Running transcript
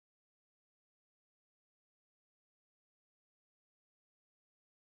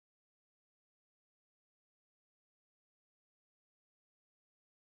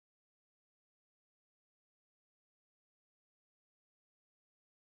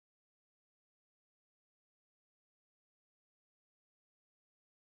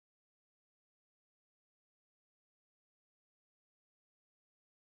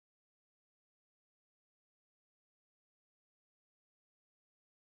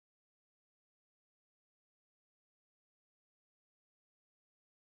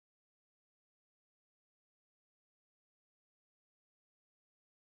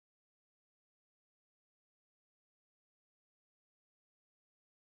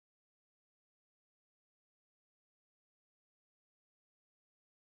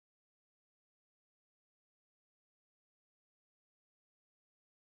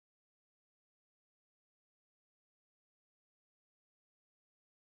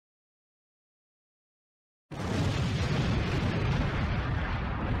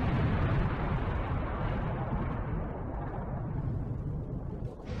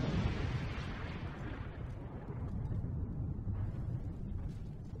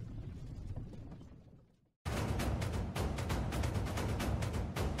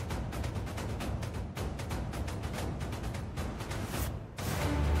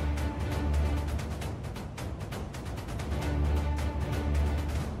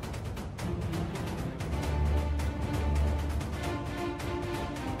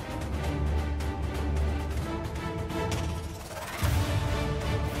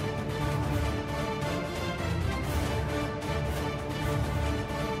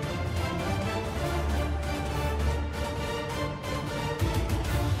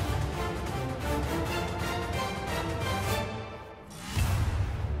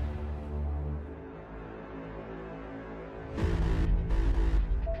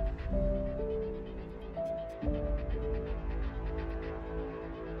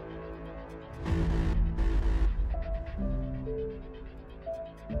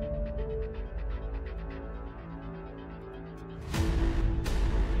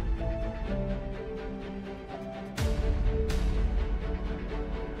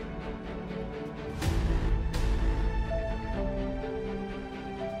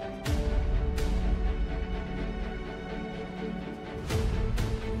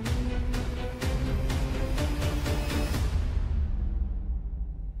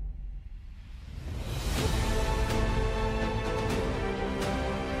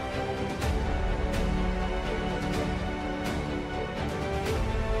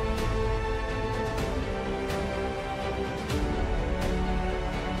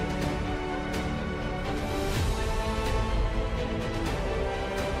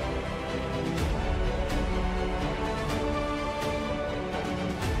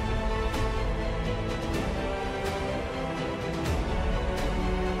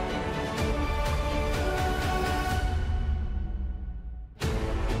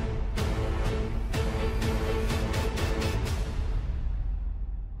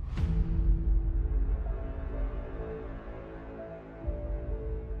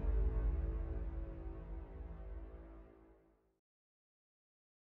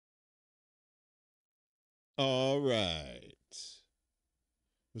All right.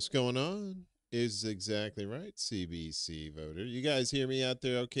 What's going on? Is exactly right, CBC voter. You guys hear me out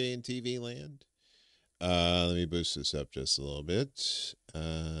there okay in TV land? Let me boost this up just a little bit.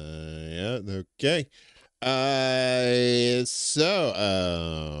 Yeah, okay. Uh,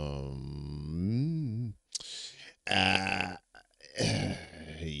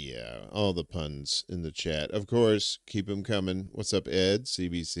 yeah, all the puns in the chat. Of course, keep them coming. What's up, Ed?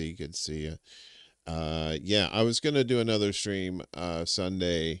 CBC, good to see you. Yeah, I was gonna do another stream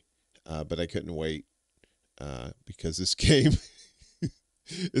Sunday, but I couldn't wait because this game,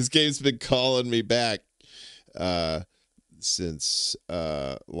 this game's been calling me back since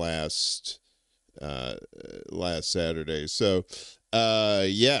last Saturday. So,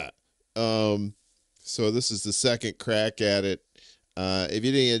 yeah. So this is the second crack at it. If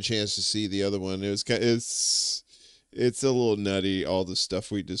you didn't get a chance to see the other one, it's a little nutty. All the stuff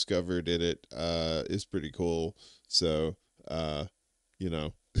we discovered in it is pretty cool. So, you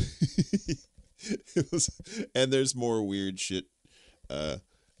know, and there's more weird shit to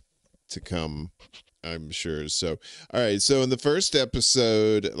come, I'm sure. So, all right. So in the first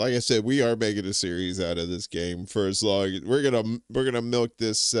episode, like I said, we are making a series out of this game for as long. We're gonna milk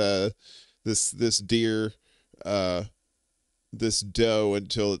this this deer this dough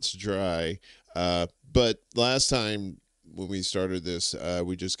until it's dry. But last time when we started this,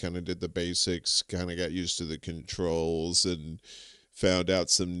 we just kind of did the basics, kind of got used to the controls and found out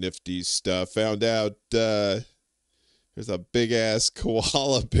some nifty stuff. Found out there's a big ass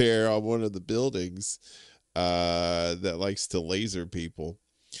koala bear on one of the buildings that likes to laser people.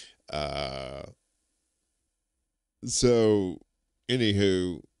 So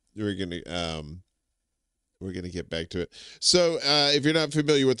anywho, we're gonna get back to it. So if you're not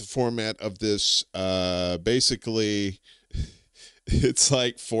familiar with the format of this, basically it's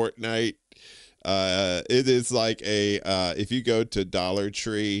like Fortnite. It is like a if you go to Dollar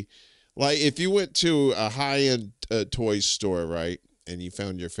Tree, like if you went to a high-end toy store, right, and you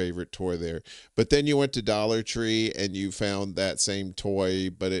found your favorite toy there, but then you went to Dollar Tree and you found that same toy,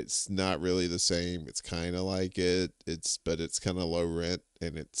 but it's not really the same. It's kind of like it. But it's kind of low rent,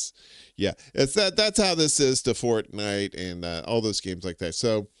 and it's that's how this is to Fortnite and all those games like that.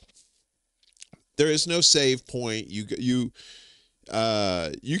 So there is no save point. You can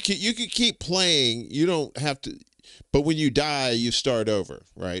keep playing. You don't have to, but when you die, you start over,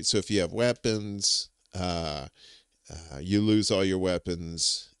 right? So if you have weapons, you lose all your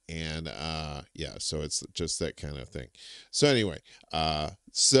weapons, and yeah, so it's just that kind of thing. So anyway, but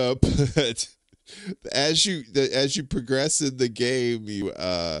as you progress in the game,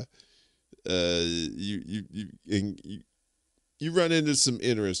 you run into some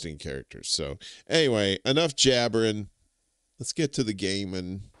interesting characters. So anyway, enough jabbering. Let's get to the game,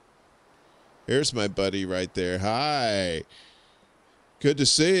 and here's my buddy right there. Hi, good to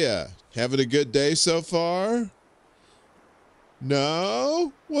see ya. Having a good day so far?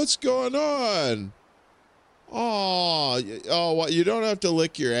 No? What's going on? Oh, what? You don't have to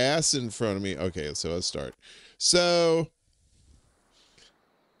lick your ass in front of me. Okay, so let's start. So,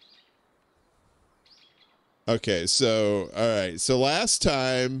 okay, so, all right. So last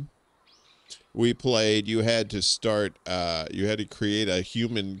time we played, you had to create a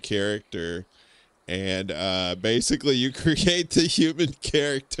human character, and basically you create the human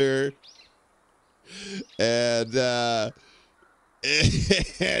character, and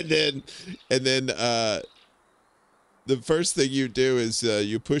and then the first thing you do is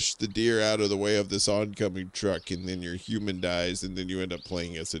you push the deer out of the way of this oncoming truck, and then your human dies, and then you end up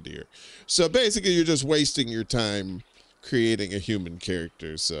playing as a deer. So basically you're just wasting your time creating a human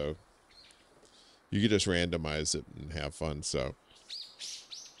character, so you can just randomize it and have fun. So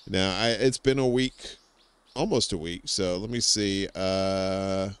now it's been a week, almost a week, so let me see.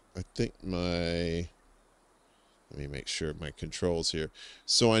 I think let me make sure my controls here.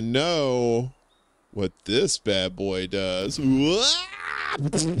 So I know what this bad boy does. Hi,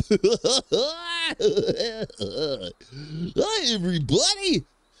 everybody.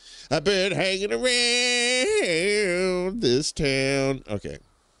 I've been hanging around this town. Okay.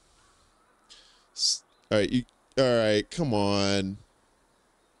 All right. All right. Come on.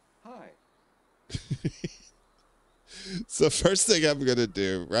 Hi. So first thing I'm going to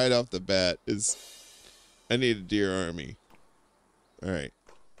do right off the bat is I need a deer army. All right.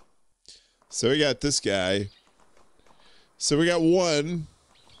 So we got this guy. So we got one.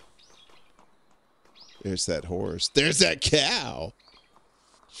 There's that horse. There's that cow.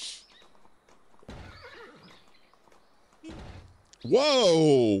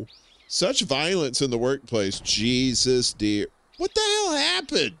 Whoa. Such violence in the workplace. Jesus, dear. What the hell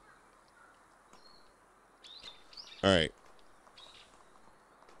happened? All right.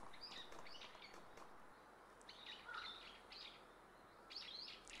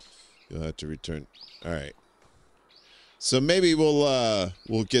 You'll have to return. All right. So maybe we'll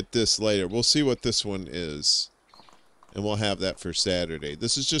get this later. We'll see what this one is, and we'll have that for Saturday.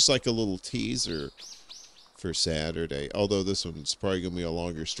 This is just like a little teaser for Saturday, although this one's probably gonna be a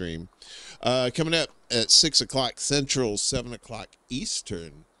longer stream. Coming up at 6 o'clock Central, 7 o'clock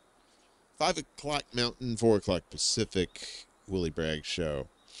Eastern, 5 o'clock Mountain, 4 o'clock Pacific. Willie Bragg show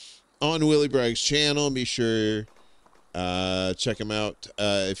on Willie Bragg's channel. Be sure check him out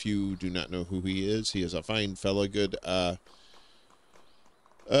if you do not know who he is. He is a fine fella, good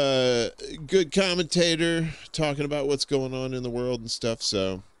commentator, talking about what's going on in the world and stuff.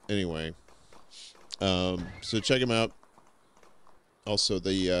 So anyway, so check him out. Also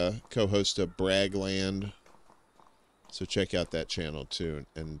the co-host of Bragland, so check out that channel too,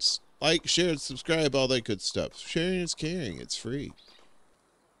 and like, share, subscribe, all that good stuff. Sharing is caring. It's free.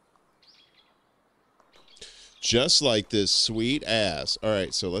 Just like this sweet ass. All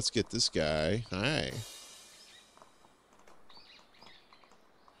right, so let's get this guy. Hi.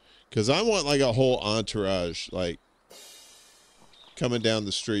 Because I want like a whole entourage, like, coming down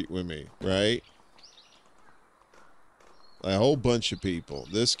the street with me, right? A whole bunch of people.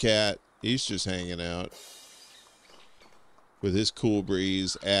 This cat, he's just hanging out with his cool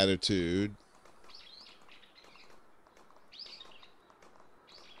breeze attitude.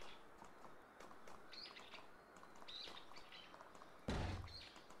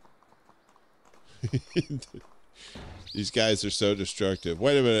 These guys are so destructive.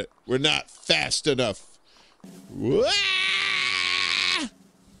 Wait a minute. We're not fast enough. Wah!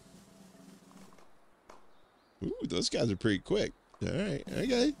 Ooh, those guys are pretty quick. All right.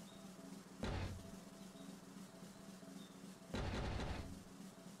 Okay.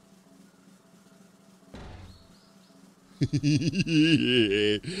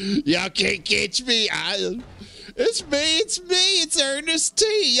 Y'all can't catch me. It's me. It's Ernest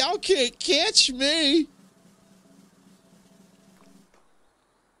T. Y'all can't catch me.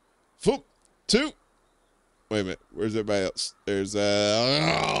 4, 2. Wait a minute. Where's everybody else? There's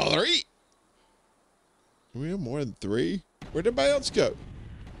 3. We have more than 3. Where'd everybody else go?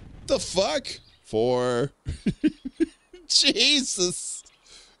 The fuck? 4. Jesus.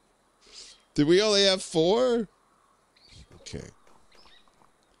 Did we only have 4? Okay.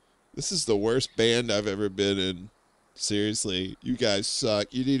 This is the worst band I've ever been in. Seriously, you guys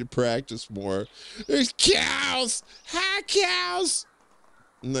suck. You need to practice more. There's cows! Hi, cows!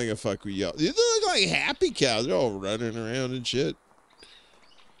 I'm not gonna fuck with y'all. They look like happy cows. They're all running around and shit.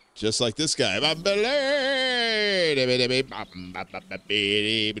 Just like this guy. I'm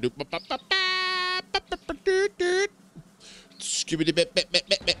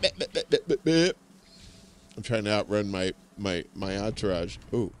trying to outrun my entourage.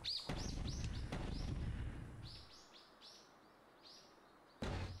 Ooh.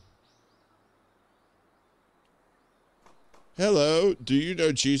 Hello. Do you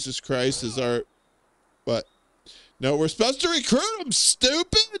know Jesus Christ is our... What? No, we're supposed to recruit him,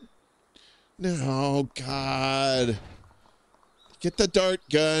 stupid! No, God. Get the dart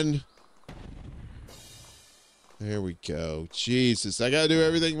gun. There we go. Jesus, I gotta do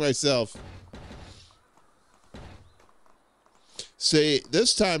everything myself. See,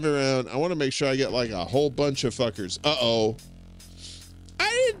 this time around, I want to make sure I get like a whole bunch of fuckers. Uh-oh. I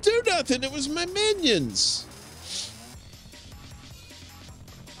didn't do nothing. It was my minions.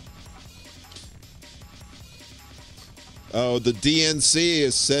 Oh, the DNC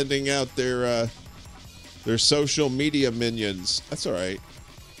is sending out their social media minions. That's all right.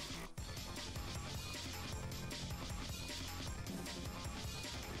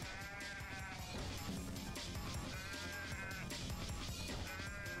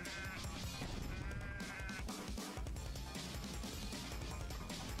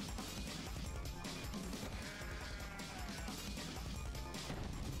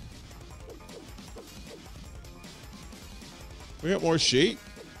 We got more sheep.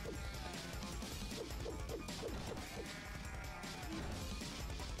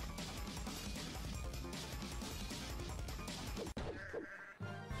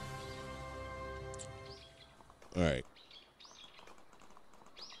 All right.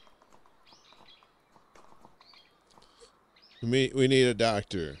 We need a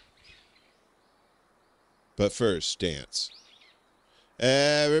doctor. But first, dance.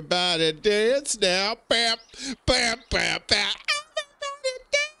 Everybody dance now. Bam, bam, bam, bam.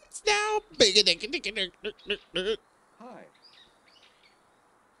 Now, Hi.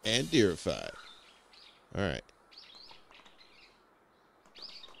 EnDEEEERify. All right.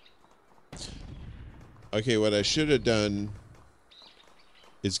 Okay, what I should have done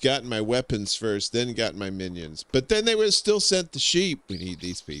is gotten my weapons first, then gotten my minions. But then they would have still sent the sheep. We need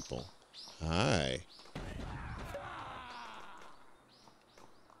these people. Hi.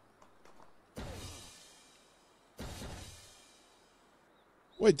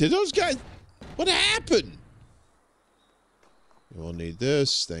 Wait, did those guys... What happened? We'll need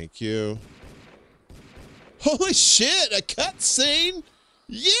this. Thank you. Holy shit, a cutscene?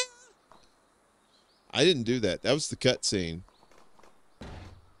 Yeah! I didn't do that. That was the cutscene.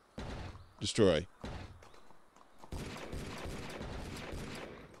 Destroy.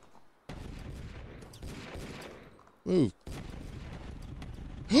 Move.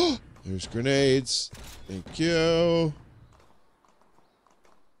 There's grenades. Thank you.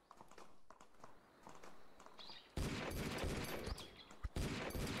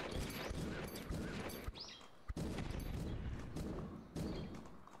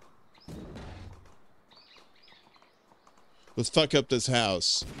 Let's fuck up this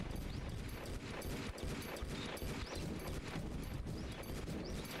house.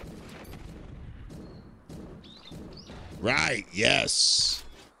 Right, yes.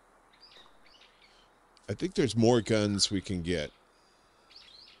 I think there's more guns we can get.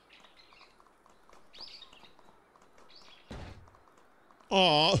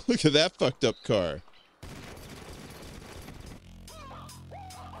 Aw, look at that fucked up car.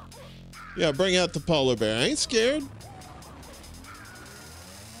 Yeah, bring out the polar bear. I ain't scared.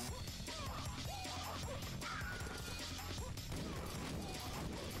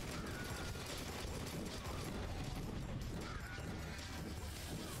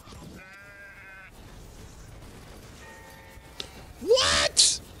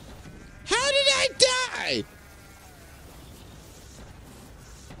 What? How did I die?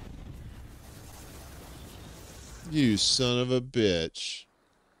 You son of a bitch.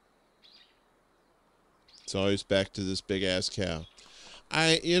 It's always back to this big ass cow.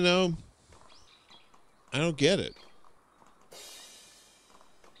 You know, I don't get it.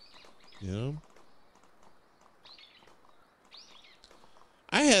 You know?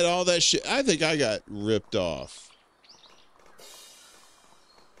 I had all that shit. I think I got ripped off.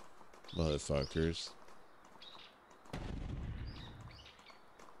 Motherfuckers.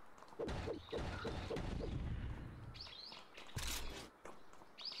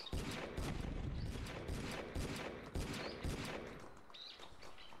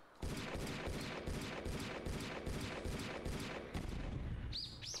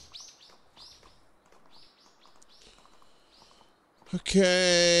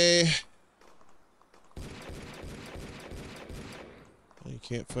 Okay. You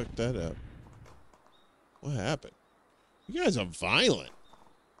can't fuck that up. What happened? You guys are violent.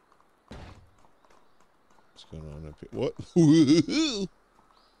 What's going on up here? What? Look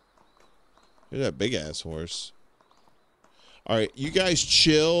at that big ass horse. All right, you guys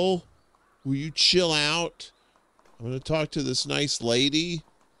chill. Will you chill out? I'm going to talk to this nice lady.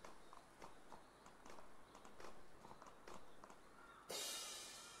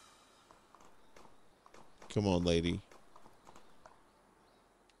 Come on, lady.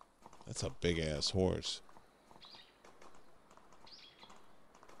 That's a big ass horse.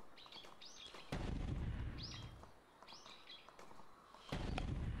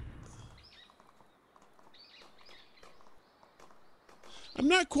 I'm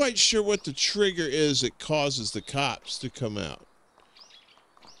not quite sure what the trigger is that causes the cops to come out.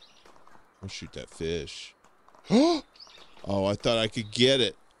 I'll shoot that fish. Oh, I thought I could get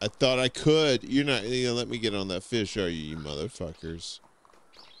it. I thought I could. You're not going to let me get on that fish, are you, you motherfuckers?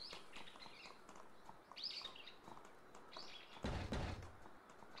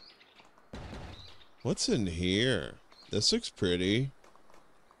 What's in here? This looks pretty.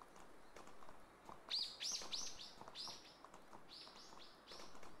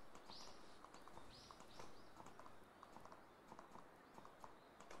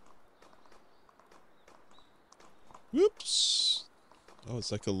 Whoops. Oh,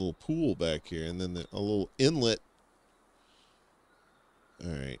 it's like a little pool back here, and then a little inlet.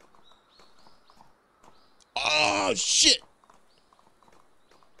 All right. Oh, shit.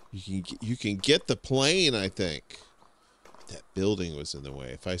 You can get the plane, I think. That building was in the way.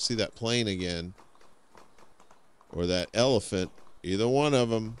 If I see that plane again, or that elephant, either one of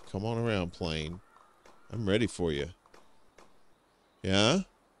them, come on around, plane. I'm ready for you. Yeah?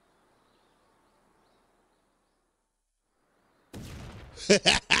 Oh,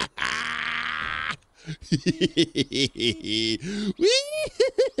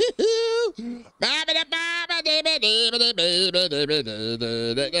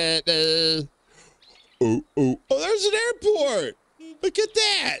 there's an airport. Look at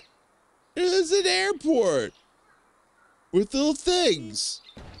that. There's an airport with little things.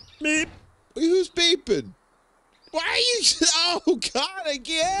 Beep. Who's beeping? Why are you? Oh God!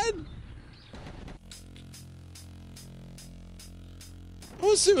 Again? I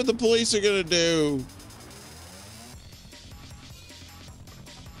want to see what the police are gonna do.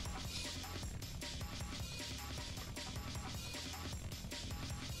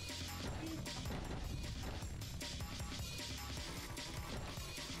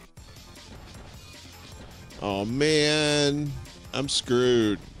 Oh man, I'm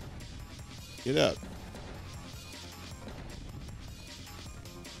screwed. Get up.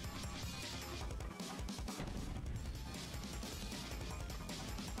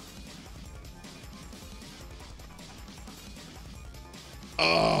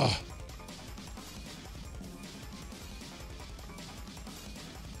 Oh.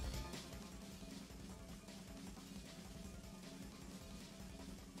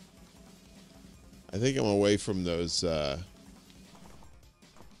 I think I'm away from those,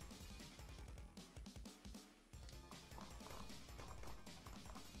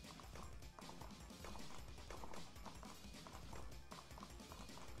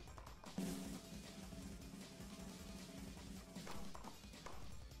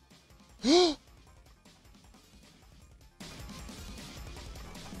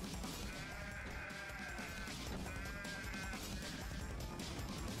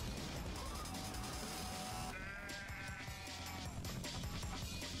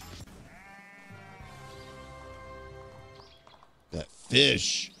 that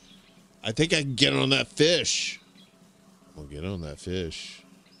fish. I think I can get on that fish. I'll get on that fish.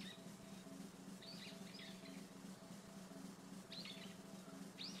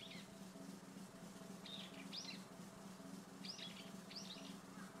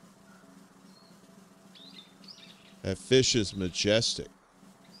 That fish is majestic.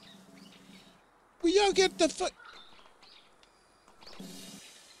 Will y'all get the fuck?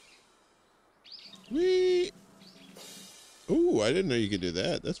 Ooh, I didn't know you could do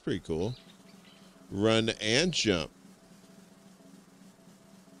that. That's pretty cool. Run and jump.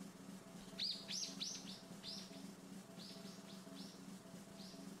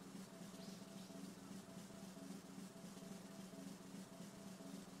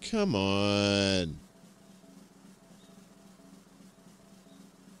 Come on.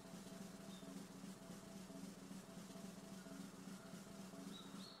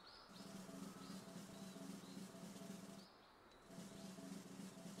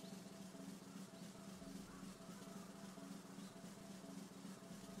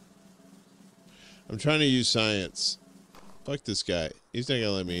 I'm trying to use science. Fuck this guy. He's not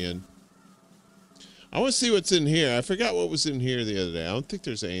gonna let me in. I want to see what's in here. I forgot what was in here the other day. I don't think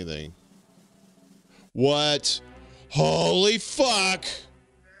there's anything. What? Holy fuck!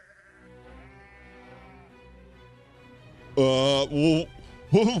 What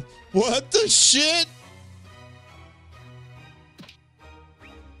the shit?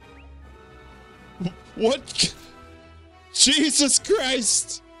 What? Jesus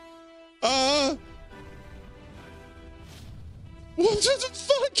Christ! What the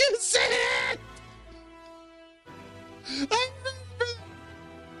fuck is that?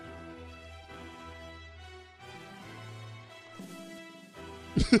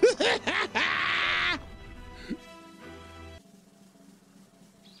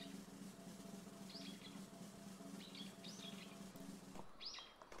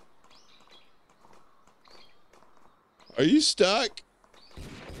 Are you stuck?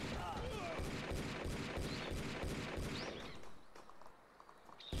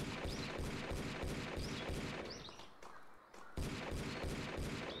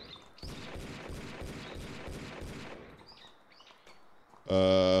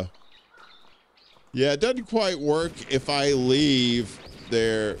 Yeah, it doesn't quite work if I leave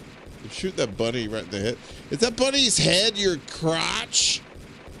there. Shoot that bunny right in the head. Is that bunny's head your crotch?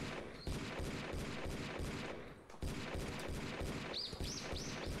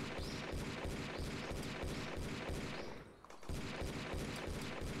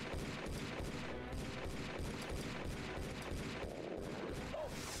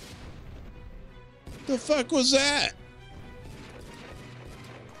 The fuck was that?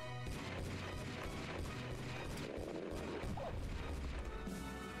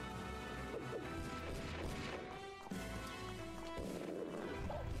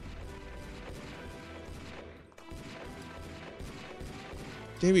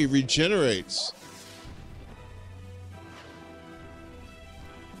 Damn, he regenerates.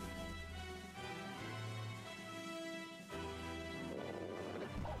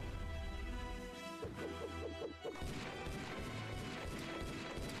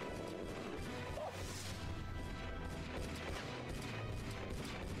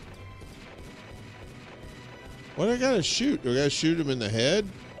 What do I gotta shoot? Do I gotta shoot him in the head?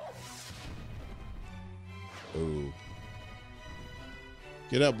 Oh.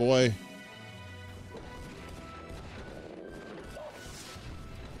 Get up, boy.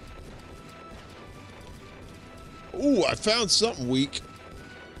 Ooh, I found something weak.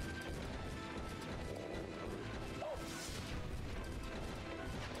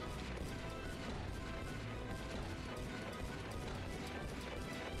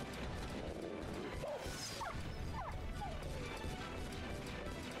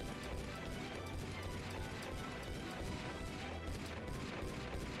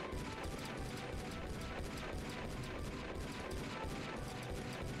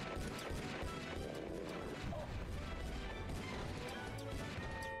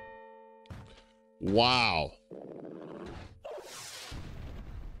 Wow.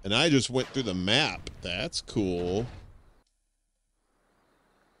 And I just went through the map. That's cool.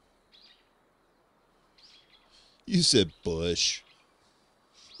 You said bush.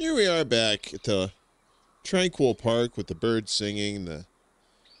 Here we are back at the tranquil park with the birds singing, the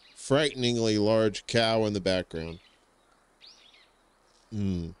frighteningly large cow in the background.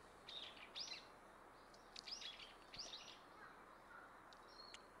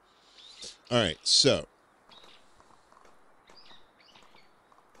 All right, so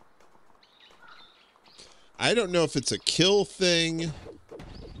I don't know if it's a kill thing.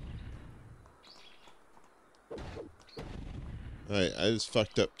 All right, I just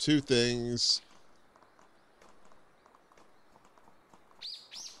fucked up two things.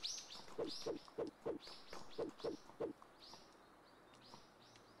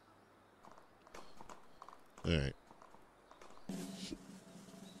 All right.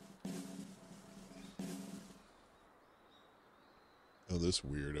 Oh, this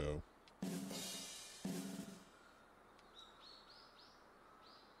weirdo.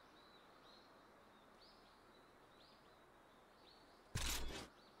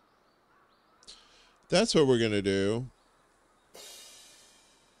 That's what we're going to do.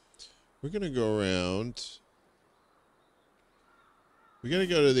 We're going to go around. We got to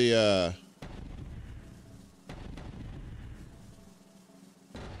go to the,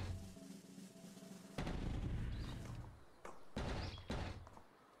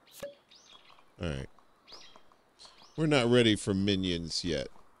 all right. We're not ready for minions yet,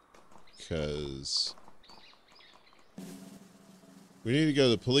 because we need to go to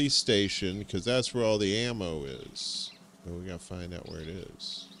the police station, because that's where all the ammo is. But we got to find out where it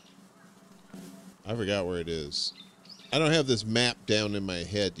is. I forgot where it is. I don't have this map down in my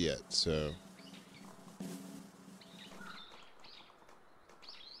head yet, so.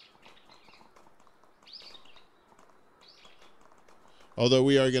 Although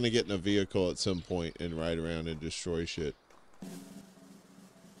we are going to get in a vehicle at some point and ride around and destroy shit.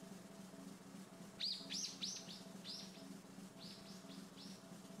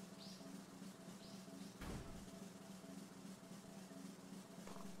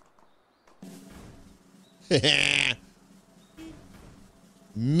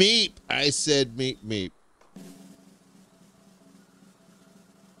 Meep! I said meep, meep.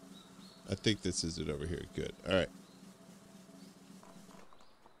 I think this is it over here. Good. All right.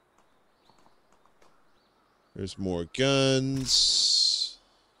 There's more guns.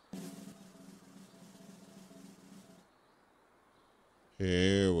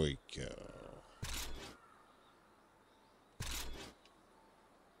 Here we go.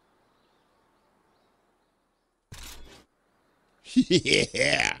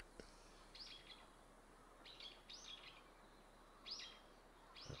 Yeah.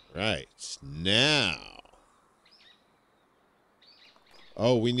 Right. Now.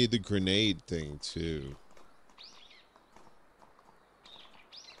 Oh, we need the grenade thing too.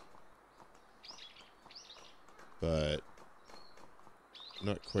 But I'm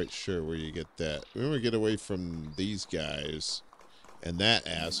not quite sure where you get that. We want to get away from these guys and that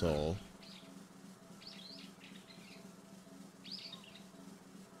asshole.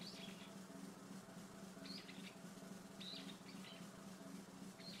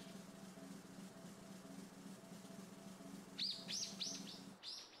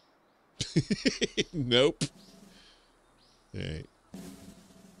 Nope. All right.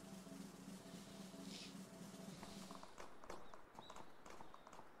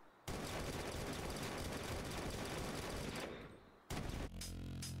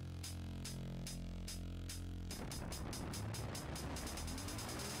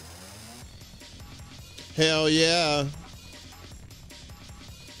 Hell yeah.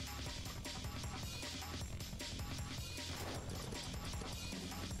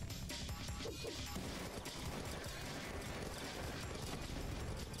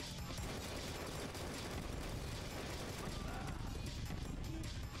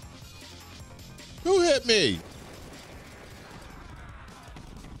 hit me?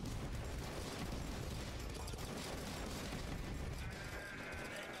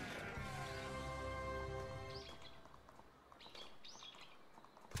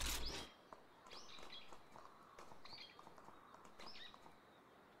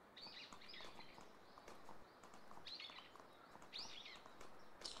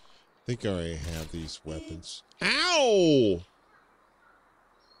 I think I already have these weapons. Ow!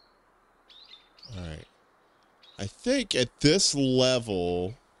 Alright. I think at this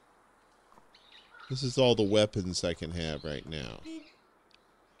level, this is all the weapons I can have right now.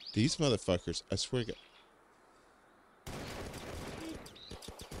 These motherfuckers, I swear to God.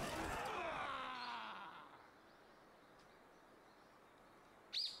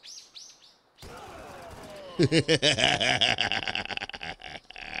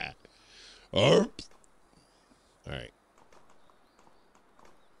 All right.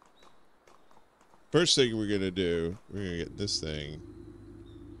 First thing we're going to do, we're going to get this thing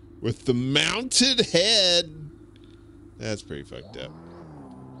with the mounted head. That's pretty fucked up.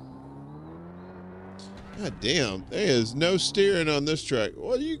 God damn, there is no steering on this truck.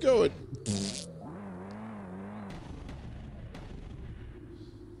 What are you going?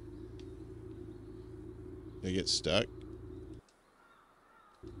 They get stuck.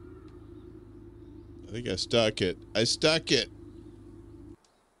 I think I stuck it. I stuck it.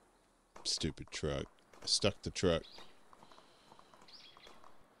 Stupid truck. I stuck the truck.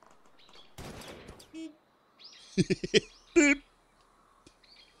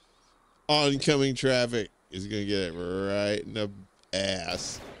 Oncoming traffic is going to get it right in the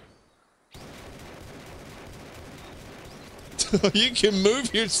ass. You can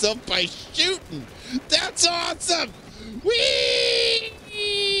move yourself by shooting. That's awesome. Whee!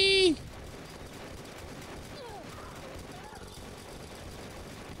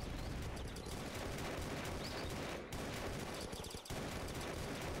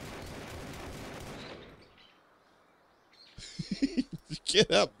 Get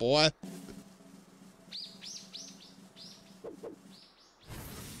up, boy.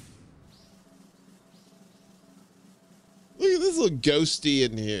 Look at this little ghosty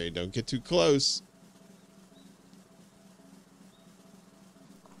in here. Don't get too close.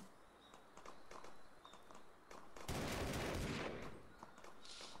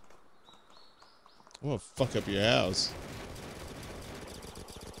 I'm gonna fuck up your house.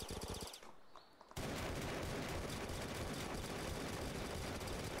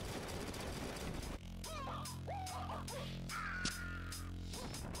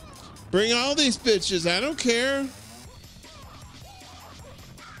 Bring all these bitches. I don't care.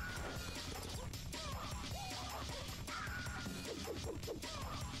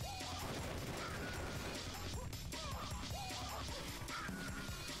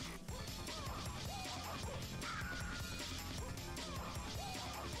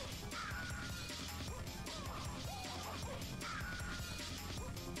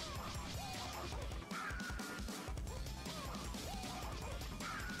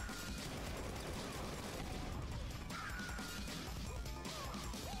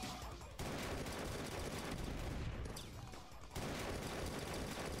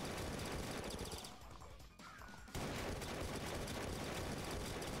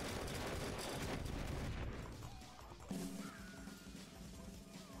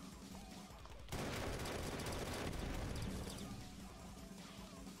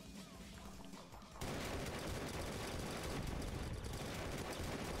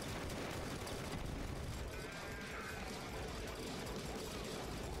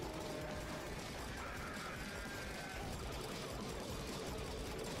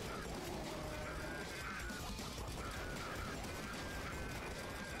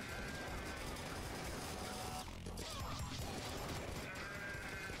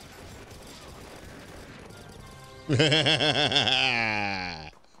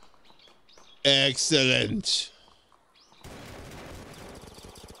 Excellent.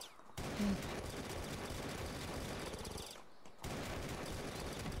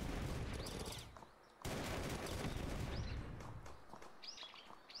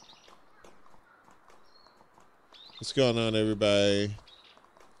 What's going on, everybody?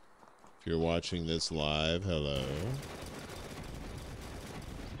 If you're watching this live, hello.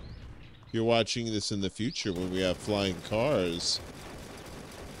 If you're watching this in the future when we have flying cars,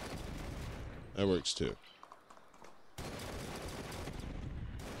 that works too.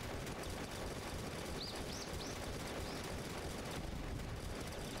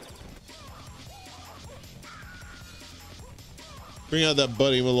 Bring out that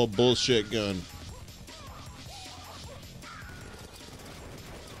buddy with a little bullshit gun.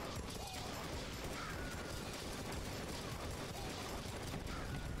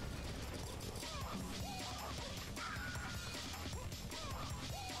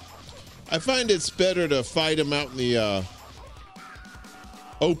 I find it's better to fight them out in the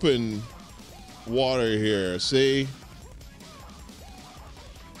open water here. See?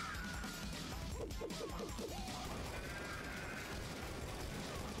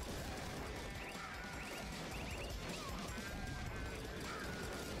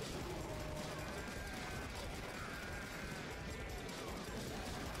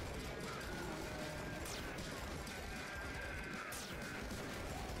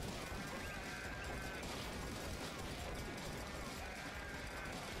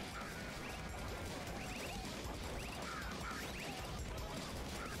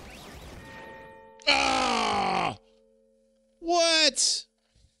 Ah! What?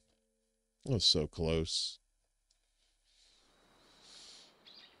 That was so close.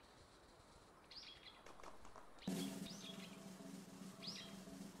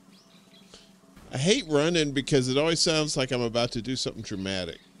 I hate running because it always sounds like I'm about to do something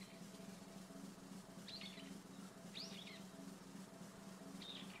dramatic.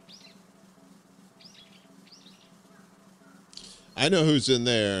 I know who's in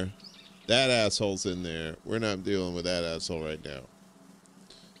there. That asshole's in there. We're not dealing with that asshole right now.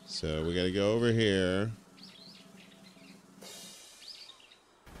 So we got to go over here.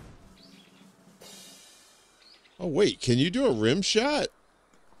 Oh, wait. Can you do a rim shot?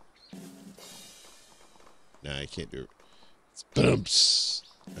 Nah, I can't do it. It's bumps.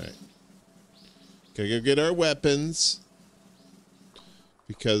 All right. Gotta go get our weapons.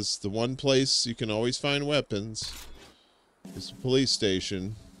 Because the one place you can always find weapons is the police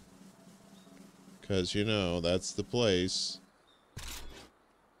station. Because, you know, that's the place.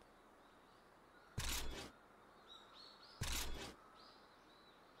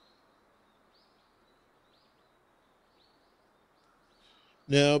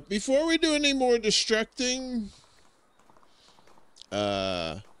 Now, before we do any more destructing,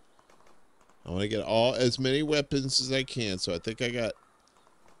 I want to get as many weapons as I can. So I think I got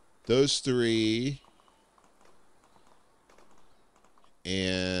those 3.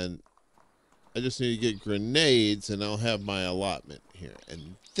 And I just need to get grenades and I'll have my allotment here.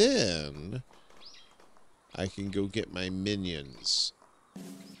 And then I can go get my minions.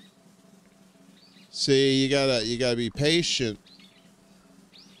 See, you gotta be patient.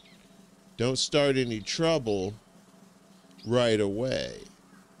 Don't start any trouble right away.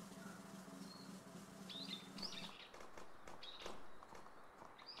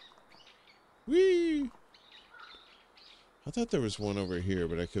 Whee! I thought there was one over here,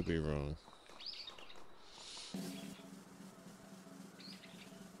 but I could be wrong.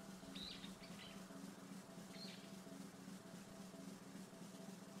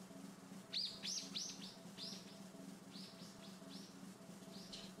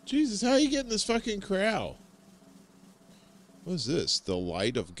 Jesus, how are you getting this fucking corral? What is this? The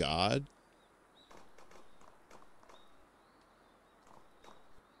light of God?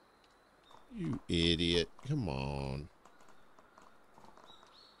 You idiot. Come on.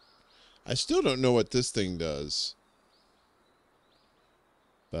 I still don't know what this thing does.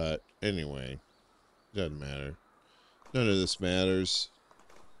 But anyway, doesn't matter. None of this matters.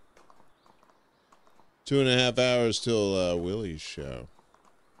 2.5 hours till Willie's show.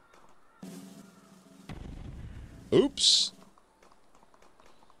 Oops.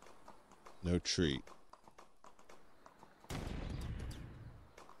 No treat.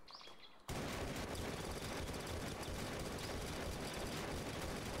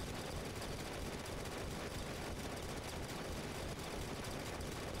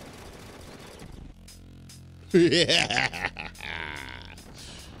 Yeah.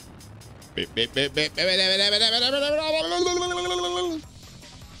 Beep, beep, beep, beep.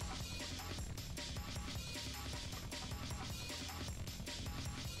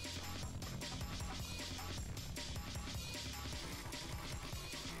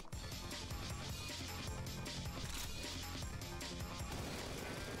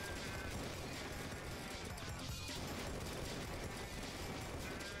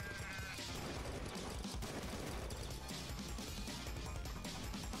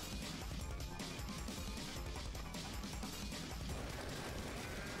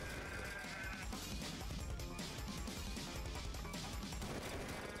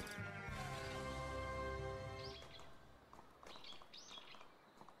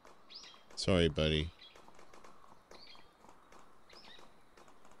 Sorry, buddy.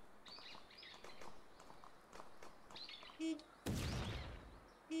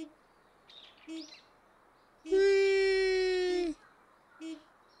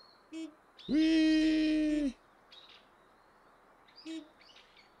 Whee! Whee!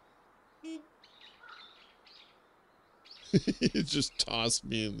 It just tossed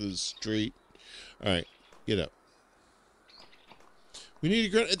me into the street. All right, get up. We need to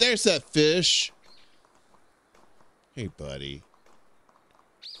go. There's that fish. Hey, buddy.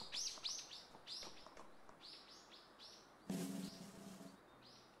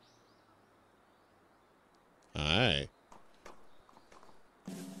 Hi.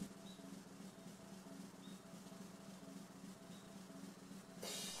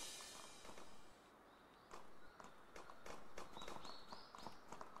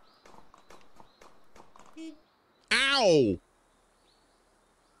 Ow!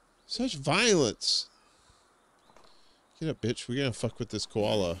 Such violence. Get up, bitch. We're gonna fuck with this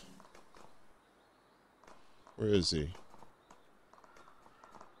koala. Where is he?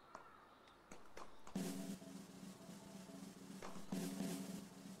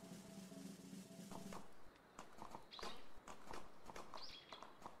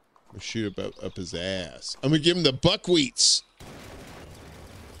 I'm gonna shoot up his ass. I'm gonna give him the buckwheats.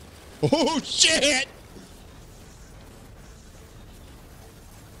 Oh, shit!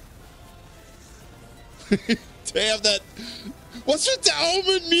 Damn that. What's with the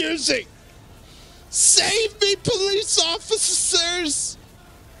Omen music? Save me, police officers!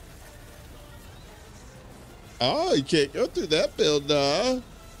 Oh, you can't go through that building, huh?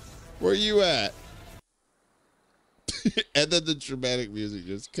 Where you at? And then the dramatic music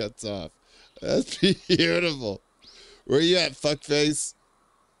just cuts off. That's beautiful. Where you at, fuckface?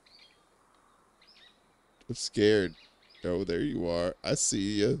 I'm scared. Oh, there you are. I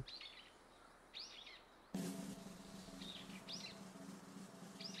see you.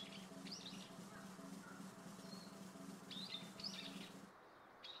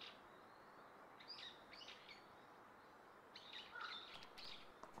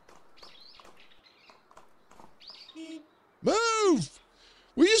 Move!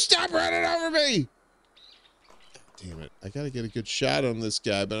 Will you stop running over me? Damn it. I gotta get a good shot on this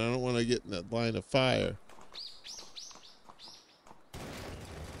guy, but I don't want to get in that line of fire.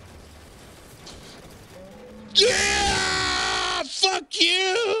 Yeah! Fuck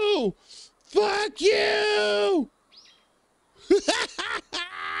you! Fuck you!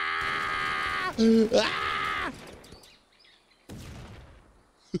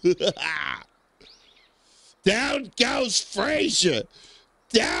 Down goes Frazier!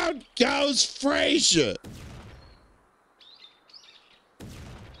 Down goes Frazier!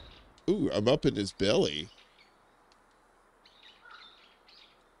 Ooh, I'm up in his belly.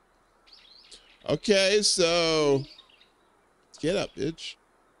 Okay, so get up, bitch.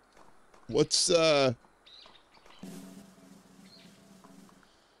 What's what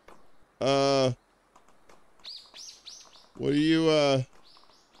are you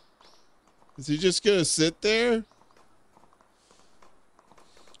is he just gonna sit there?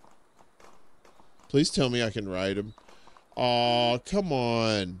 Please tell me I can ride him. Aw, come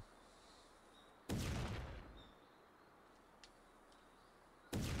on.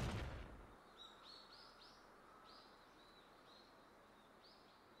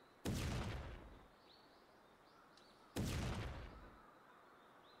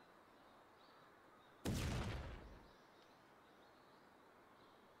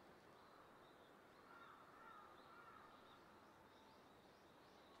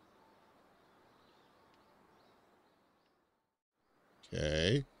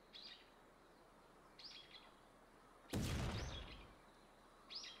 Okay.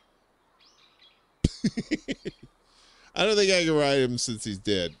 I don't think I can ride him since he's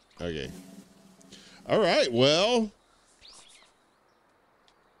dead. Okay. All right. Well,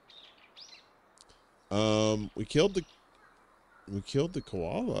 we killed the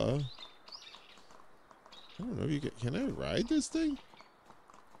koala. I don't know. Can I ride this thing?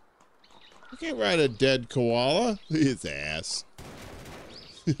 I can't ride a dead koala. His ass.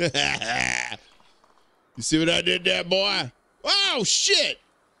 You see what I did there, boy? Oh shit!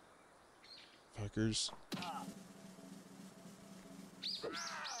 Fuckers.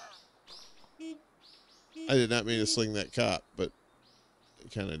 I did not mean to sling that cop, but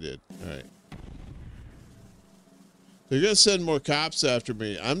it kind of did. All right. They're gonna send more cops after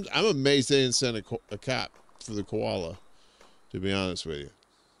me. I'm amazed they didn't send a cop for the koala. To be honest with you,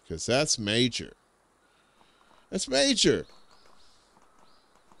 because that's major. That's major.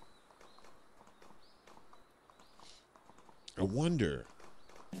 I wonder.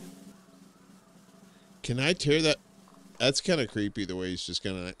 Can I tear that? That's kind of creepy the way he's just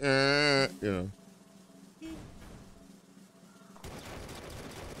gonna, you know.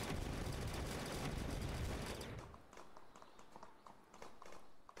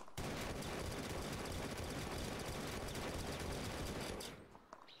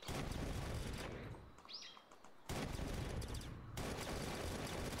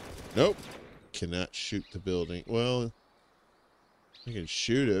 Nope. Cannot shoot the building. Well, I can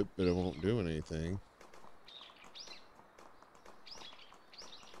shoot it, but it won't do anything.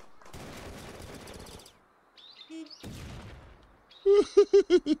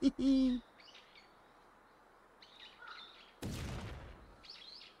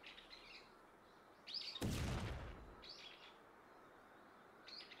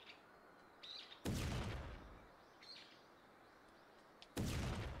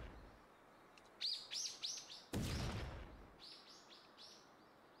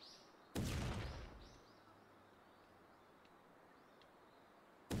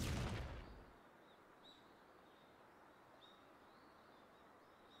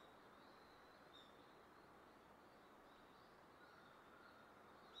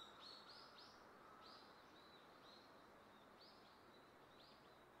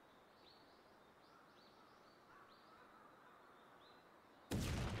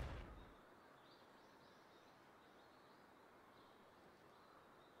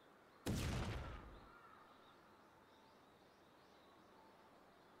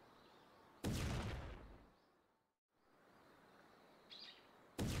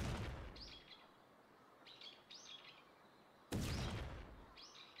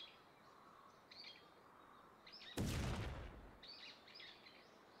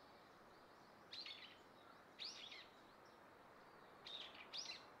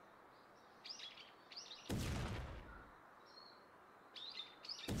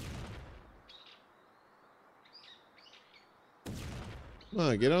 Come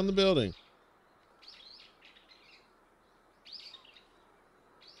on, get on the building.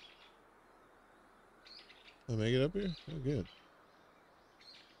 I make it up here? Oh, good.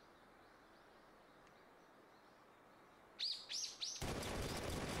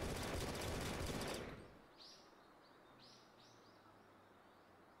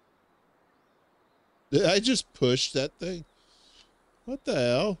 Did I just push that thing? What the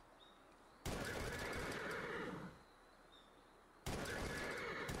hell?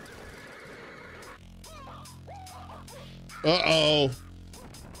 Uh-oh.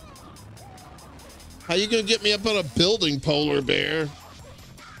 How you gonna get me up on a building, polar bear?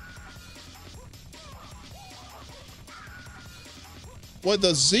 What,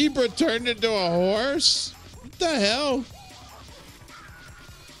 the zebra turned into a horse? What the hell?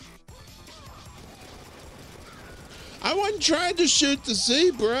 I wasn't trying to shoot the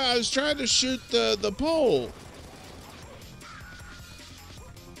zebra. I was trying to shoot the pole.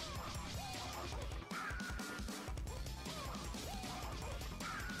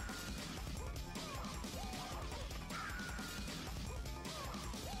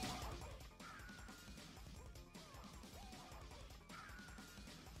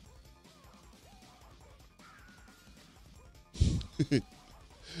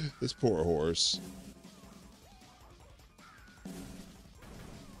 This poor horse.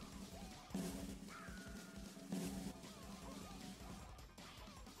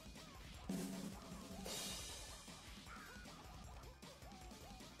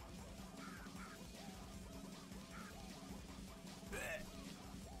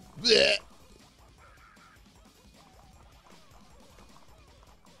 Blech.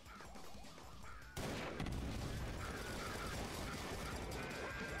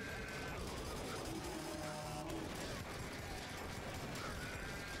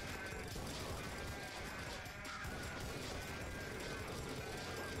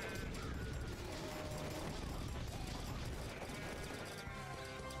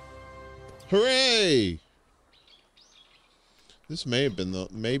 Hooray! This may have been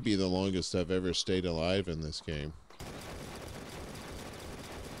maybe the longest I've ever stayed alive in this game.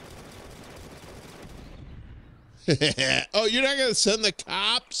 Oh, you're not gonna send the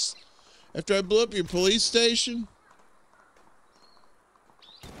cops after I blew up your police station?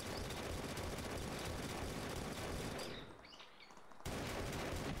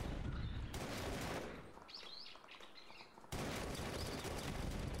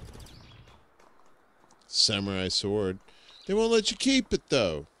 Samurai sword. They won't let you keep it,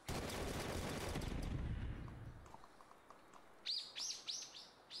 though.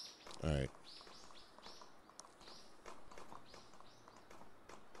 All right.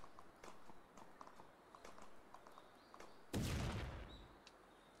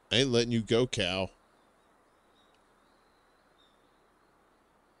 I ain't letting you go, cow.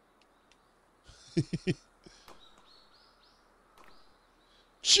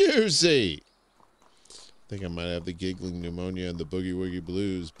 Juicy! I think I might have the giggling pneumonia and the boogie woogie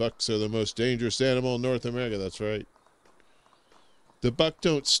blues. Bucks are the most dangerous animal in North America. That's right. The buck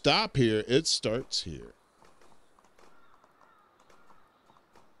don't stop here. It starts here.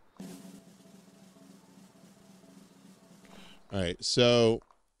 Alright, so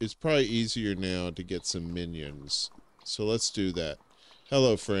it's probably easier now to get some minions. So let's do that.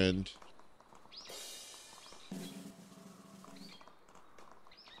 Hello, friend.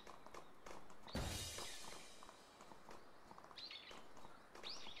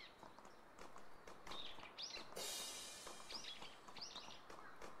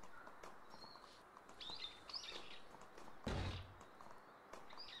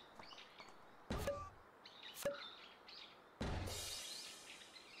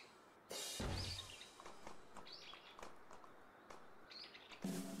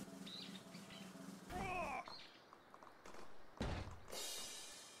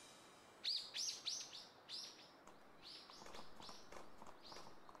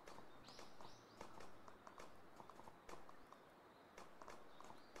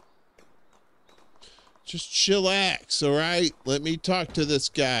 Just chillax, all right? Let me talk to this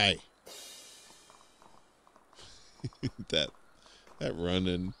guy. that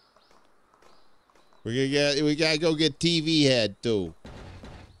running. We gotta go get TV head too.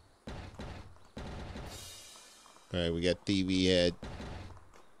 All right, we got TV head.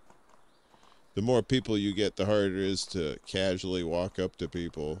 The more people you get, the harder it is to casually walk up to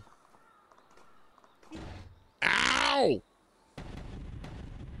people. Ow!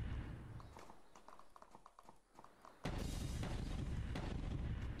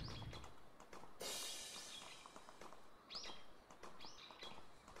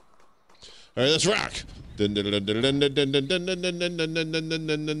 All right, let's rock. Is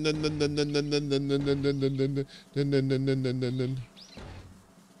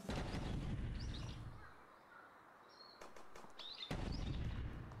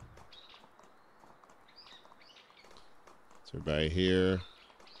everybody here?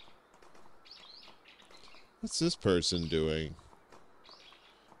 What's this person doing?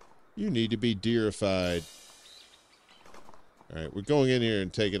 You need to be deerified. Alright, we're going in here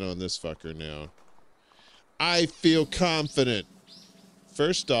and taking on this fucker now. I feel confident.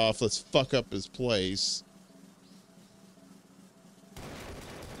 First off, let's fuck up his place.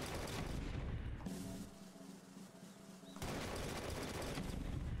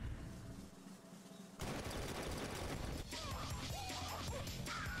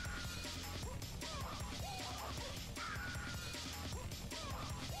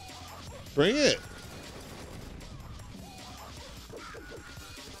 Bring it.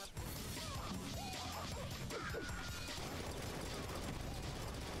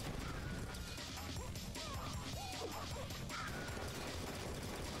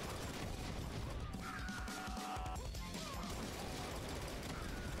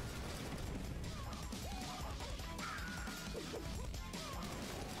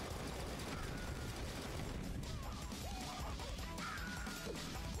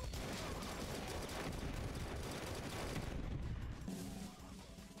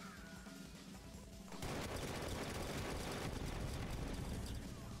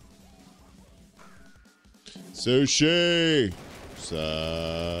 Sushi!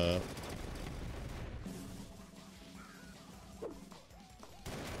 Sup?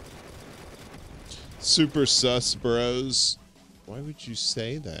 Super sus, bros. Why would you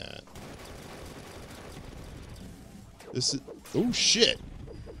say that? This is... Oh, shit!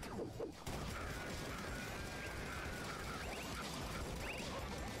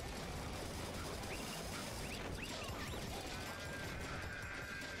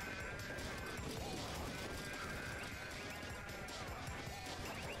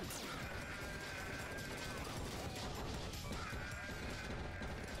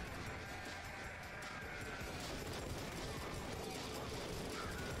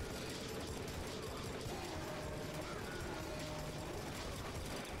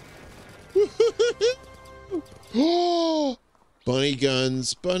 Oh, bunny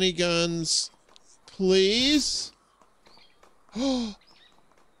guns, please. Oh,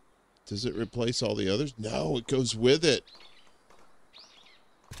 does it replace all the others? No, it goes with it.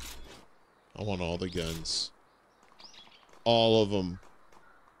 I want all the guns, all of them.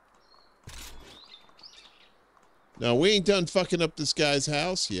 Now we ain't done fucking up this guy's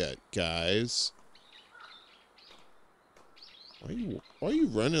house yet, guys. Why are you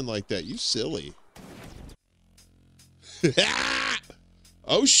running like that? You silly.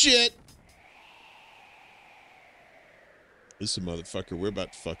 Oh shit! This is a motherfucker we're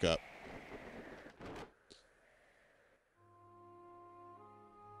about to fuck up.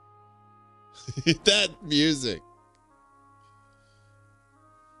 That music.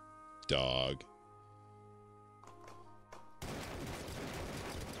 Dog.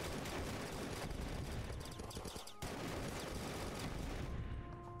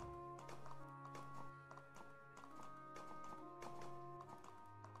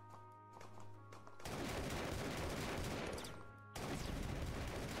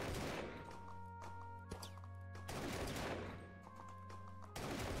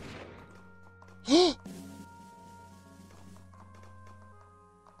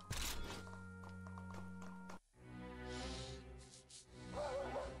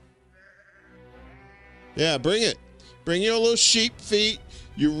 Yeah, bring it. Bring your little sheep feet,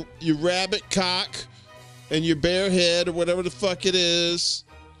 your rabbit cock, and your bear head or whatever the fuck it is.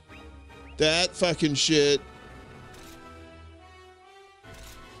 That fucking shit.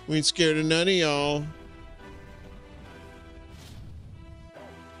 We ain't scared of none of y'all.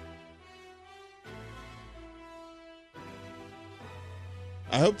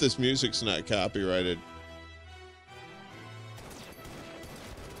 I hope this music's not copyrighted.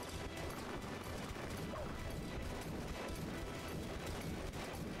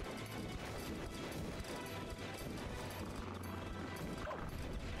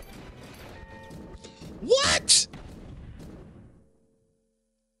 What?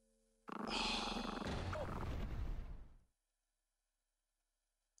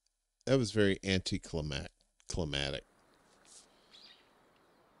 That was very anticlimactic. All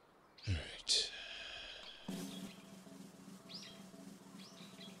right.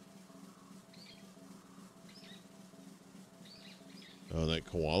 Oh, that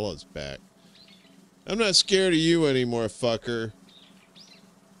koala's back. I'm not scared of you anymore, fucker.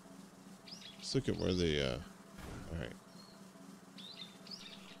 Let's look at where the, all right.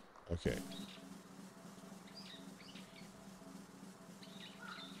 Okay.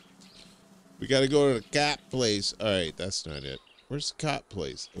 We gotta go to the cop place. All right, that's not it. Where's the cop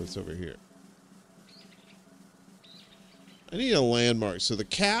place? Oh, it's over here. I need a landmark. So the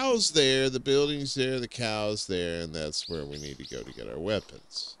cow's there, the building's there, the cow's there, and that's where we need to go to get our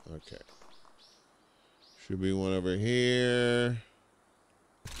weapons. Okay. Should be one over here.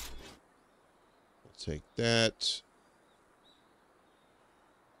 We'll take that.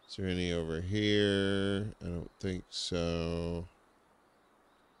 Is there any over here? I don't think so.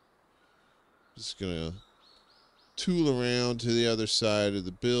 Just gonna tool around to the other side of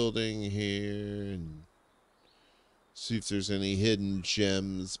the building here and see if there's any hidden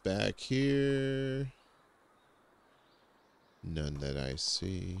gems back here. None that I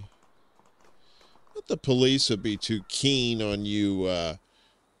see. But the police would be too keen on you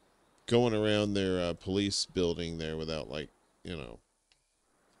going around their police building there without, like, you know,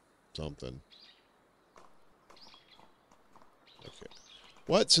 something. Okay.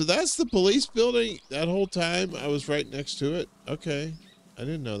 What? So that's the police building? That whole time I was right next to it? Okay. I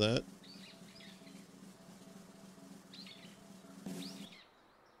didn't know that.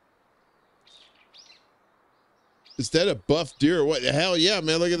 Is that a buff deer or what? Hell yeah,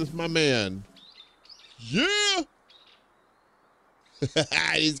 man. Look at this, my man. Yeah!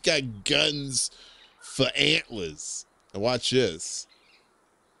 He's got guns for antlers. Now watch this.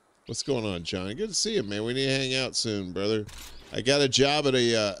 What's going on, John? Good to see you, man. We need to hang out soon, brother. I got a job at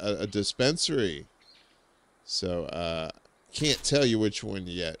a dispensary. So, can't tell you which one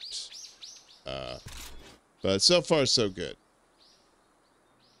yet. But so far, so good.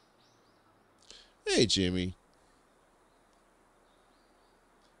 Hey, Jimmy.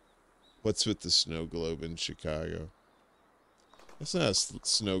 What's with the snow globe in Chicago? That's not a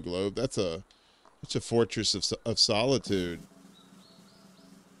snow globe. That's a fortress of solitude.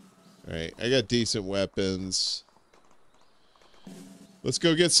 All right, I got decent weapons. Let's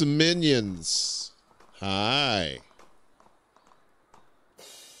go get some minions. Hi.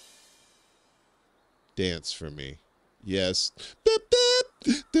 Dance for me. Yes.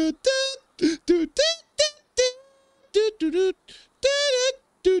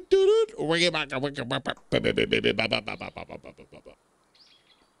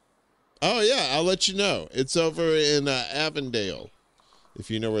 Oh yeah, I'll let you know. It's over in Avondale,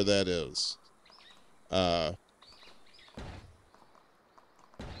 if you know where that is.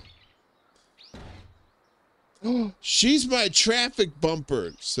 She's my traffic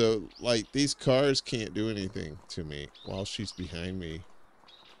bumper. So, like, these cars can't do anything to me while she's behind me.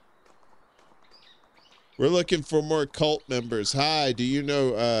 We're looking for more cult members. Hi, do you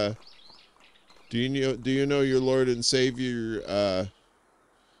know your Lord and Savior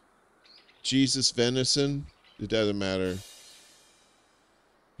Jesus Venison? It doesn't matter.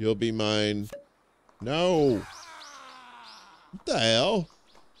 You'll be mine. No. What the hell?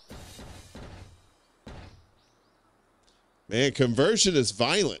 Man, conversion is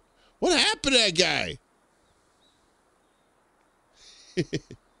violent. What happened to that guy?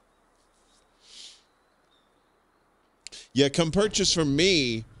 Yeah, come purchase from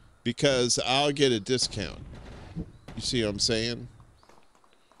me because I'll get a discount. You see what I'm saying?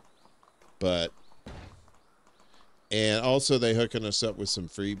 But, and also they hooking us up with some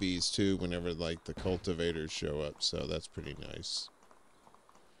freebies too whenever like the cultivators show up. So that's pretty nice.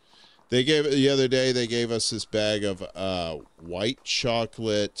 They gave the other day, they gave us this bag of white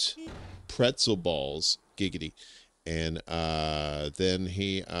chocolate pretzel balls, giggity. And then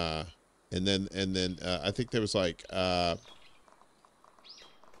he And then I think there was like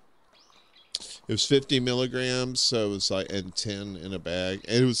it was 50 milligrams, so it was like, and 10 in a bag.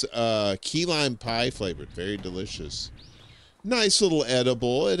 And it was key lime pie flavored, very delicious. Nice little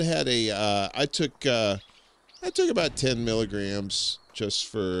edible. It had a I took about 10 milligrams just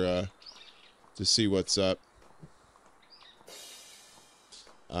for to see what's up.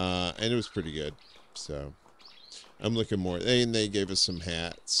 And it was pretty good. So I'm looking more. And they gave us some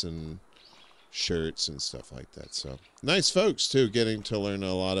hats and shirts and stuff like that. So nice folks too, getting to learn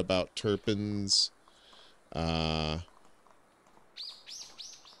a lot about terpenes. Yeah,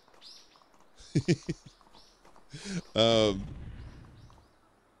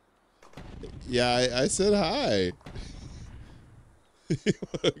 I said hi.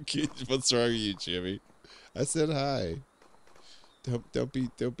 What's wrong with you, Jimmy? I said hi. Don't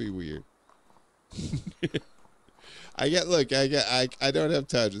be weird. I don't have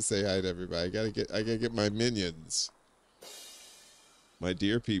time to say hi to everybody. I gotta get my minions. My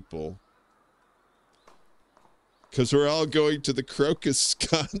dear people. Cause we're all going to the Crocus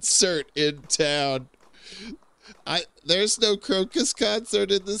concert in town. There's no Crocus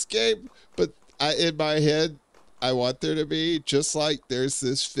concert in this game, but in my head I want there to be, just like there's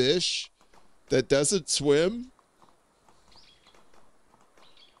this fish that doesn't swim.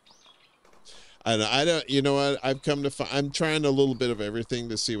 And I don't, you know what? I've come to find, I'm trying a little bit of everything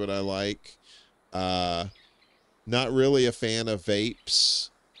to see what I like. Not really a fan of vapes.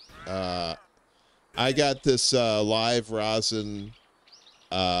 I got this live rosin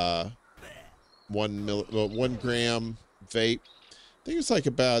 1 gram vape. I think it's like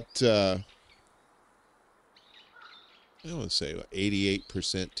about I want to say 88%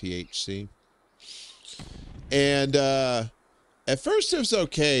 THC. And at first it was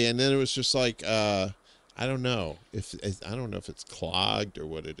okay, and then it was just like I don't know if it's clogged or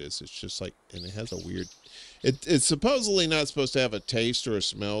what it is. It's just like, and it has a weird. It's supposedly not supposed to have a taste or a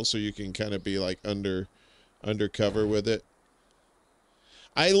smell, so you can kind of be like undercover with it.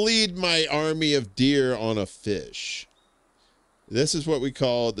 I lead my army of deer on a fish. This is what we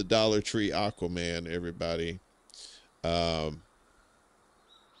call the Dollar Tree Aquaman, everybody. And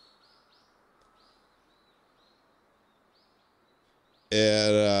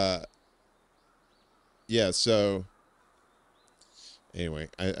yeah, so anyway,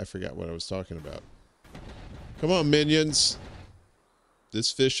 I forgot what I was talking about. Come on, minions.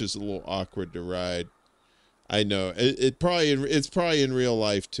 This fish is a little awkward to ride. I know. It's probably in real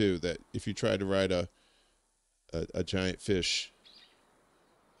life too, that if you try to ride a giant fish,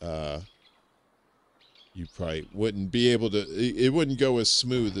 you probably wouldn't be able to, it wouldn't go as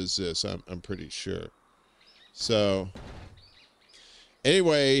smooth as this, I'm pretty sure. So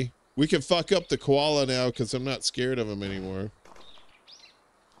anyway, we can fuck up the koala now because I'm not scared of him anymore.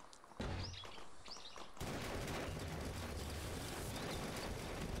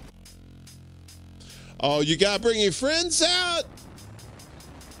 Oh, you gotta bring your friends out?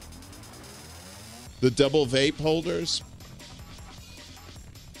 The double vape holders?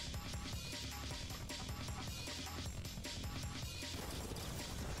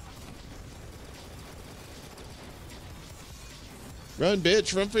 Run,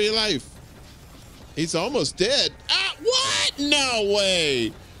 bitch, run for your life. He's almost dead. Ah, what? No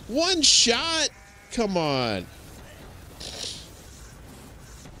way. One shot? Come on.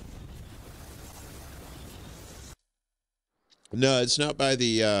 No, it's not by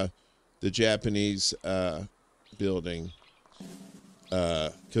the Japanese building.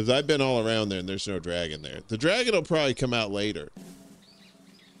 Because I've been all around there and there's no dragon there. The dragon will probably come out later.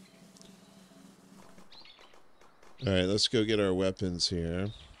 All right, let's go get our weapons here.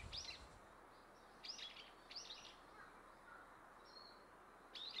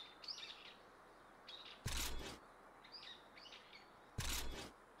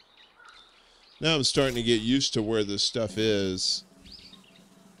 Now I'm starting to get used to where this stuff is.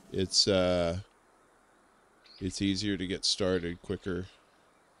 It's easier to get started quicker.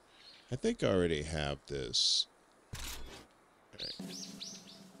 I think I already have this. All right.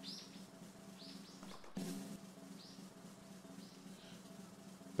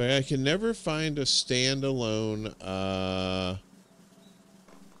 But I can never find a standalone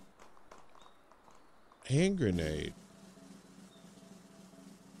hand grenade.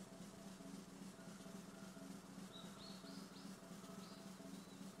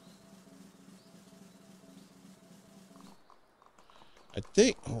 I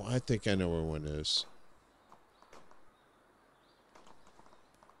think I know where one is.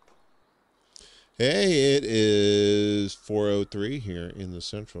 Hey, it is 4:03 here in the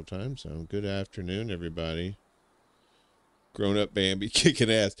Central Time Zone. Good afternoon, everybody. Grown-up Bambi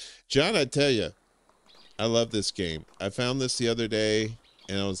kicking ass. John, I tell you, I love this game. I found this the other day,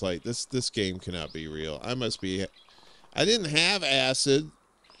 and I was like, this game cannot be real. I must be... I didn't have acid,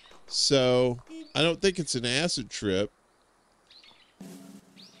 so I don't think it's an acid trip.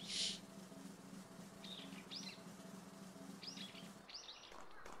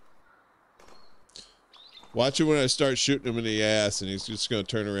 Watch it when I start shooting him in the ass, and he's just going to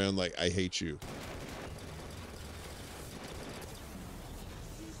turn around like, I hate you.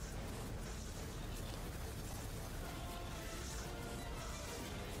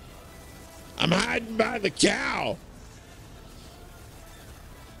 I'm hiding by the cow.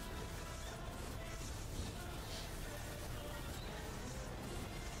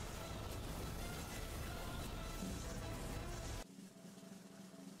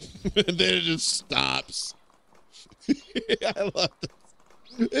 And then it just stops. I love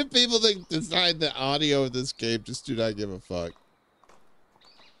this. If people think design the audio of this game, just do not give a fuck.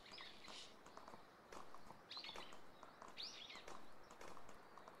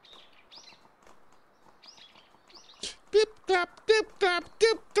 Dip clap, dip clap,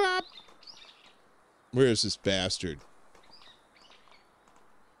 dip clap. Where is this bastard?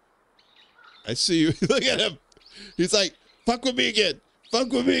 I see you. Look at him. He's like, fuck with me again.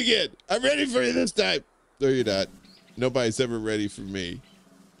 Fuck with me again. I'm ready for you this time. No, you're not. Nobody's ever ready for me.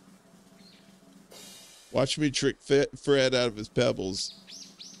 Watch me trick Fred out of his pebbles.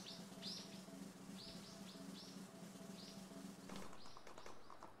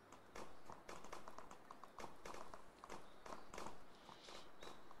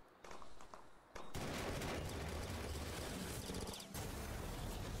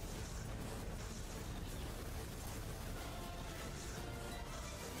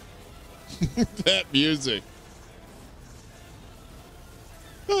 That music.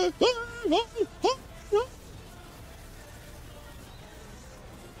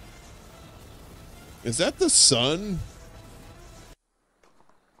 Is that the sun?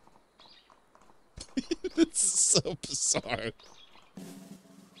 This is so bizarre.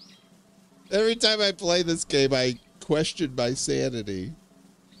 Every time I play this game, I question my sanity.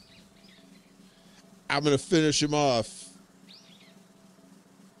 I'm gonna finish him off.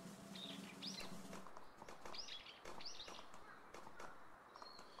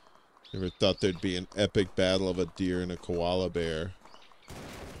 Never thought there'd be an epic battle of a deer and a koala bear.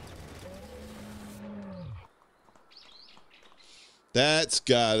 That's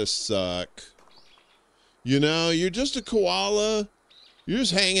gotta suck. You know, you're just a koala. You're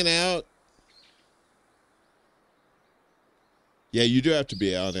just hanging out. Yeah, you do have to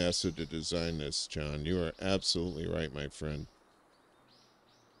be on acid to design this, John. You are absolutely right, my friend.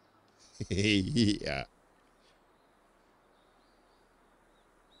 Yeah.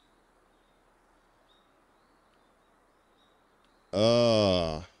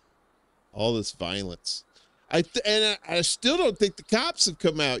 All this violence. I still don't think the cops have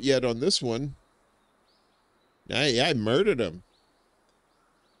come out yet on this one. I murdered him.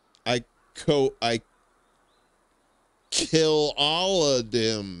 I kill all of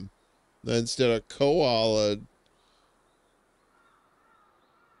them instead of koala.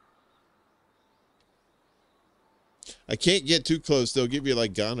 I can't get too close. They'll give you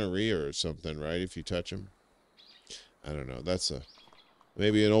like gonorrhea or something, right? If you touch them. I don't know. That's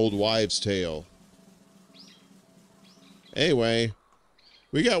maybe an old wives' tale. Anyway,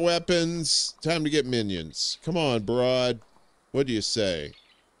 we got weapons. Time to get minions. Come on, broad. What do you say?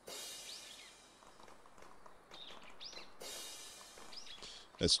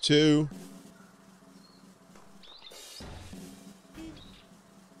 That's 2.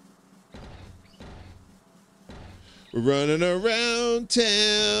 We're running around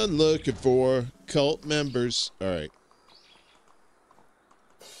town looking for cult members. All right.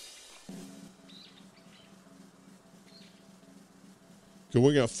 Cause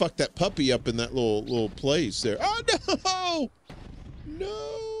we're gonna fuck that puppy up in that little place there. Oh no!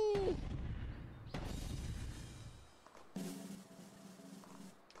 No!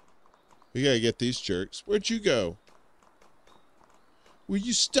 We gotta get these jerks. Where'd you go? Will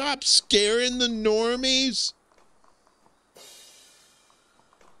you stop scaring the normies?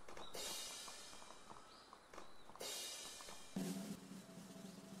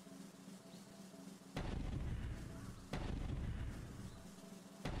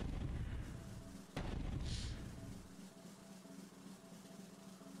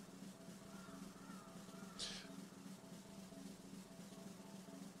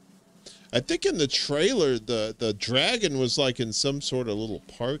 I think in the trailer, the dragon was like in some sort of little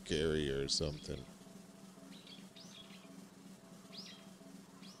park area or something.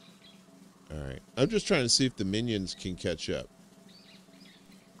 All right. I'm just trying to see if the minions can catch up.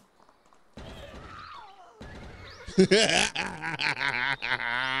 Yeah,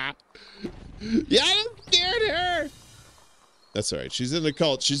 I scared her. That's all right. She's in the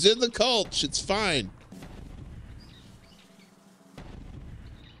cult. She's in the cult. It's fine.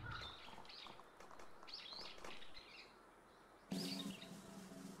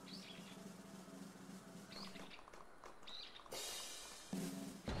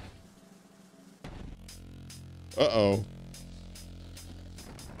 Uh-oh.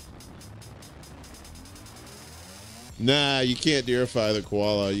 Nah, you can't deerify the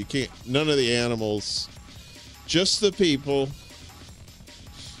koala. You can't. None of the animals. Just the people.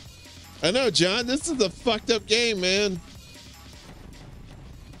 I know, John. This is a fucked up game, man.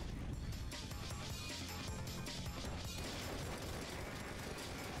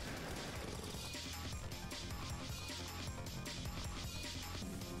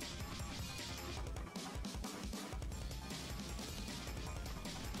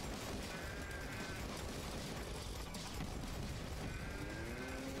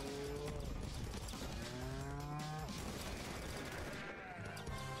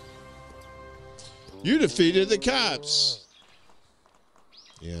 You defeated the cops.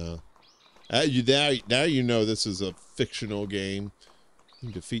 Yeah. Now you know this is a fictional game.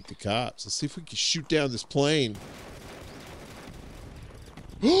 You defeat the cops. Let's see if we can shoot down this plane.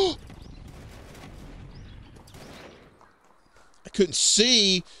 I couldn't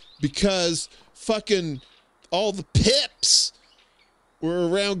see because fucking all the pips were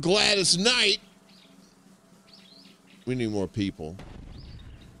around Gladys Knight. We need more people.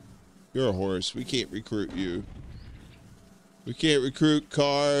 You're a horse. We can't recruit you. We can't recruit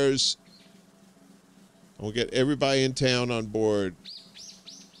cars. We'll get everybody in town on board.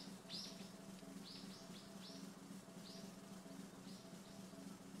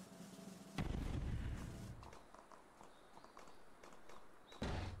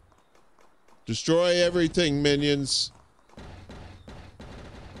 Destroy everything, minions.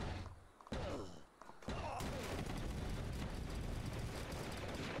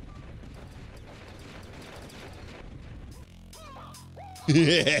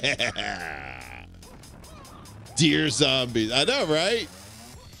 Yeah. Deer zombies. I know, right?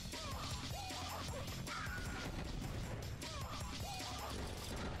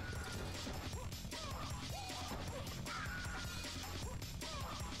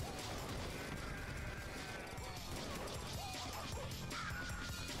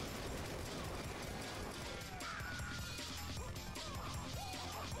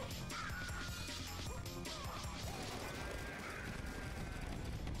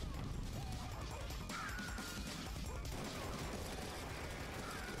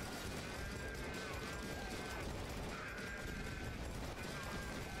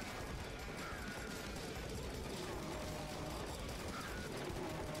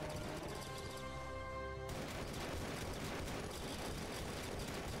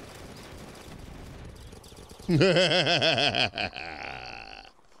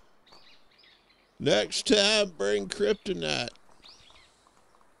 Next time, bring kryptonite.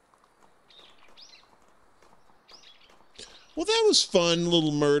 Well, that was fun,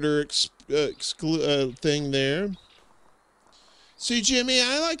 little murder thing there. See, Jimmy,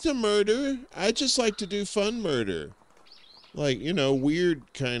 I like to murder. I just like to do fun murder. Like, you know,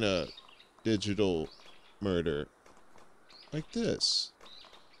 weird kind of digital murder. Like this.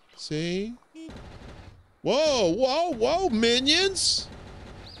 See? Whoa, whoa, whoa, minions!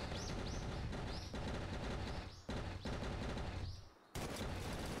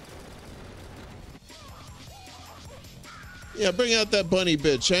 Yeah, bring out that bunny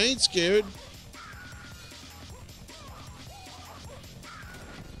bitch. I ain't scared.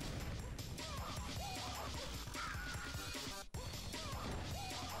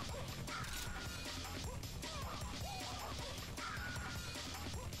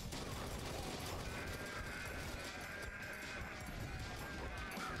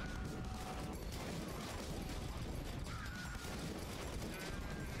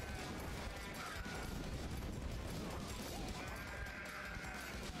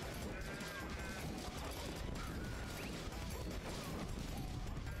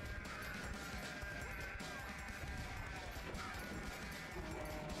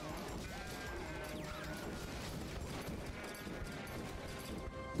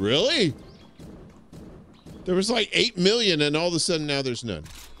 Really? There was like 8 million and all of a sudden now there's none.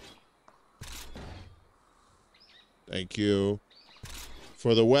 Thank you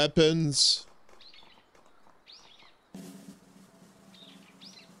for the weapons.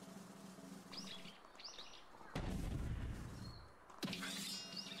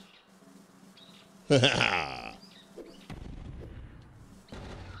 This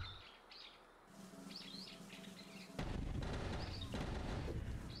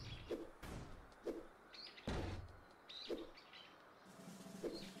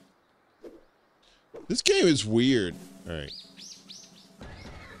game is weird. All right.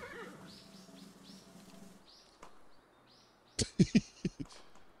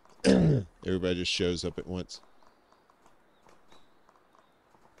 Everybody just shows up at once.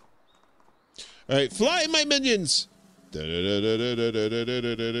 All right, fly, my minions!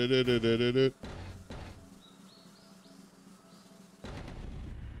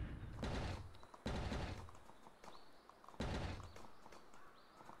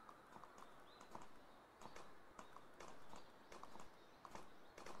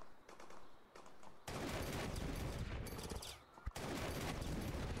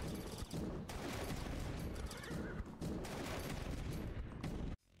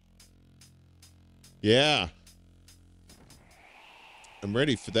 Yeah. I'm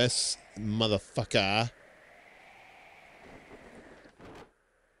ready for this, motherfucker.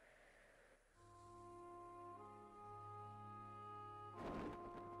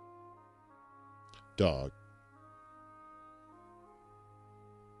 Dog.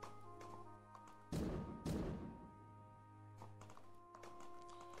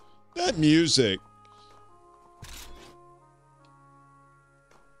 That music.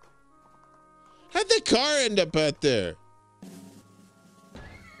 How'd the car end up out there?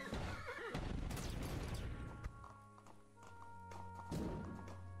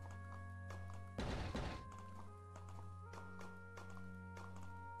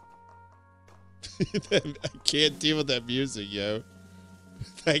 I can't deal with that music, yo.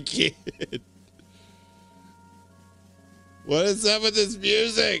 I can't. What is up with this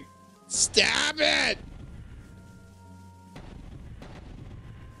music? Stop it!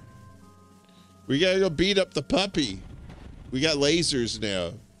 We gotta go beat up the puppy. We got lasers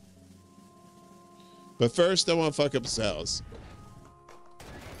now. But first, I want to fuck up his house.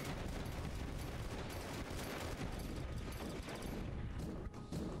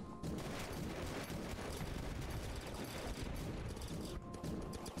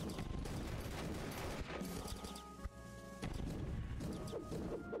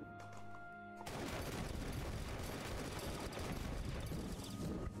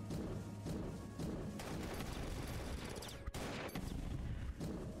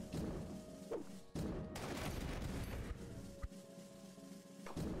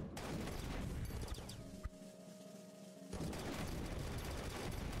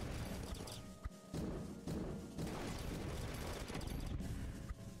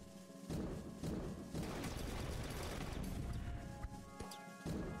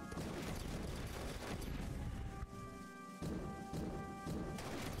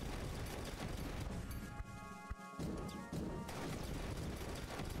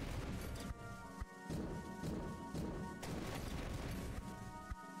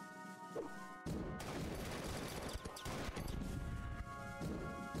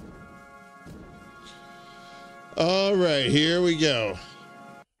 All right, here we go.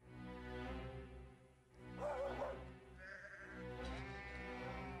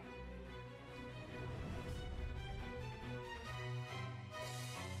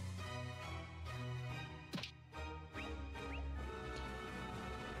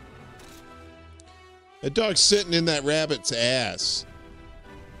 That dog's sitting in that rabbit's ass.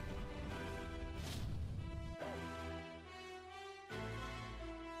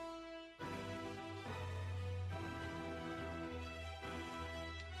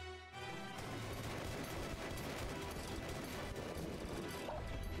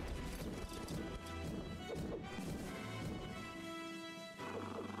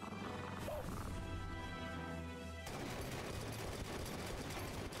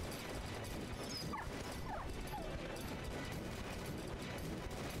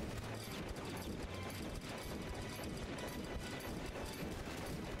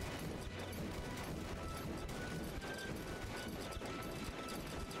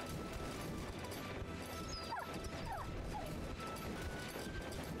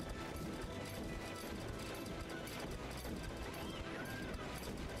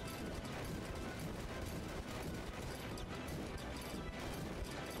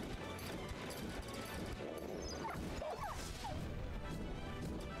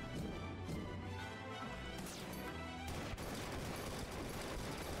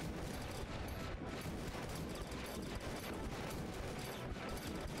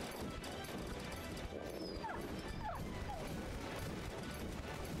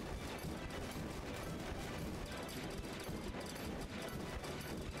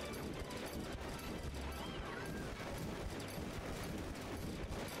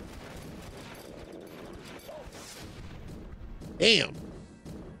 Damn.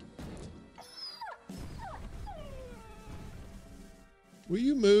 Will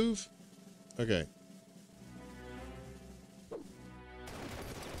you move? Okay.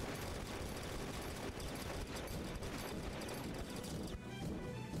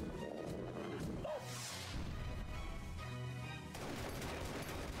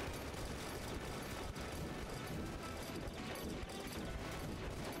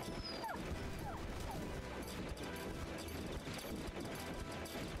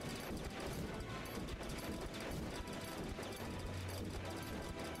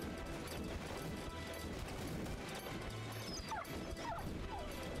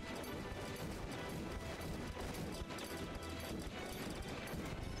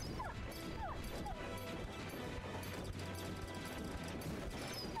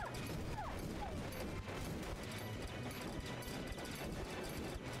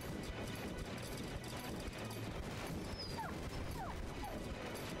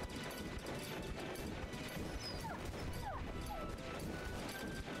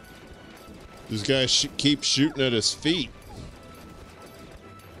 This guy keeps shooting at his feet.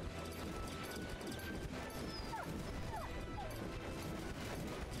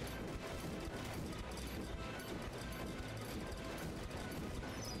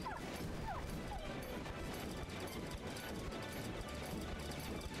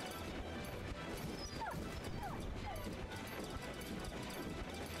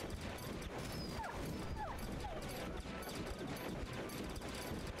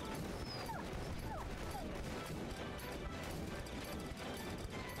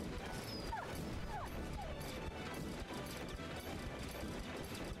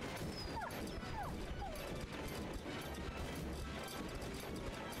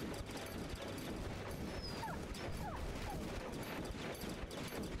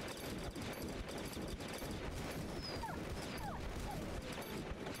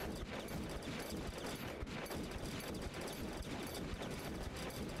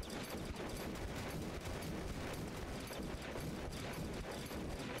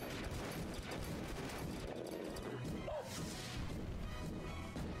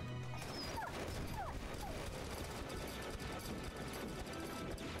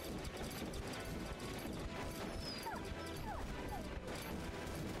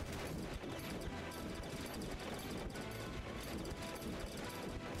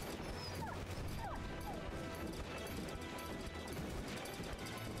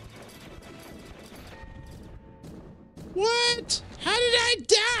 What? How did I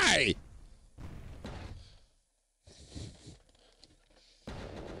die?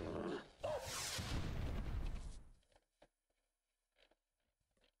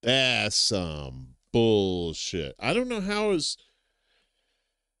 That's some bullshit. I don't know how is.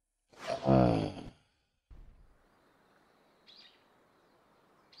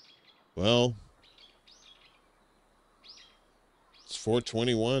 Well, it's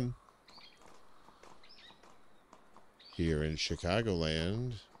 4:21 here in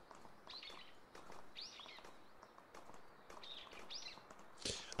Chicagoland.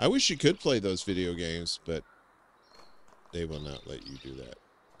 I wish you could play those video games, but they will not let you do that.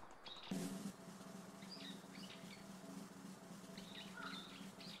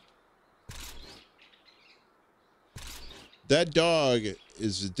 That dog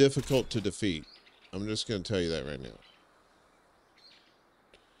is difficult to defeat. I'm just going to tell you that right now.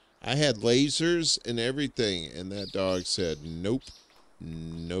 I had lasers and everything, and that dog said, nope,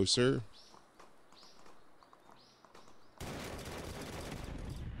 no, sir.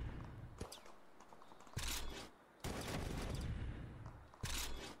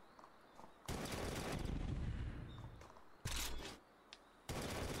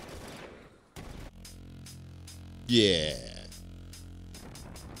 Yeah.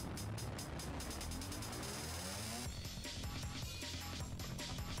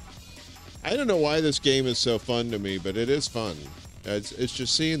 I don't know why this game is so fun to me, but it is fun. It's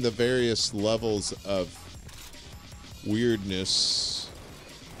just seeing the various levels of weirdness.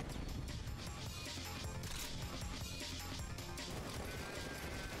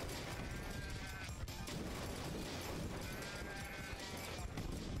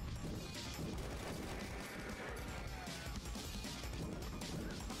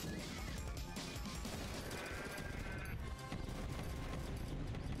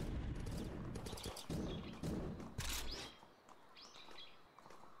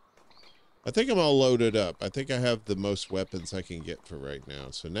 I think I'm all loaded up. I think I have the most weapons I can get for right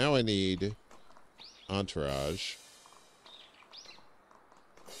now. So now I need Entourage.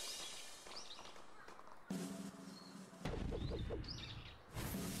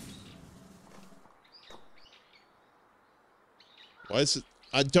 Why is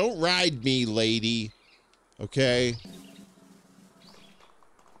it? Don't ride me, lady. Okay.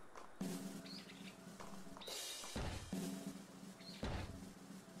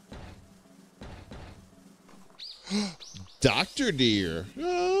 Dr. Deer.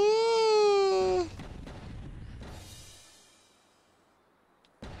 Ah.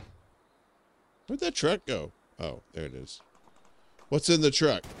 Where'd that truck go? Oh, there it is. What's in the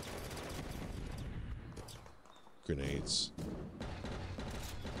truck? Grenades.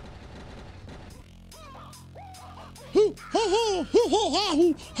 Hoo, ha, ha, hoo, ho, ha,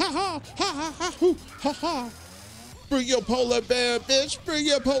 hoo, ha, ha, ha, ha, ha, hoo, ha, ha. Bring your polar bear, bitch. Bring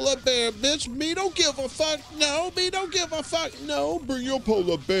your polar bear, bitch. Me don't give a fuck. No, me don't give a fuck. No, bring your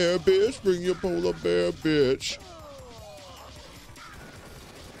polar bear, bitch. Bring your polar bear, bitch.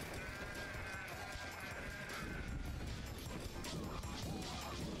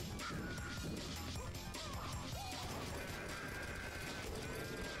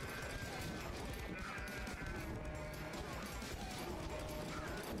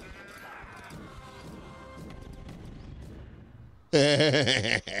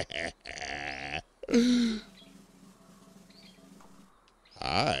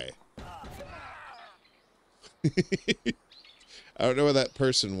 Hi. I don't know where that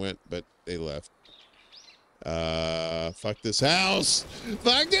person went, but they left. Fuck this house!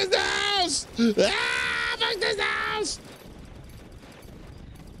 Fuck this house! Ah, fuck this house!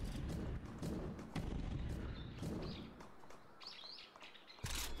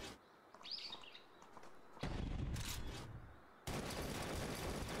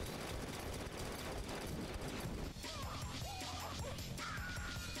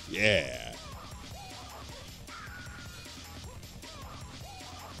 Yeah.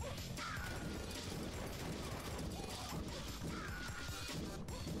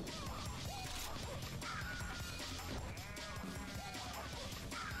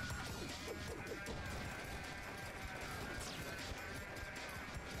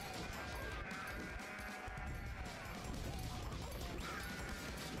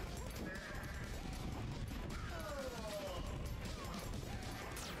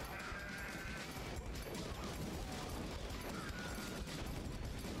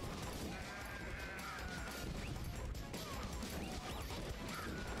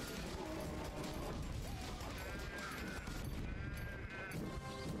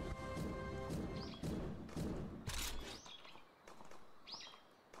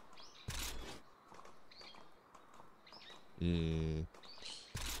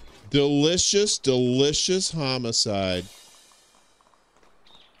 Delicious, delicious homicide.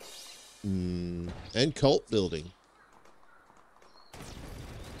 And cult building.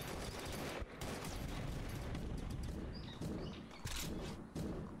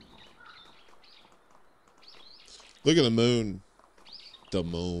 Look at the moon. The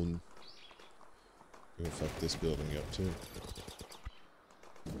moon. We're gonna fuck this building up too.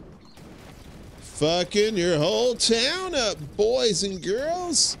 Fucking your whole town up, boys and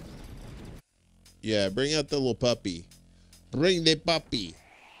girls. Yeah, bring out the little puppy. Bring the puppy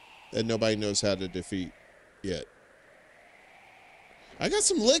that nobody knows how to defeat yet. I got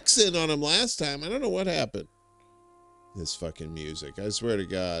some licks in on him last time. I don't know what happened. This fucking music. I swear to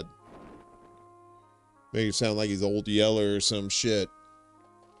God. Make it sound like he's Old Yeller or some shit.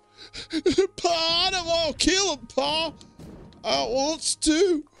 Pa, I don't want to kill him, Pa. I wants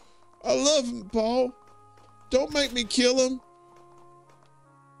to. I love him, Pa. Don't make me kill him.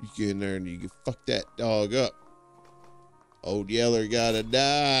 You get in there and you can fuck that dog up. Old Yeller gotta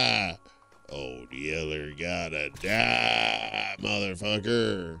die. Old Yeller gotta die,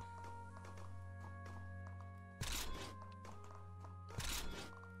 motherfucker.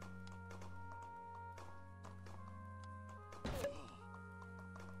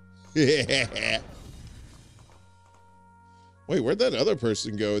 Yeah. Wait, where'd that other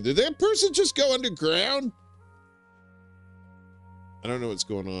person go? Did that person just go underground? I don't know what's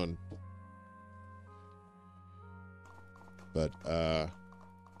going on. But,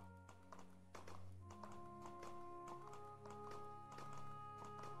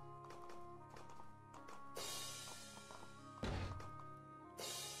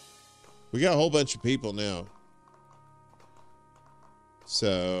 we got a whole bunch of people now.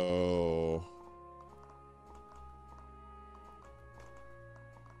 So...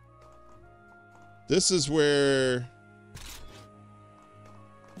 this is where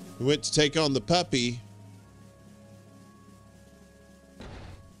we went to take on the puppy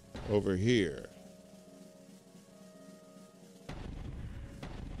over here.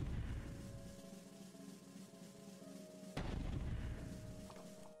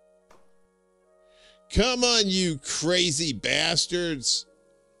 Come on, you crazy bastards.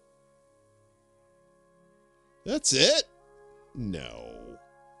 That's it? No.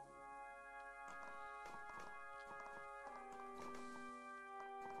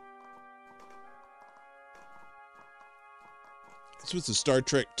 This was the Star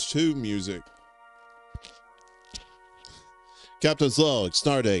Trek II music. Captain's log,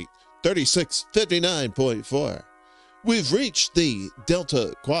 stardate 3659.4. We've reached the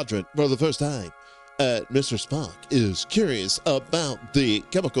Delta Quadrant for the first time. Mr. Spock is curious about the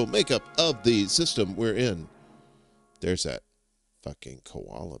chemical makeup of the system we're in. There's that fucking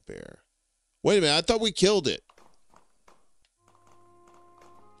koala bear. Wait a minute, I thought we killed it.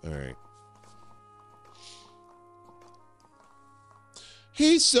 All right.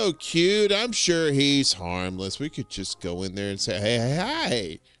 He's so cute. I'm sure he's harmless. We could just go in there and say,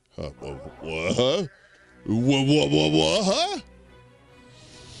 hey. What? What?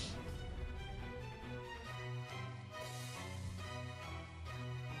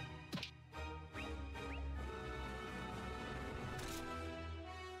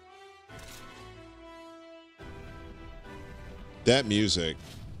 That music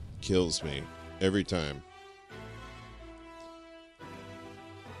kills me every time.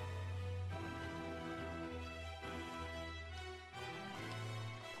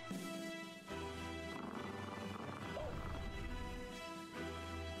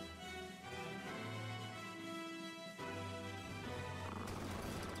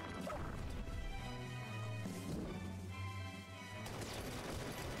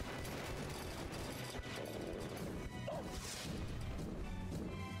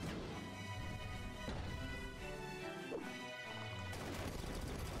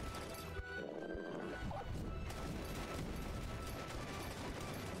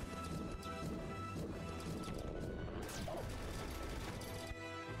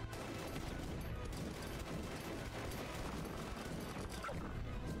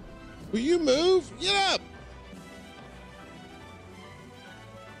 Will you move? Get up!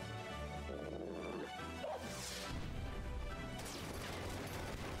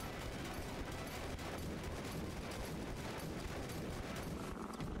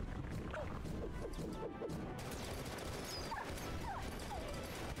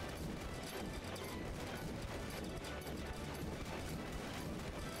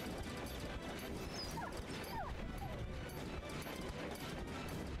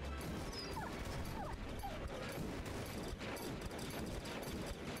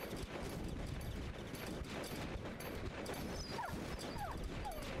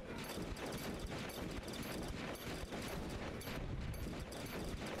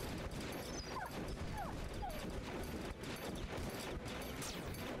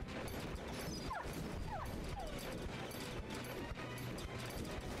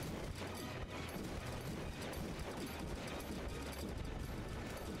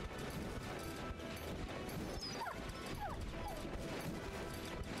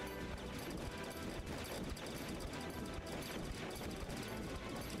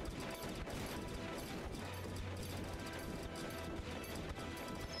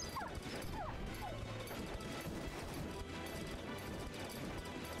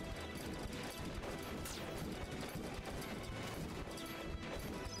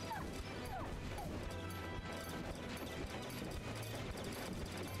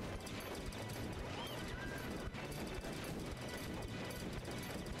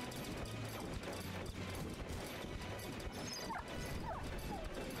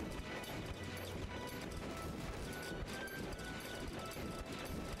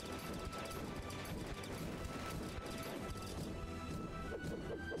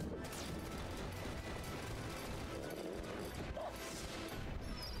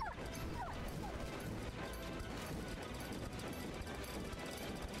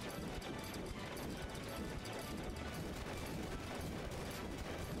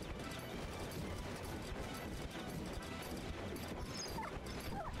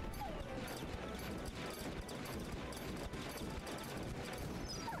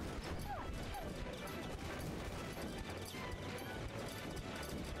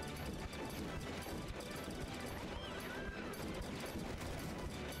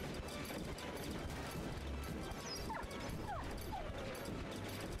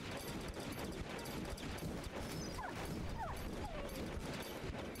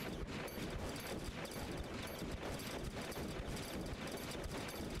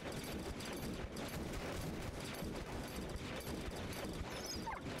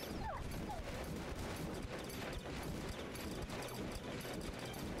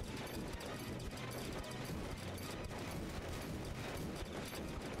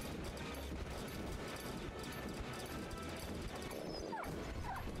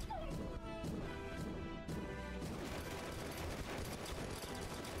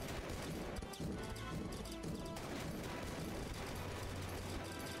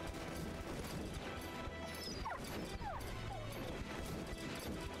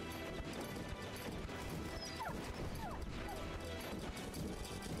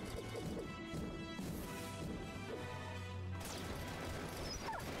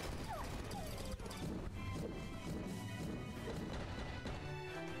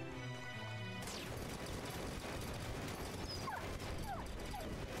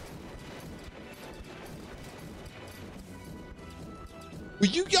 Will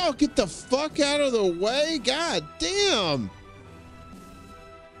you y'all get the fuck out of the way? God damn.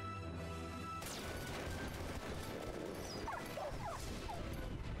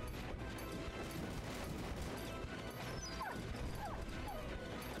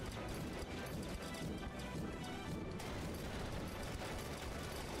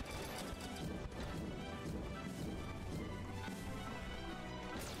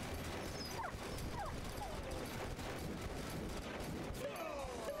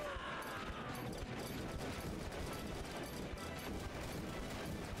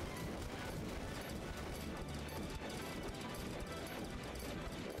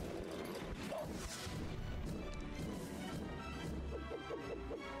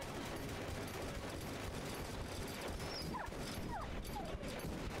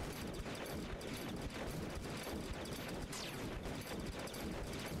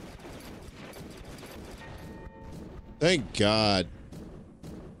 Thank God.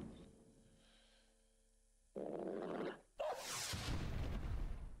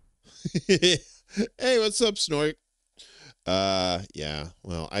 Hey, what's up, Snork? Yeah.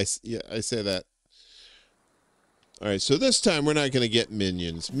 Well, I say that. All right, so this time we're not going to get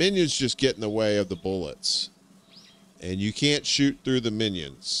minions. Minions just get in the way of the bullets. And you can't shoot through the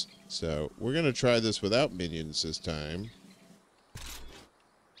minions. So we're going to try this without minions this time.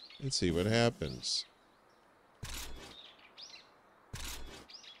 Let's see what happens.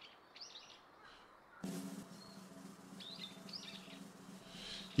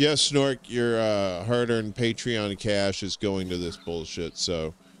 Yes, Snork, your hard-earned Patreon cash is going to this bullshit,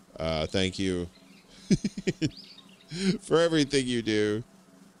 so thank you for everything you do.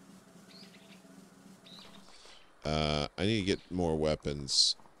 I need to get more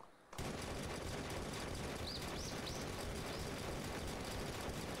weapons.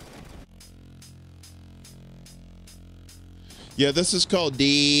 Yeah, this is called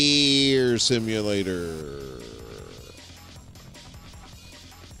DEEEER Simulator.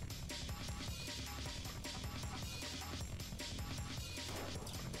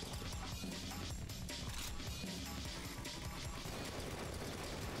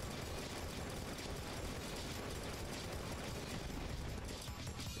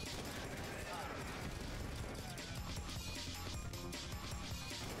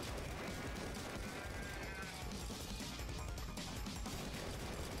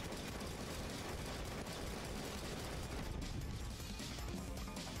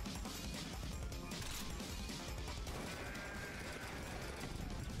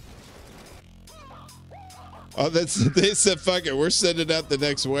 Oh, they said, fuck it, we're sending out the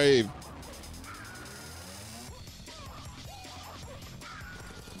next wave.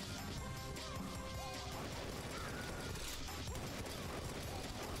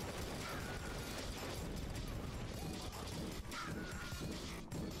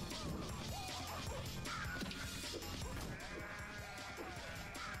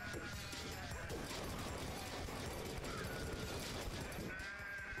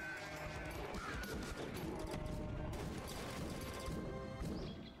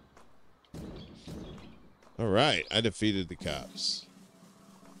 All right, I defeated the cops.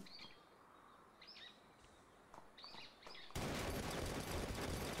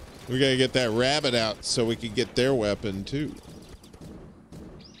 We gotta get that rabbit out so we can get their weapon too.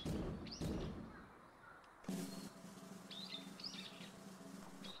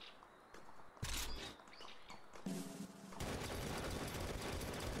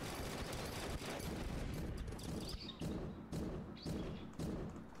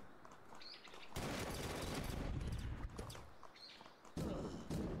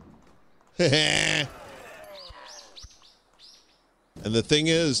 And the thing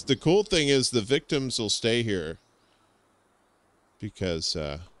is, the cool thing is the victims will stay here. Because,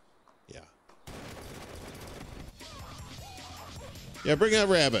 yeah. Yeah, bring that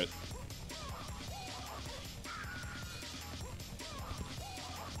rabbit.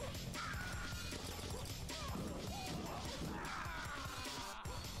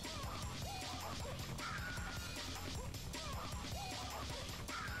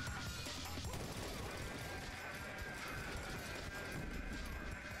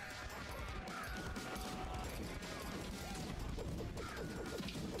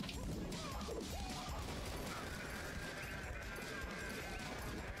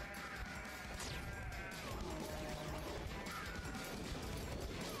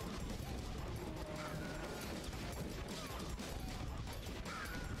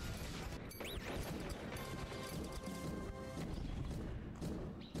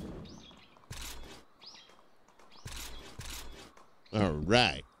 All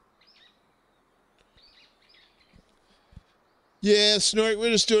right. Yeah, Snork, we're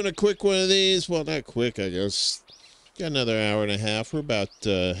just doing a quick one of these. Well, not quick, I guess. Got another hour and a half. We're about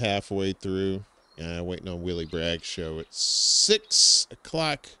halfway through. Waiting on Willie Bragg's show at 6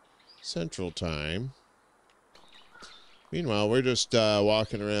 o'clock Central Time. Meanwhile, we're just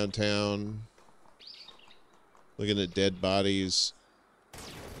walking around town, looking at dead bodies.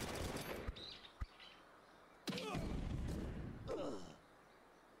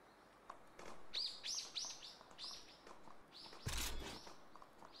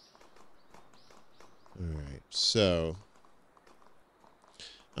 Alright, so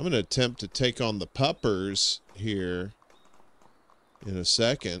I'm going to attempt to take on the puppers here in a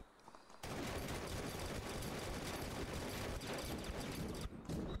second.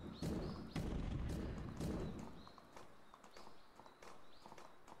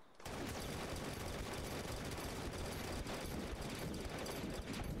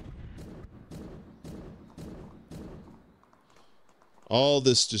 All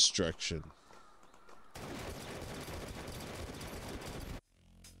this destruction.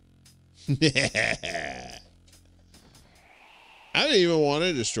 I don't even want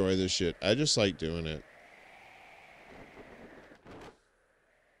to destroy this shit. I just like doing it.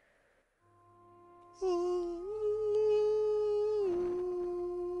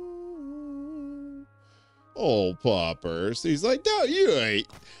 Oh, poppers. He's like, no, you ain't.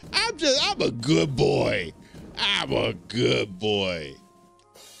 I'm a good boy. I'm a good boy.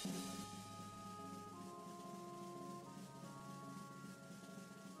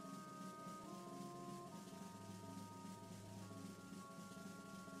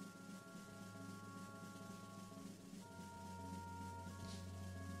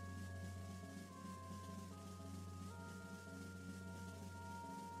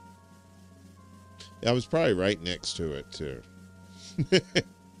 I was probably right next to it, too.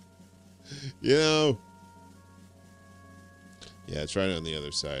 You know? Yeah, it's right on the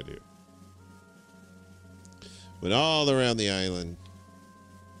other side here. Went all around the island.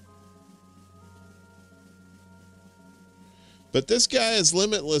 But this guy has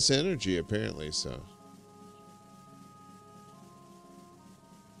limitless energy, apparently, so.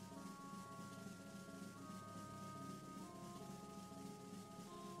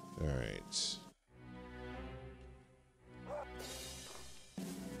 All right.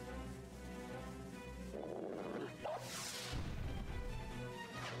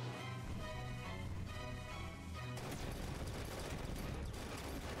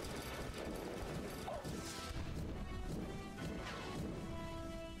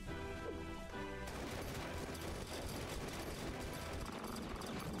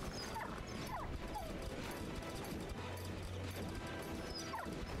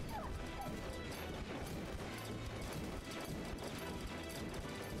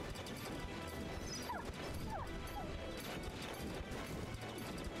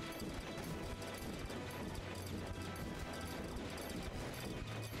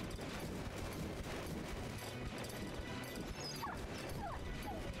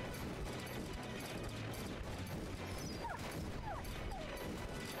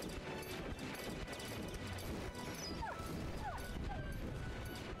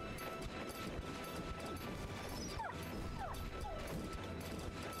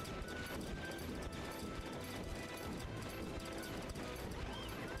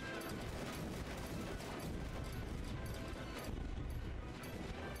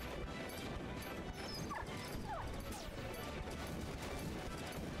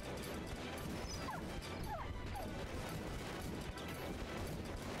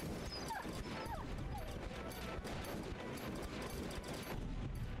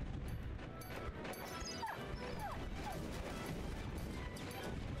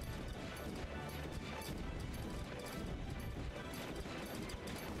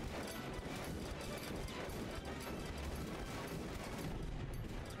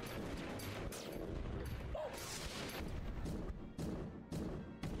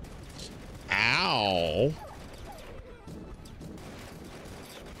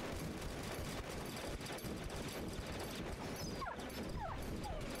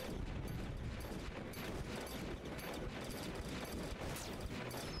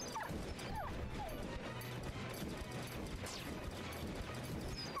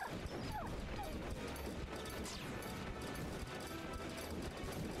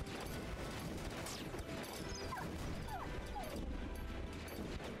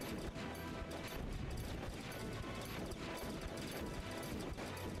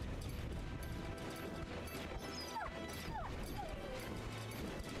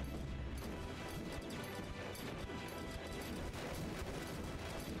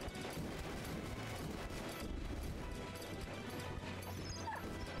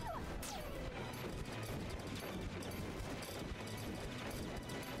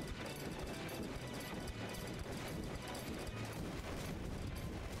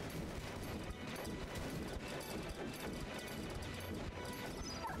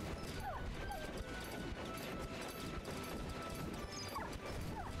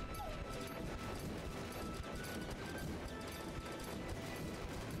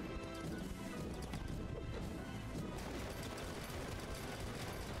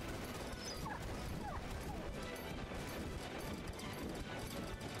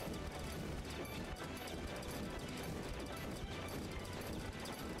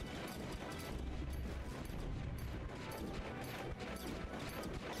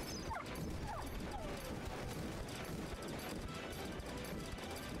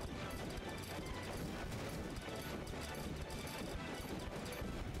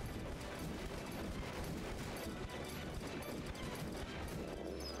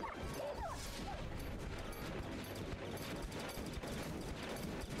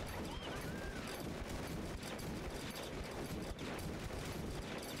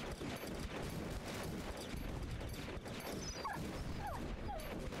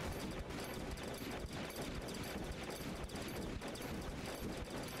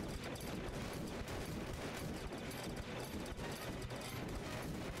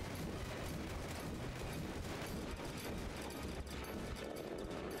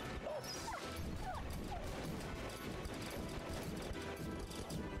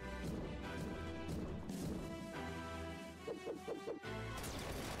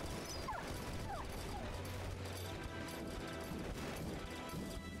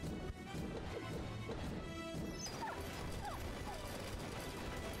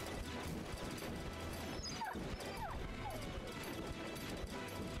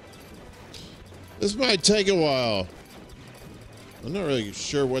 This might take a while. I'm not really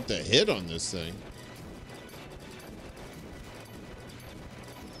sure what to hit on this thing.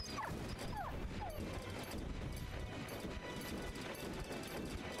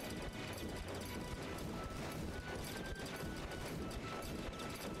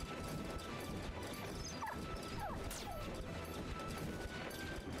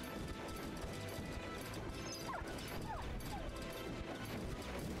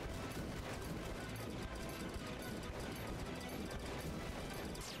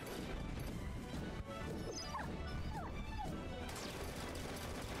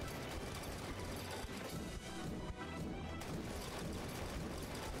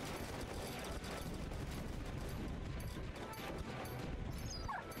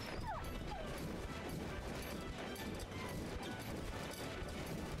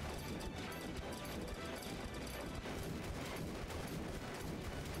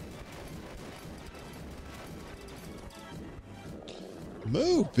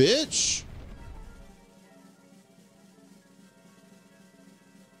 Move, bitch.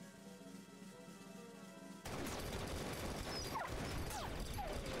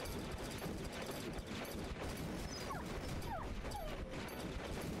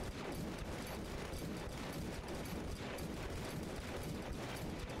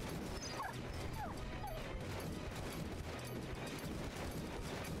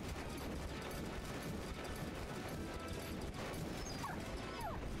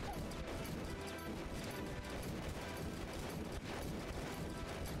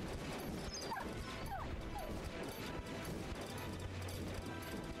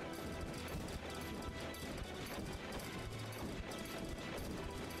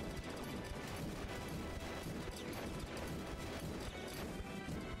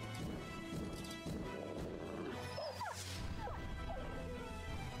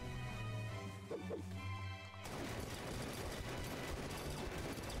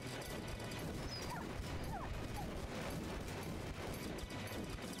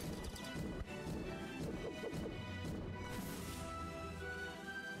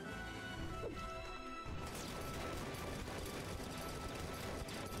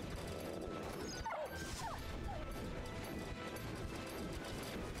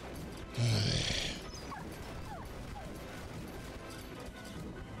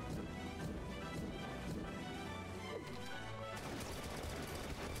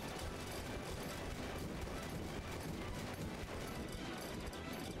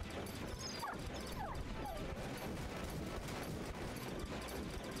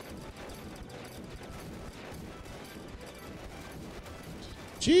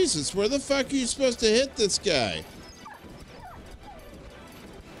 Jesus, where the fuck are you supposed to hit this guy?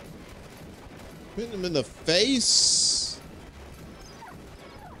 Hitting him in the face?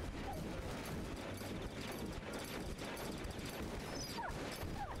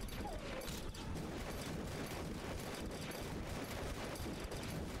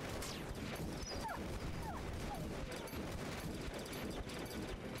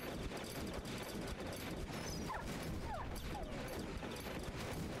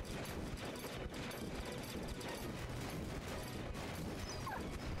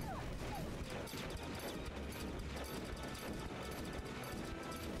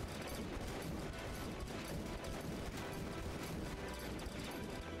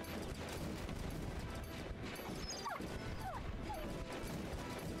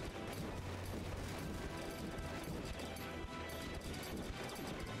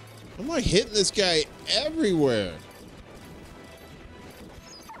 I'm like hitting this guy everywhere.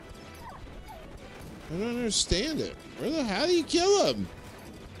 I don't understand it. How do you kill him?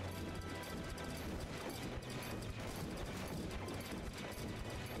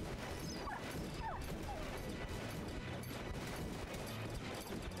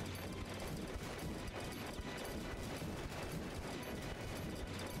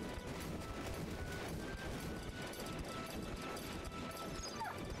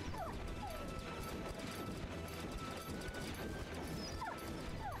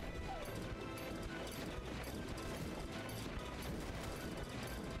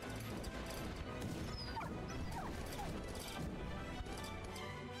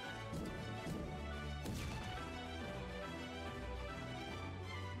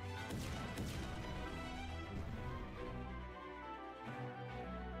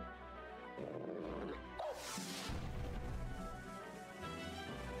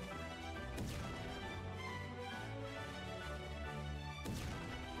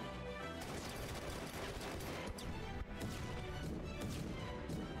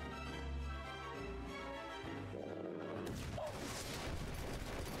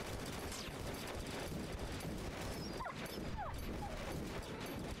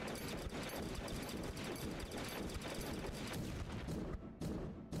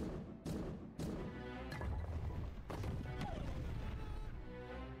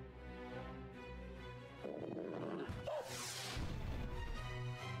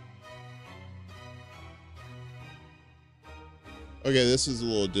 Okay, this is a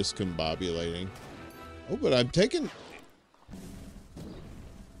little discombobulating. Oh, but I'm taking...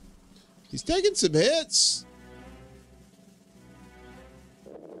 He's taking some hits.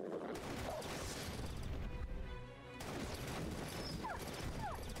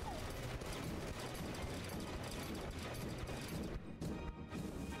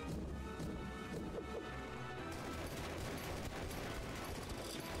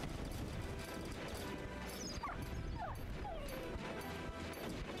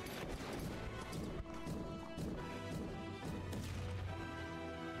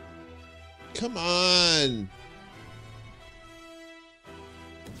 Come on.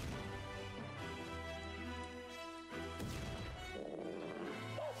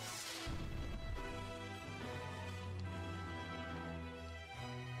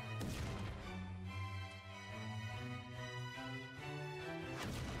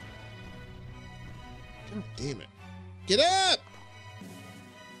 God damn it. Get up!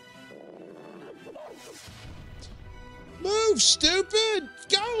 Move, stupid!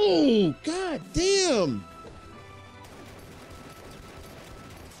 Go! God damn!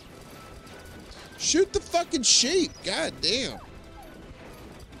 Shoot the fucking sheep! God damn!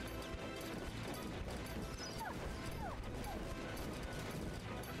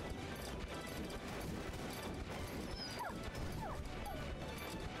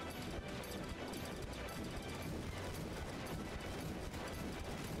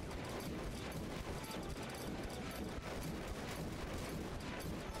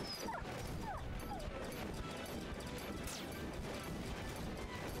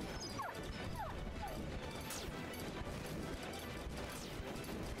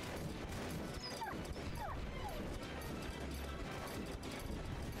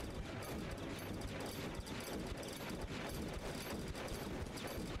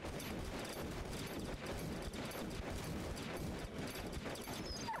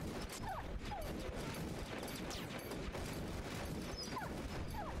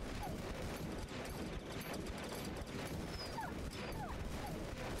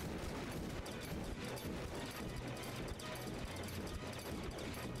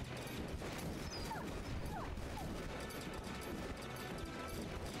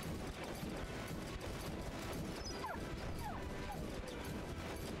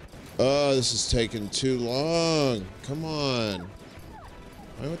 Oh, this is taking too long. Come on.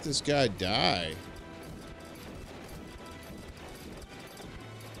 Why would this guy die?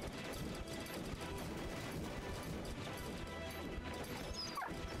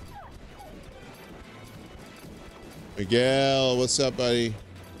 Miguel, what's up, buddy?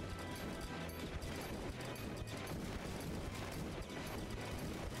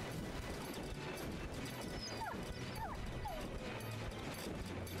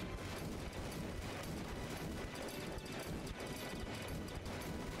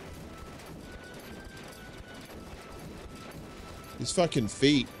 These fucking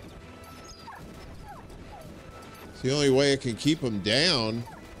feet. It's the only way I can keep them down.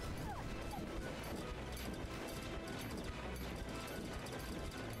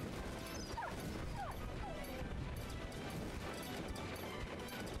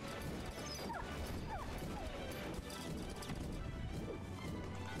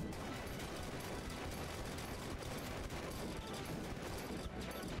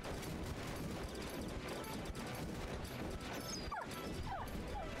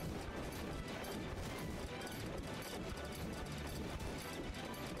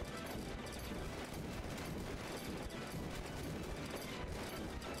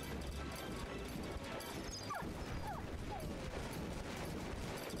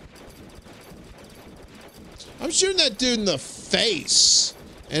 I'm shooting that dude in the face,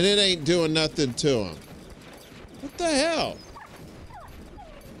 and it ain't doing nothing to him. What the hell?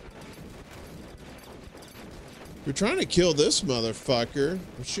 We're trying to kill this motherfucker.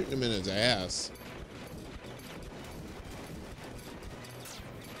 We're shooting him in his ass.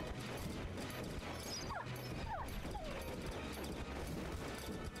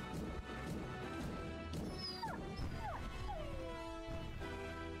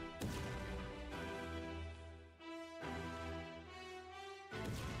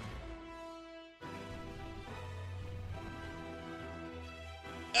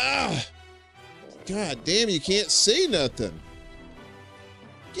 Ah! God damn, you can't see nothing.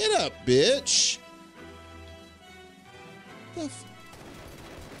 Get up, bitch. The f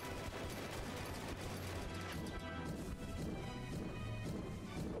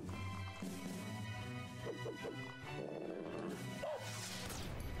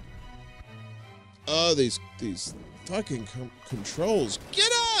Oh, these fucking controls.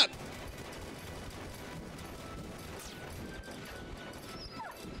 Get up!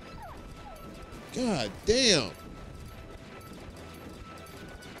 God damn.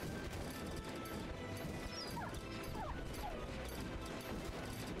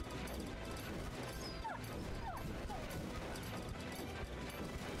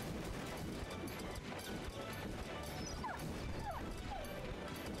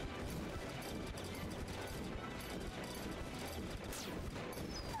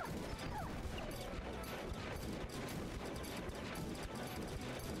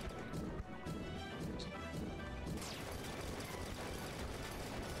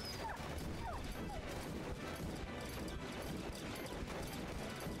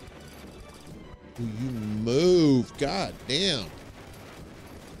 Will you move? God damn.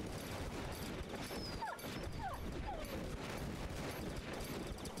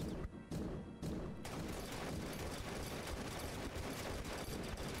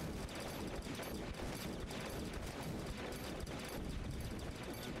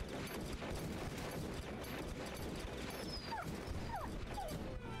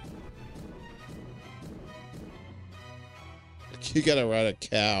 You gotta ride a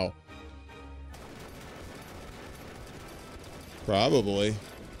cow. Probably.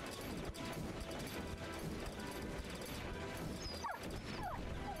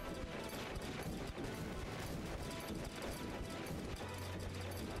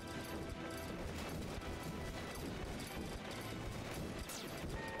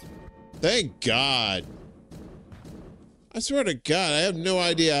 Thank God. I swear to God, I have no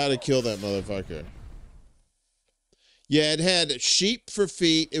idea how to kill that motherfucker. Yeah, it had sheep for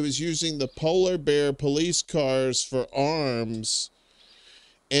feet. It was using the polar bear police cars for arms.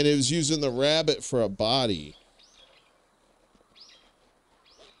 And it was using the rabbit for a body.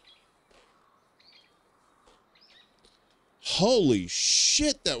 Holy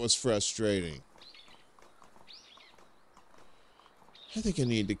shit, that was frustrating. I think I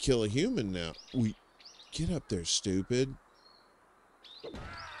need to kill a human now. Get up there, stupid.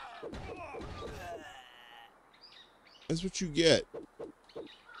 That's what you get.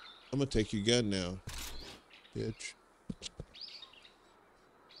 I'm gonna take your gun now, bitch.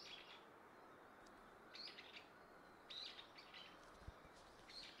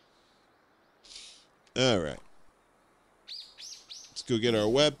 All right. Let's go get our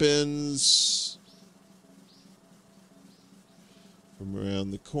weapons. From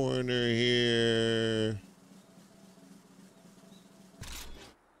around the corner here.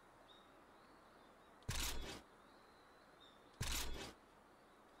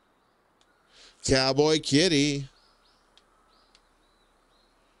 Cowboy Kitty.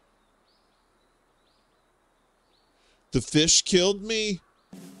 The fish killed me?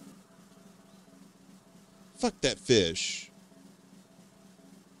 Fuck that fish.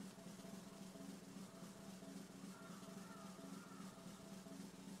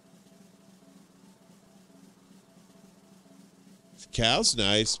 The cow's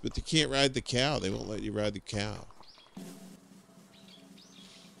nice, but they can't ride the cow. They won't let you ride the cow.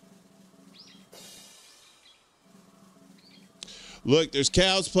 Look, there's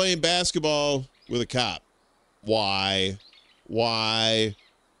cows playing basketball with a cop. Why? Why?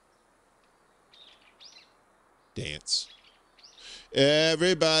 Dance.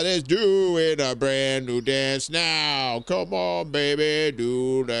 Everybody's doing a brand new dance now. Come on, baby,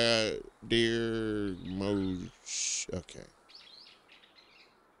 do that deer mosh. Okay.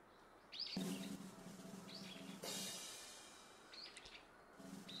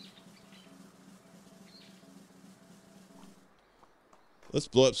 Let's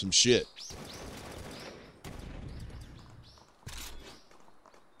blow up some shit.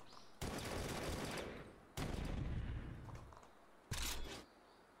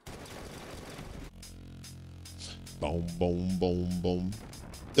 Boom, boom, boom, boom.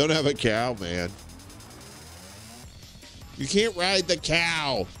 Don't have a cow, man. You can't ride the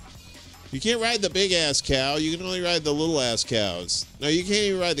cow. You can't ride the big-ass cow. You can only ride the little-ass cows. No, you can't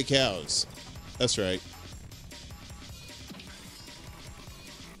even ride the cows. That's right.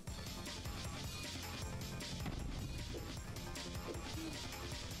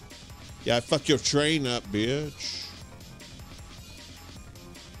 Yeah, I fuck your train up, bitch.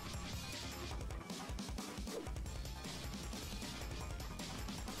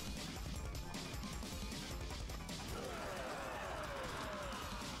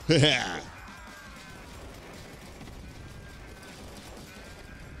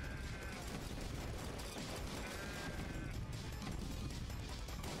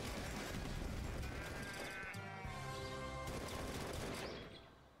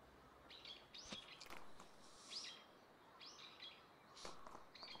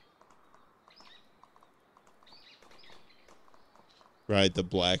 Ride the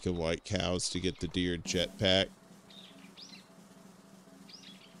black and white cows to get the deer jetpack.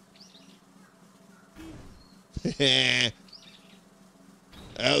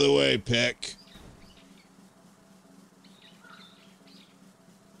 Out of the way, Peck.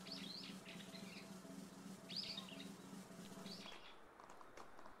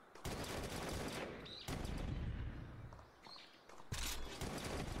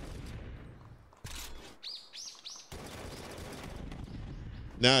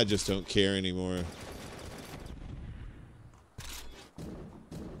 Now I just don't care anymore.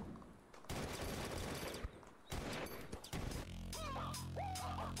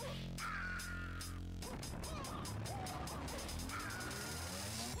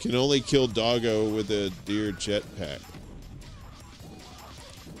 Can only kill Doggo with a deer jetpack.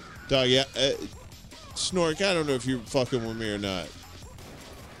 Dog, yeah. Snork, I don't know if you're fucking with me or not.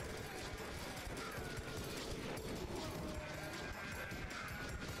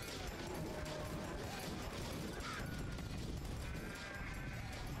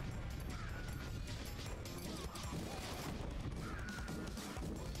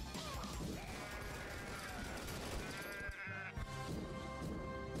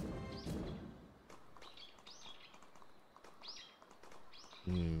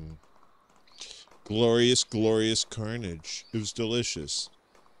 Glorious, glorious carnage. It was delicious.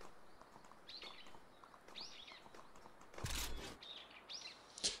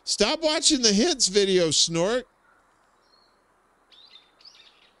 Stop watching the hints video, Snork.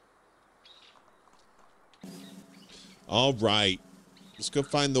 All right. Let's go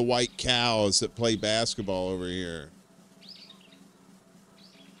find the white cows that play basketball over here.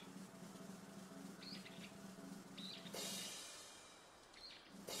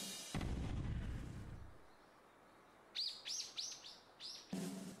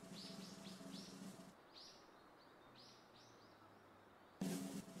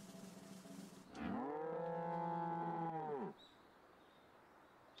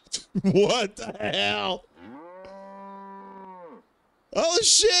 What the hell? Oh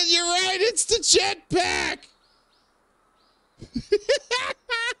shit, you're right, it's the jetpack!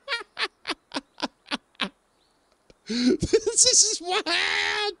 This is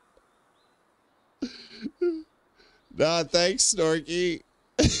wild! Nah, thanks, Snorky.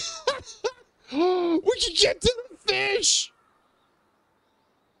 We can get to the fish!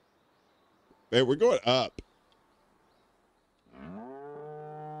 Man, we're going up.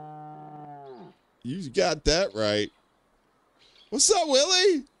 You got that right. What's up,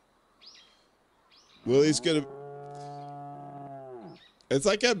 Willie? Willie's gonna... It's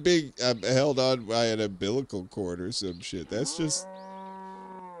like I'm being held on by an umbilical cord or some shit. That's just...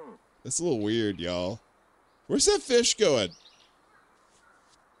 That's a little weird, y'all. Where's that fish going?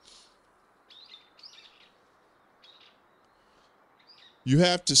 You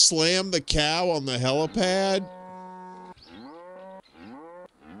have to slam the cow on the helipad?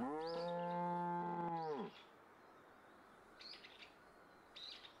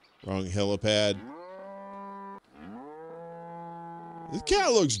 Wrong helipad. This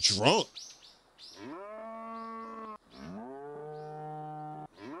cow looks drunk.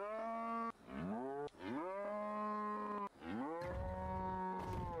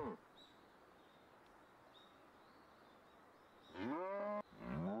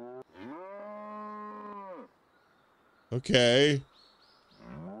 Okay.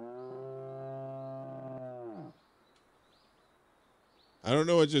 I don't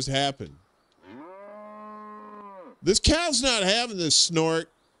know what just happened. This cow's not having this, Snort.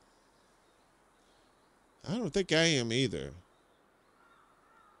 I don't think I am either.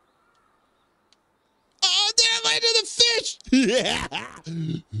 Oh, there landed the fish! Yeah!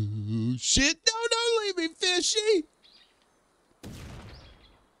 Oh, shit, no, don't leave me, fishy!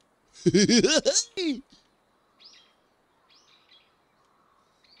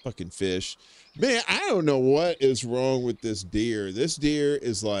 Fucking fish. Man, I don't know what is wrong with this deer. This deer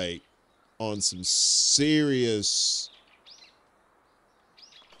is like on some serious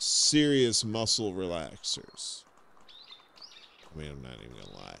muscle relaxers. I mean, I'm not even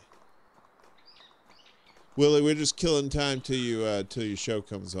gonna lie. Willie, we're just killing time till your show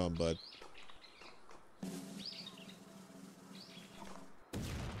comes on, bud.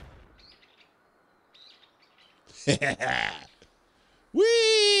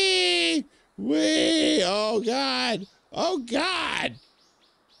 Wee! Wee! Oh, God! Oh, God!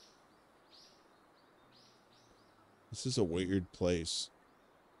 This is a weird place.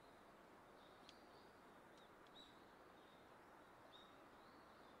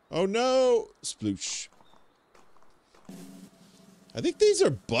 Oh, no! Sploosh. I think these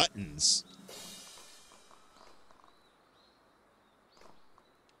are buttons.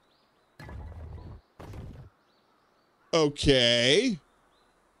 Okay.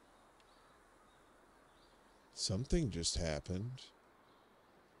 Something just happened.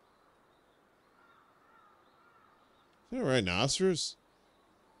 Is that a rhinoceros?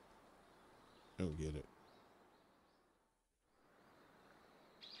 I don't get it.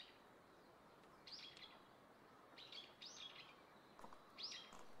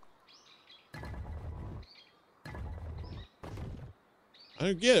 I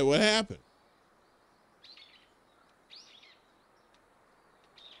don't get it. What happened?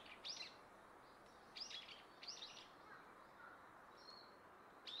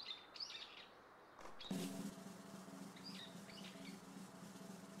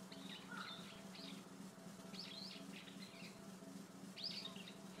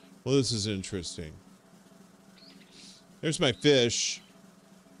 Well, this is interesting. There's my fish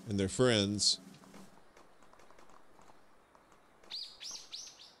and their friends.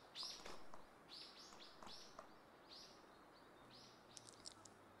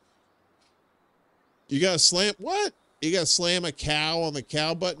 You gotta slam what? You gotta slam a cow on the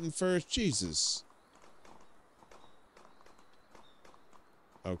cow button first? Jesus.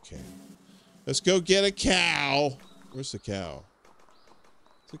 Okay. Let's go get a cow. Where's the cow?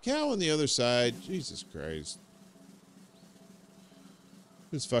 The cow on the other side. Jesus Christ.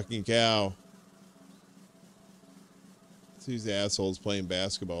 This fucking cow. It's these assholes playing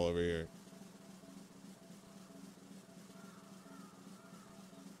basketball over here.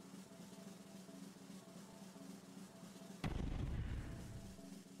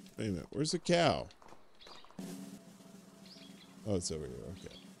 Wait a minute. Where's the cow? Oh, it's over here.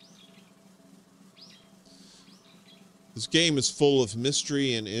 Okay. This game is full of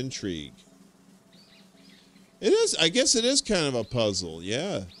mystery and intrigue. It is. I guess it is kind of a puzzle.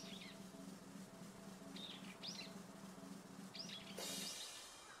 Yeah.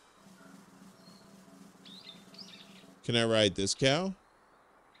 Can I ride this cow?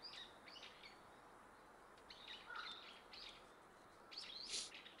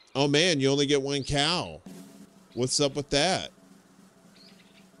 Oh man, you only get one cow. What's up with that?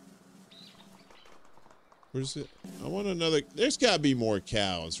 Where's it? I want another. There's got to be more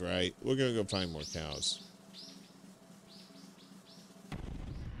cows, right? We're going to go find more cows.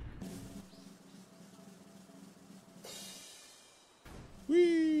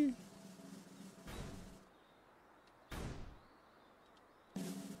 Whee!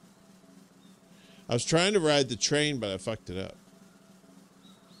 I was trying to ride the train, but I fucked it up.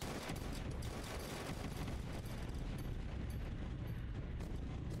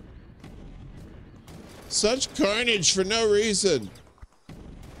 Such carnage for no reason.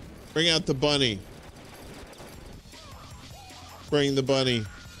 Bring out the bunny. Bring the bunny.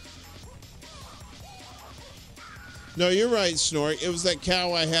 No, you're right, Snork. It was that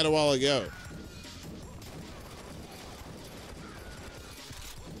cow I had a while ago.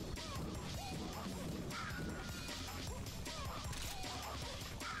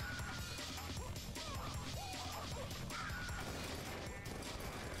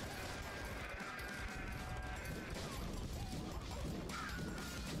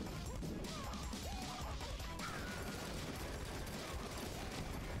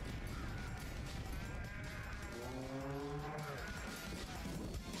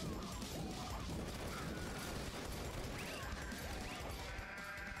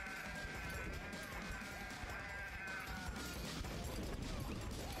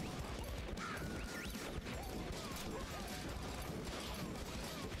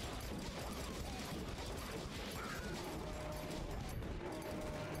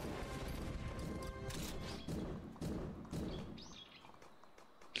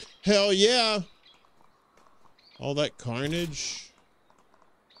 Hell yeah. All that carnage.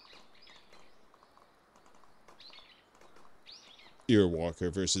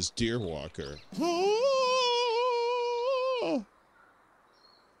 Earwalker versus Deerwalker. Oh!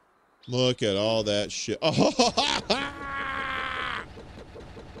 Look at all that shit. Oh!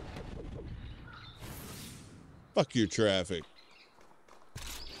 Fuck your traffic.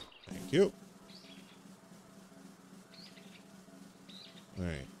 Thank you. All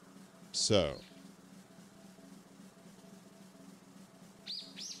right. So.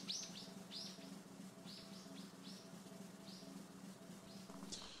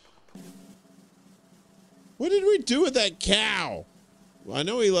 What did we do with that cow? Well, I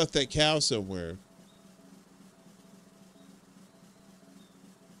know he left that cow somewhere.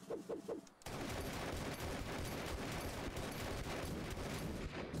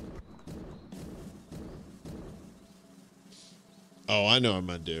 Oh, I know what I'm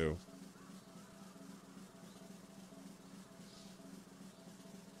gonna do.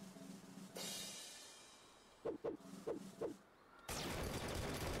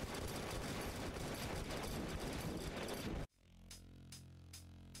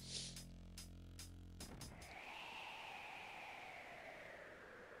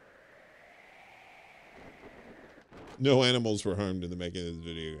 No animals were harmed in the making of this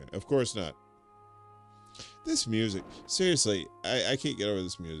video. Of course not. This music. Seriously, I can't get over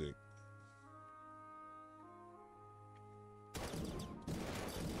this music.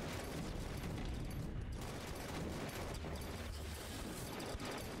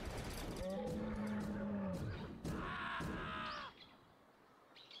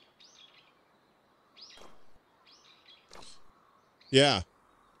 Yeah.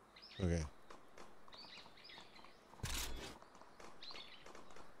 Okay.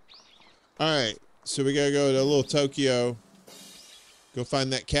 All right. So we gotta go to little Tokyo. Go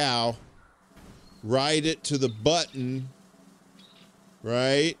find that cow. Ride it to the button.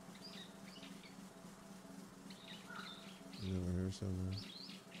 Right? Over here somewhere.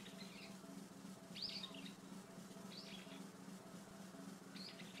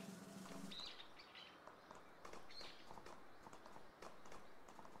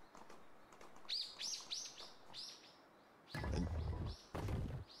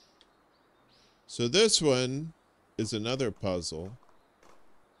 So this one is another puzzle.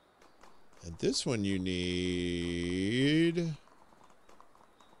 And this one you need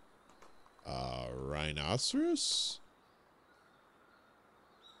a rhinoceros?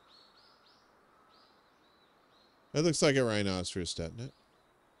 That looks like a rhinoceros, doesn't it?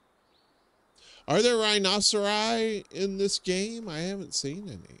 Are there rhinoceri in this game? I haven't seen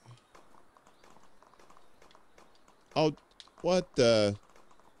any. Oh, what the...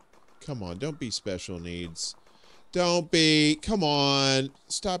 Come on, don't be special needs. Don't be. Come on.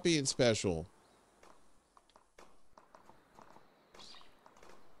 Stop being special.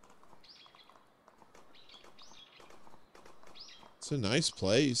 It's a nice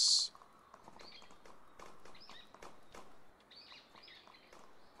place.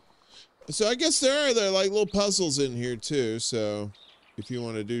 So I guess there are like little puzzles in here too, so if you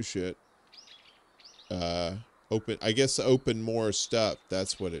want to do shit. Open more stuff.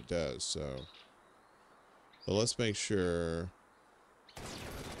 That's what it does, so. But let's make sure.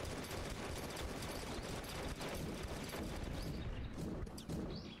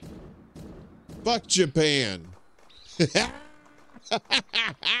 Fuck Japan.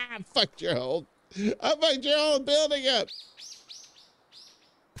 Fuck your whole. I fucked your whole building up.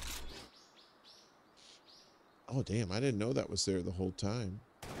 Oh damn! I didn't know that was there the whole time.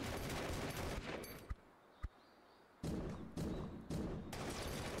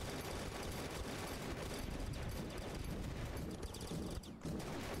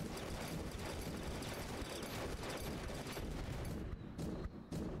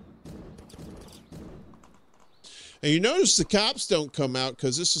 And you notice the cops don't come out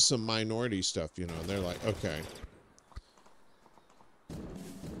because this is some minority stuff, you know. And they're like, okay.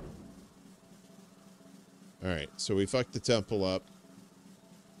 All right, so we fucked the temple up.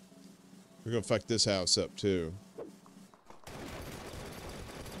 We're gonna fuck this house up too.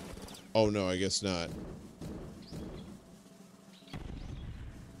 Oh no, I guess not.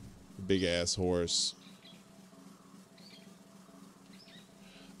 Big ass horse.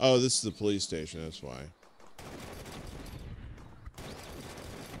 Oh, this is the police station, that's why.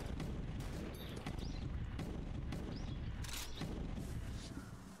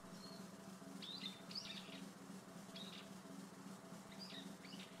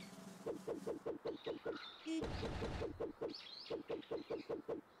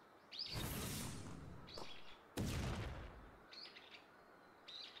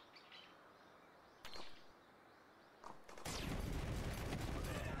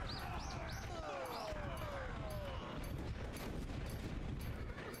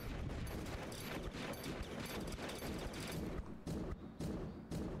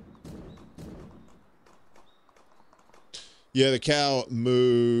 Yeah, the cow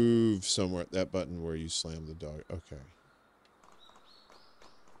moved somewhere. That button where you slam the dog. Okay.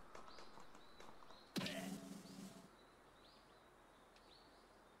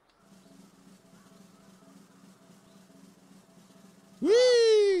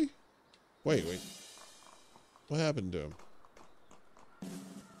 Whee! Wait. What happened to him?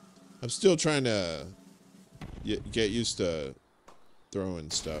 I'm still trying to get used to throwing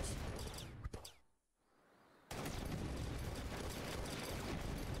stuff.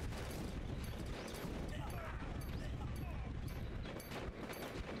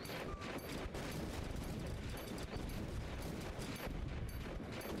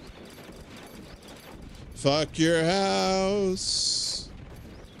 Fuck your house.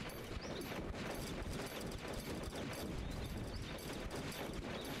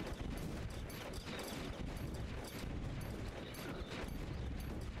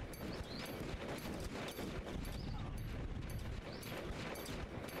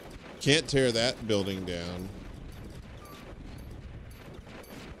 Can't tear that building down.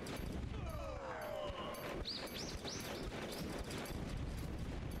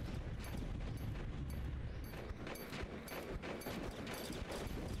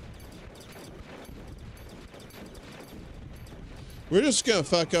 We're just gonna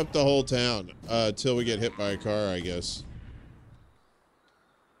fuck up the whole town till we get hit by a car, I guess.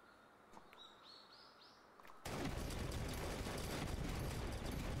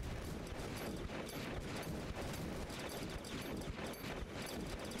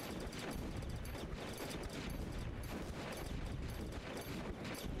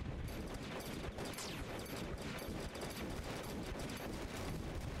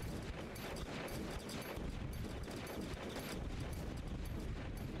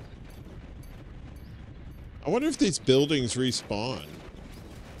 I wonder if these buildings respawn.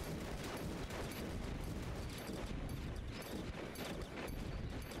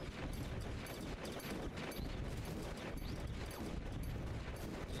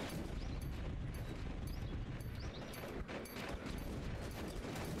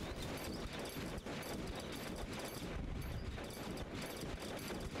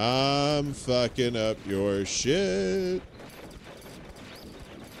 I'm fucking up your shit.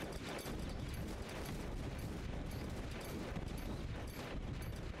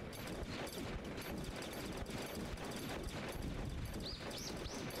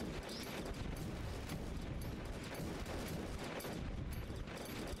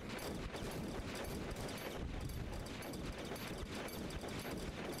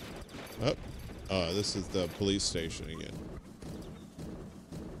 Oh, this is the police station again.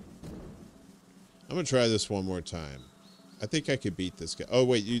 I'm gonna try this one more time. I think I could beat this guy. Oh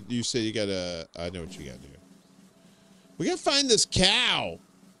wait, you said you gotta. I know what you gotta do. We gotta find this cow.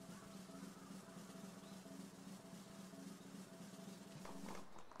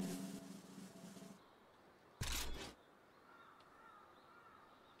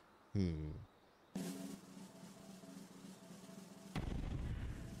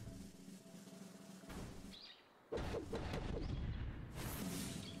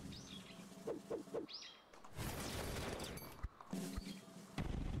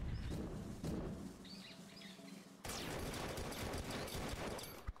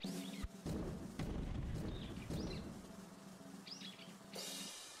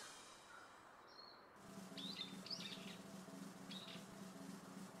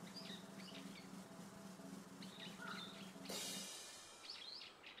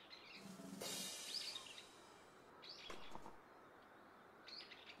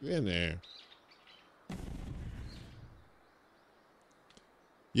 Get in there.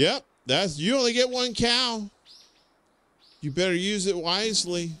 Yep, that's you only get one cow. You better use it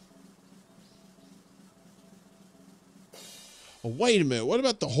wisely. Oh, wait a minute. What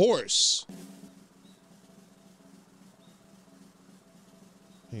about the horse?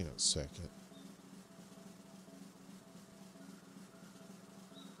 Hang on a second.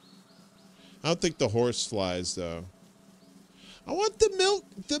 I don't think the horse flies though. I want the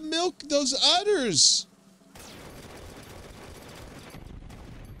milk, those udders.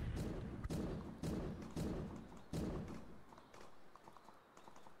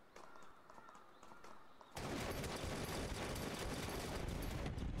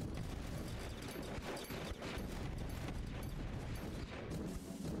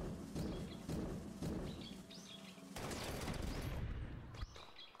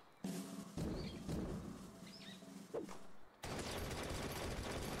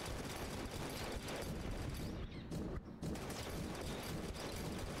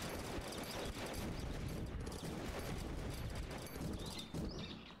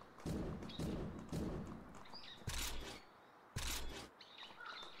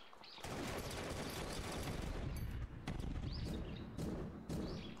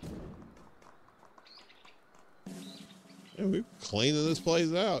 And we're cleaning this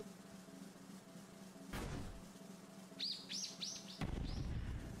place out.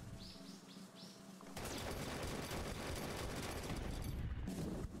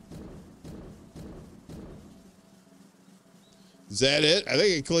 Is that it? I think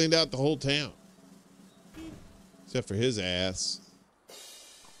it cleaned out the whole town. Except for his ass.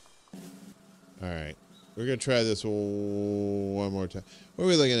 Alright. We're going to try this one more time. What are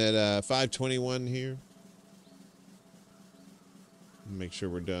we looking at? 521 here. Make sure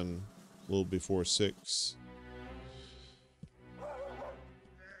we're done a little before 6.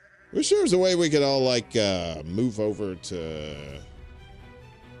 Wish there was a way we could all, like, move over to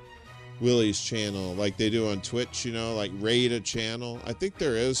Willie's channel like they do on Twitch, you know, like raid a channel. I think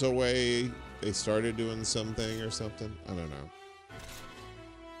there is a way. They started doing something or something. I don't know.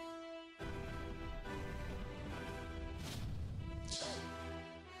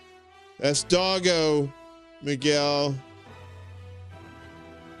 That's Doggo, Miguel.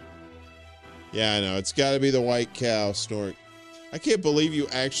 Yeah, I know. It's got to be the white cow, Snort. I can't believe you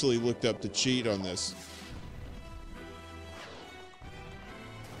actually looked up the cheat on this.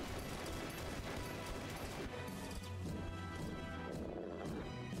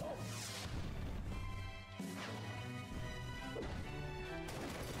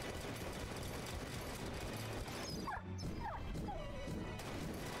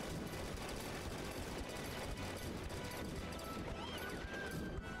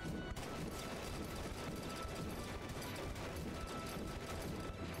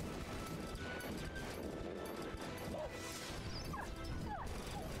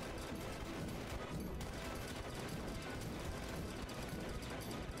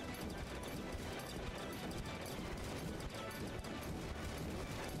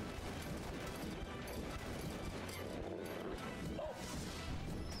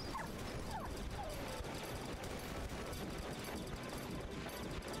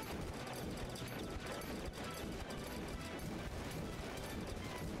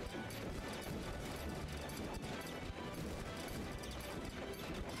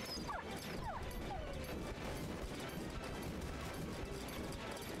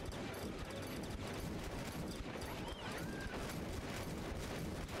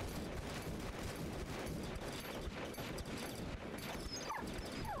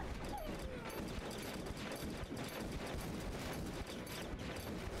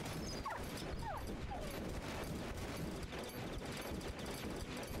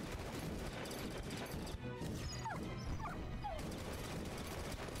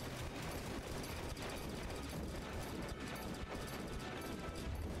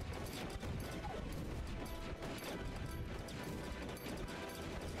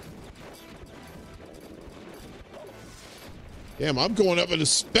 Damn, I'm going up into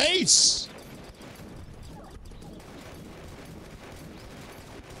space.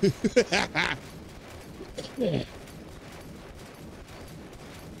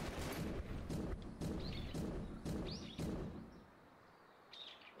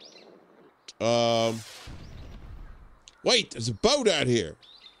 Wait, there's a boat out here.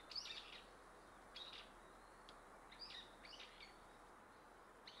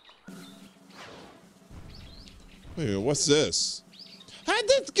 Wait a minute, what's this? How'd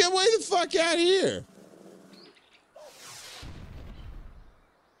this get way the fuck out of here?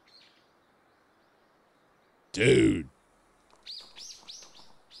 Dude.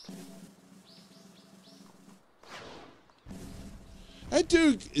 That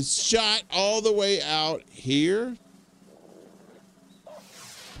dude is shot all the way out here.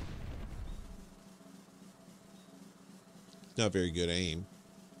 Not very good aim.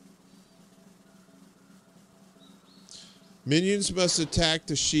 Minions must attack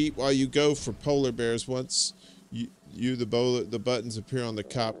the sheep while you go for polar bears. Once the buttons appear on the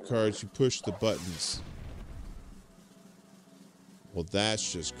cop cards, you push the buttons. Well,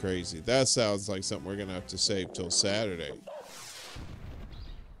 that's just crazy. That sounds like something we're gonna have to save till Saturday.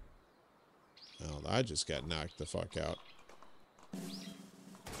 Oh, I just got knocked the fuck out.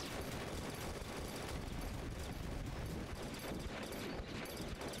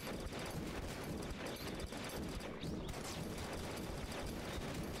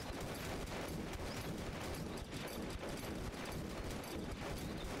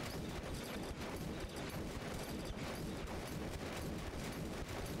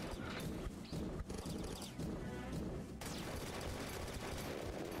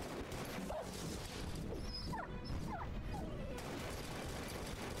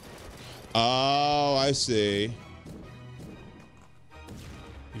 Oh, I see.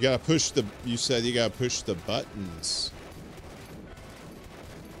 You gotta push the, you said you gotta push the buttons.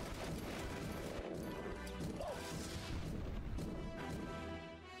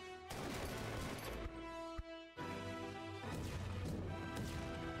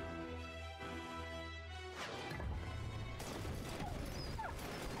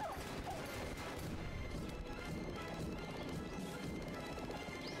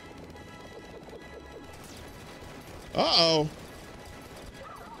 Uh-oh.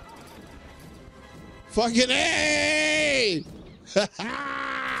 Fucking A! I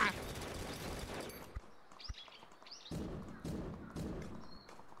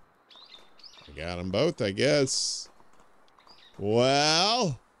got them both, I guess.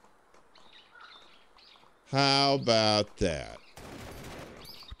 Well, how about that?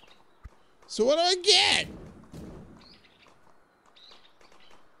 So what do I get?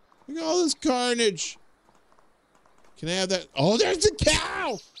 Look at all this carnage. Can I have that? Oh, there's the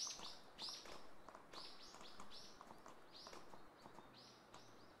cow!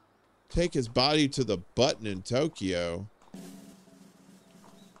 Take his body to the button in Tokyo.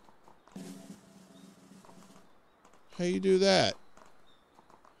 How you do that?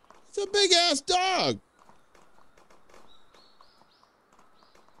 It's a big ass dog.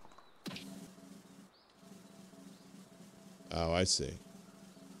 Oh, I see.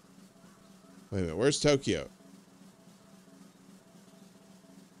 Wait a minute, where's Tokyo?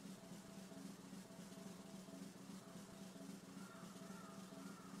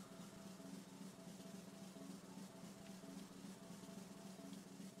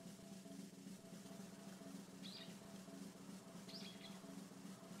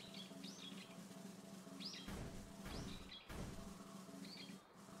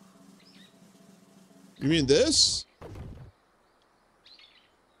 You mean this?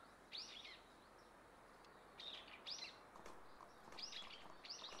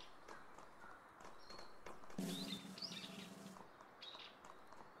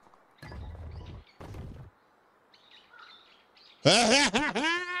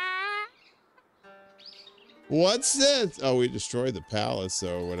 What's this? Oh, we destroyed the palace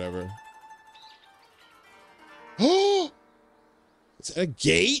or whatever. Oh! Is that a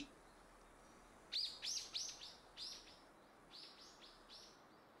gate?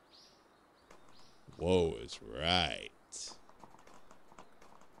 Whoa, is right.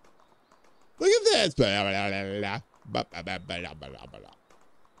 Look at this. I'm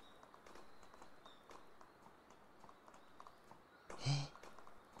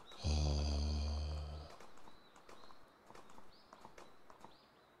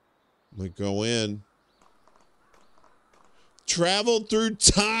gonna go in. Travel through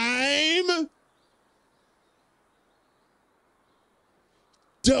time?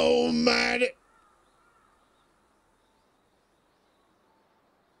 Don't mind it.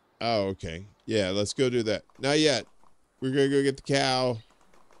 Oh, okay. Yeah, let's go do that. Not yet. We're gonna go get the cow.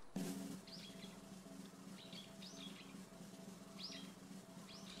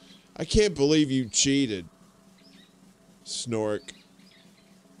 I can't believe you cheated. Snork.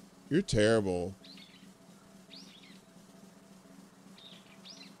 You're terrible.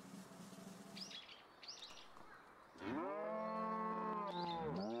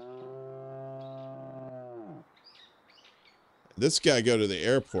 This guy go to the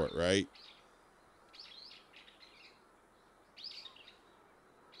airport, right?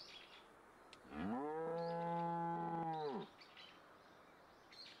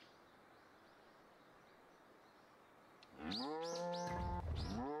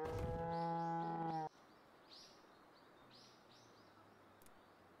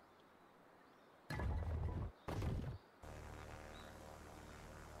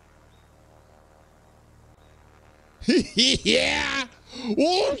 Yeah!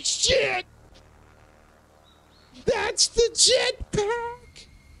 Oh, shit! That's the jetpack!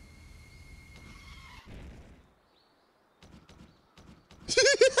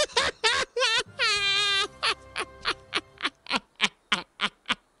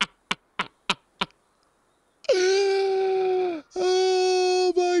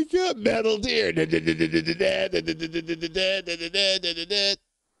 Oh my god! Metal Deer!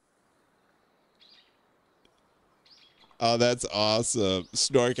 Oh, that's awesome.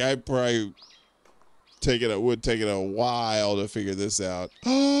 Snork, I probably would take it a while to figure this out.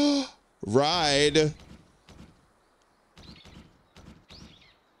 Ride.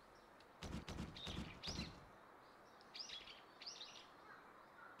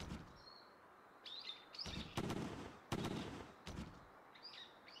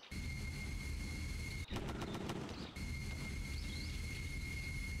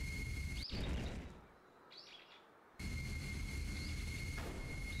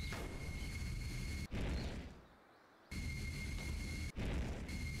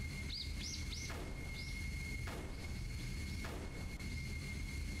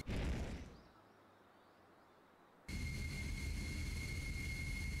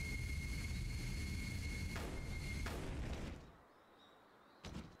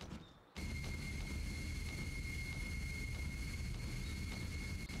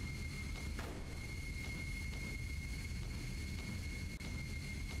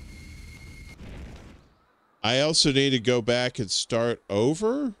 I also need to go back and start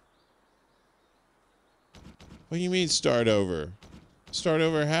over? What do you mean start over? Start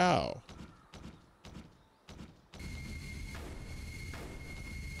over how?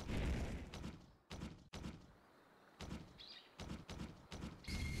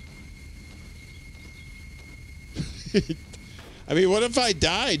 I mean, what if I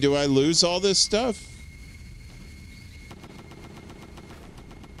die? Do I lose all this stuff?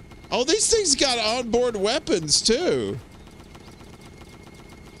 Oh, these things got onboard weapons, too.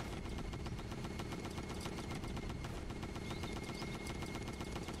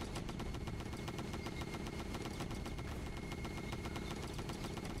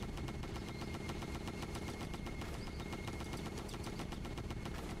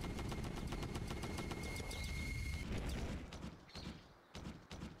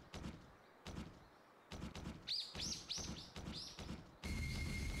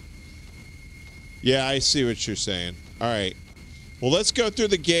 Yeah, I see what you're saying. All right. Well, let's go through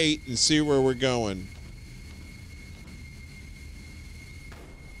the gate and see where we're going.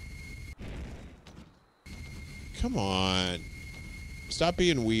 Come on. Stop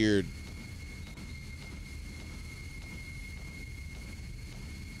being weird.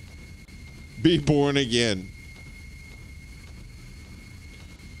 Be born again.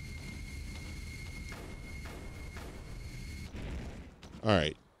 All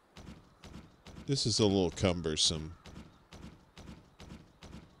right. This is a little cumbersome.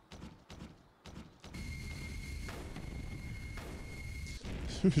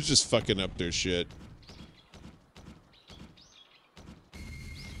 We're just fucking up their shit.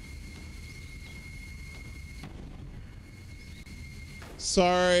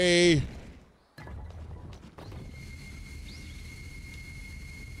 Sorry.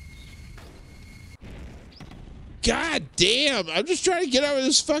 God damn. I'm just trying to get over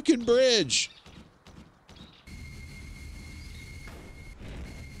this fucking bridge.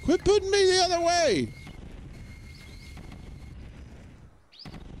 Quit putting me the other way.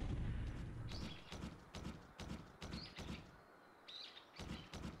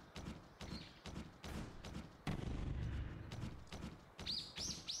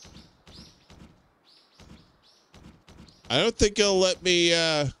 I don't think it'll let me,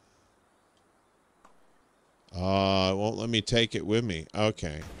 it won't let me take it with me.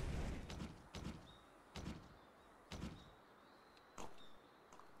 Okay.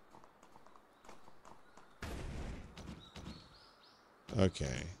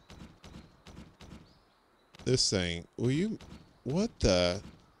 Okay. This thing. Will you... What the...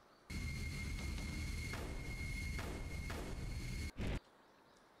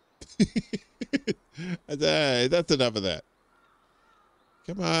 That's enough of that.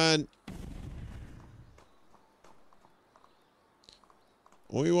 Come on.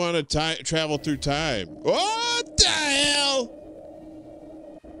 We want to travel through time. What the hell?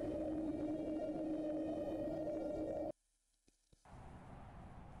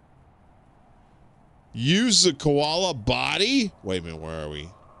 Use the koala body? Wait a minute, where are we?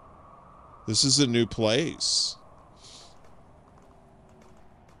 This is a new place.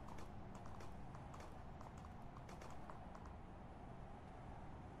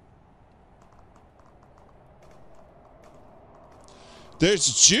 There's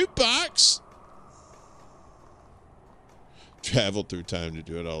a jukebox. Travel through time to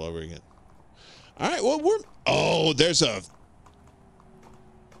do it all over again. All right, well, oh, there's a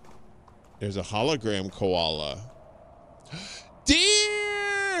hologram koala.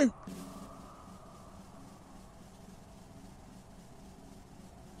 Deer!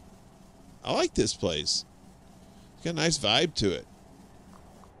 I like this place. It's got a nice vibe to it.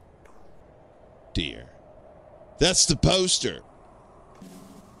 Deer. That's the poster.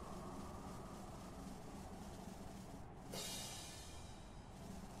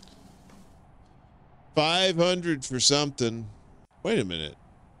 $500 for something. Wait a minute.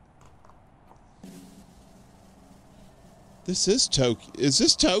 This is Tokyo. Is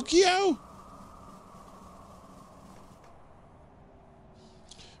this Tokyo?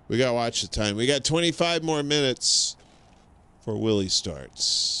 We gotta watch the time. We got 25 more minutes before Willie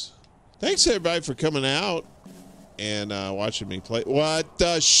starts. Thanks everybody for coming out and watching me play. What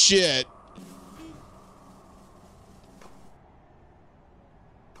the shit?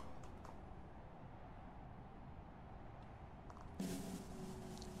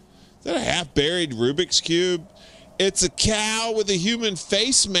 Is that a half-buried Rubik's Cube? It's a cow with a human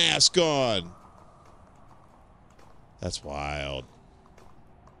face mask on. That's wild.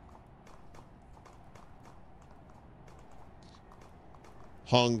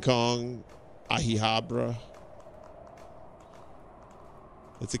 Hong Kong, Ahihabra.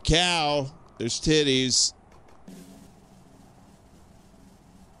 It's a cow. There's titties.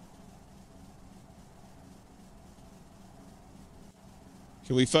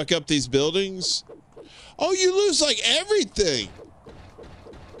 Can we fuck up these buildings? Oh, you lose like everything.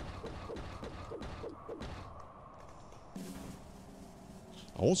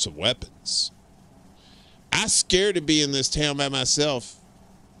 I want some weapons. I'm scared to be in this town by myself.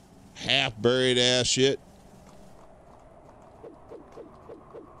 Half buried ass shit.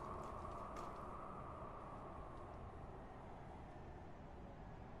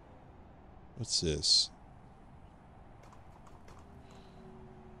 What's this?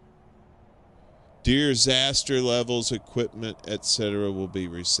 Disaster levels, equipment, etc. will be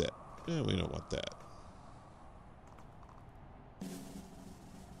reset. Yeah, we don't want that.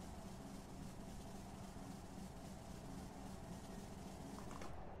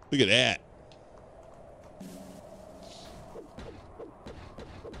 Look at that.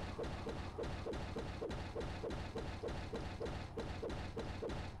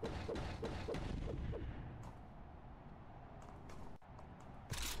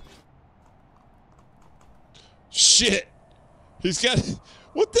 Shit. He's got...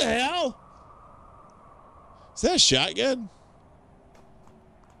 What the hell? Is that a shotgun?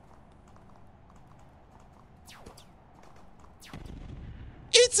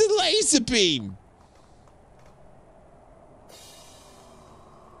 It's a laser beam.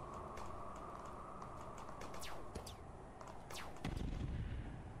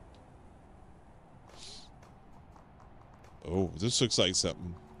 Oh, this looks like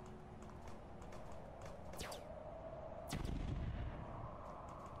something.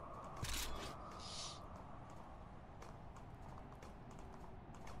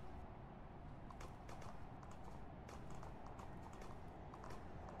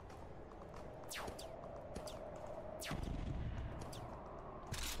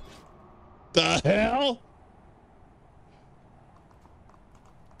 The hell?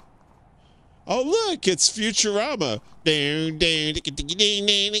 Oh, look, it's Futurama.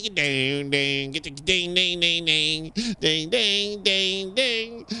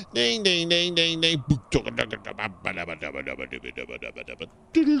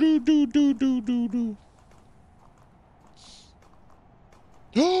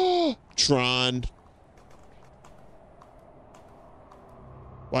 Tron.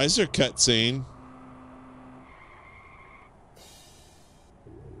 Why is there a cutscene?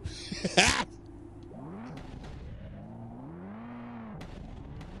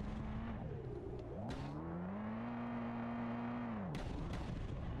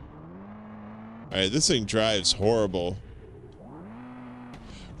 All right, this thing drives horrible.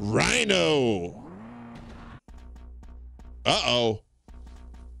 Rhino. Uh-oh.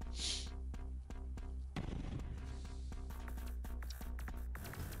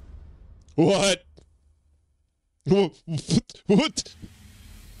 What? What?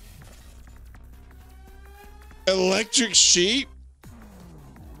 Electric sheep?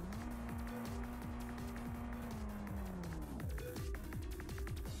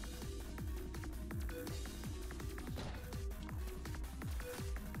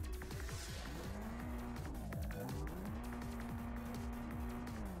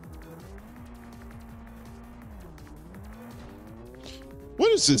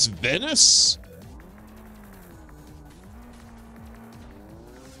 What is this, Venice?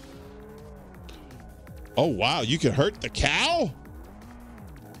 Oh, wow, you can hurt the cow?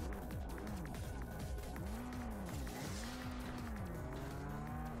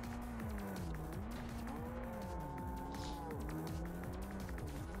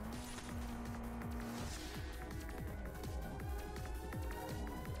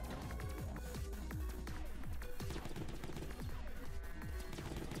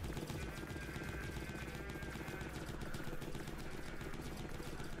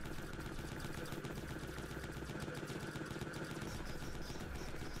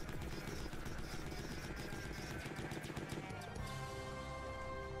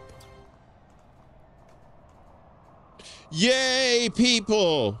 Yay,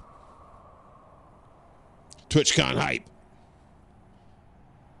 people! TwitchCon hype.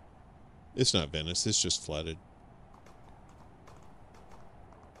 It's not Venice, it's just flooded.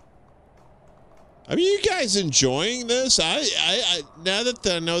 I mean, you guys enjoying this? I now that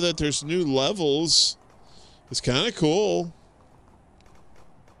I know that there's new levels, it's kind of cool.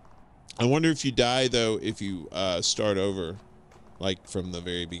 I wonder if you die, though, if you start over, like from the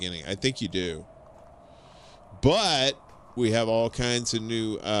very beginning. I think you do. But we have all kinds of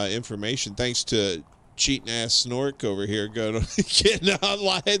new information thanks to cheating ass Snork over here going getting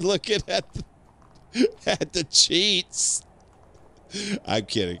online looking at the cheats. I'm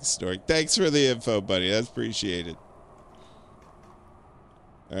kidding, Snork. Thanks for the info, buddy. That's appreciated.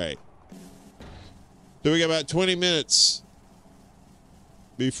 All right. So we got about 20 minutes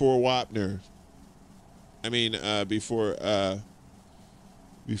before Wapner. I mean, before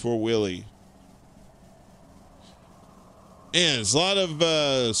Willie. And there's a lot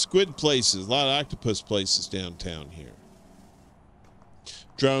of squid places, a lot of octopus places downtown here.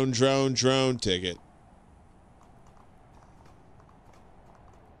 Drone ticket.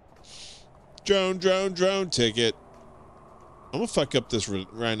 Drone ticket. I'm gonna fuck up this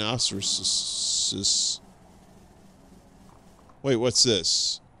rhinoceros. Wait, what's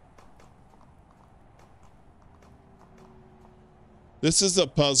this? This is a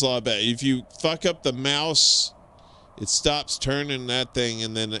puzzle, I bet. If you fuck up the mouse, it stops turning that thing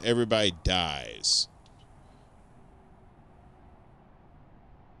and then everybody dies.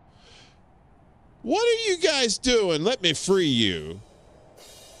 What are you guys doing? Let me free you.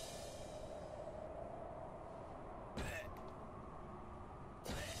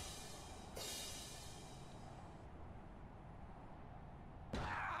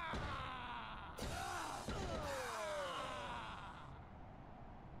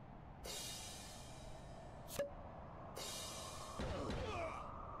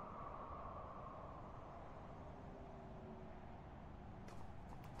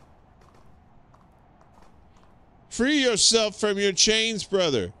 Free yourself from your chains,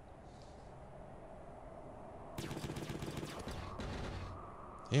 brother.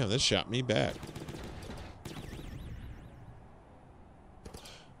 Damn, this shot me back.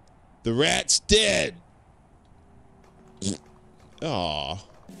 The rat's dead. Aw.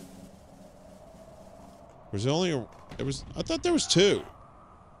 Was there only I thought there was two.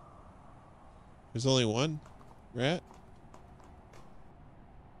 There's only one rat?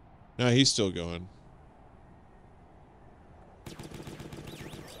 No, he's still going.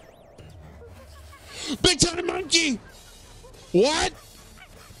 Big time monkey! What?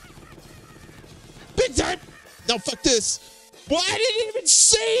 Big time! No, fuck this. Why I didn't even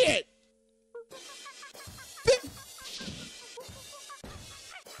see it?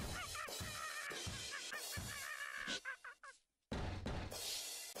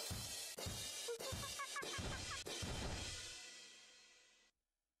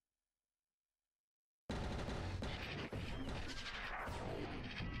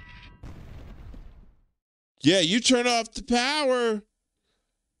 Yeah, you turn off the power.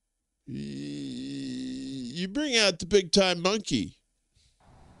 You bring out the big time monkey.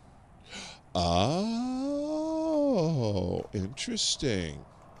 Oh, interesting.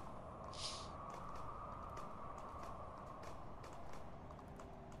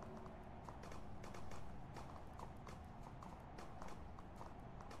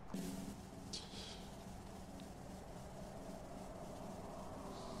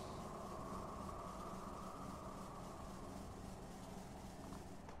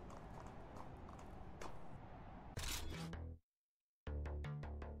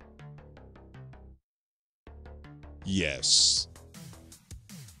 Yes.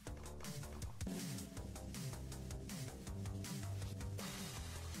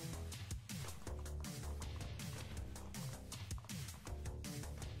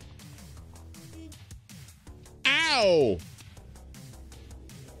 Ow!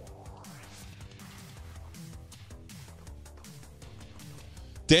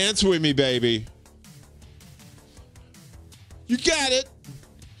 Dance with me, baby. You got it.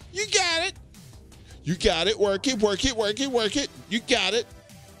 You got it. You got it. Work it, work it, work it, work it. You got it.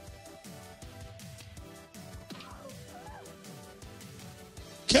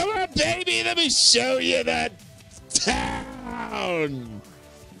 Come on, baby. Let me show you that town.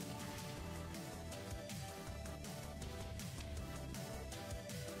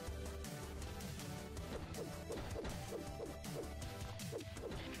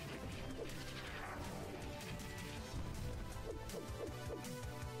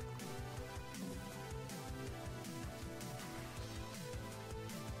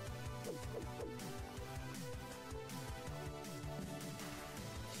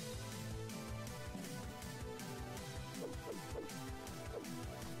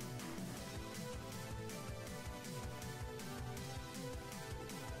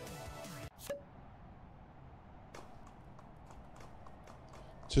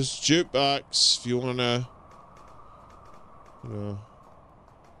 Just jukebox if you wanna,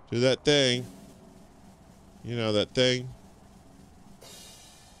 do that thing. You know that thing.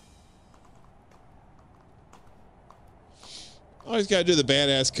 Always gotta do the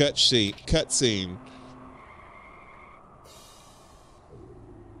badass cut scene.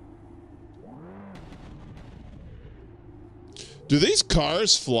 Do these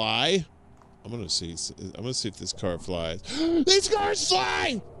cars fly? I'm gonna see if this car flies. These cars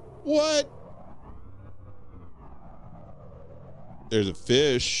fly! What? There's a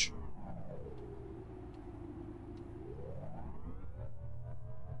fish.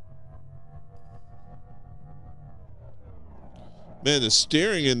 Man, the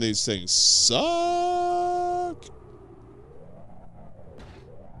steering in these things suck.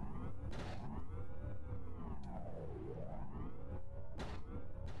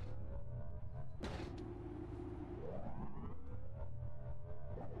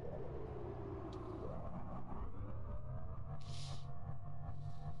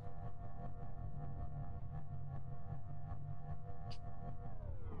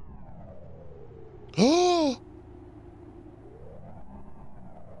 Oh!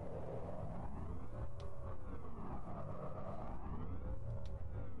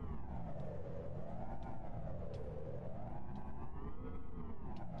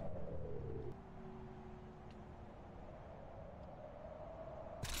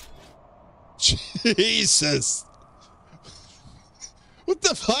 Jesus! What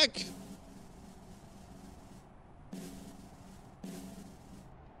the fuck?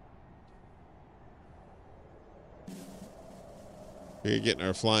 We're getting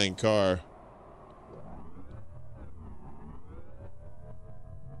our flying car.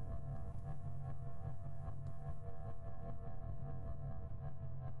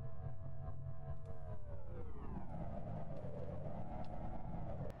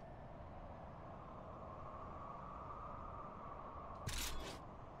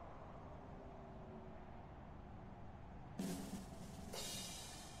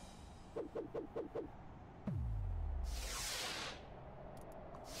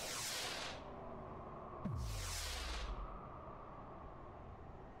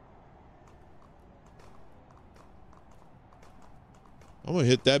 I'm gonna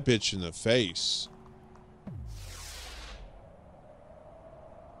hit that bitch in the face.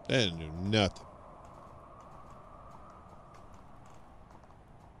 That didn't do nothing.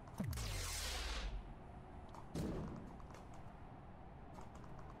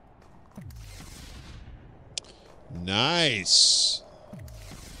 Nice.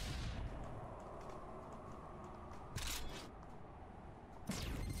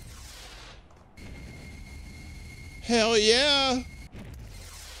 Hell yeah.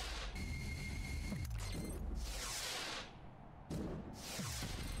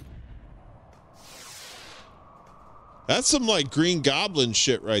 That's some like Green Goblin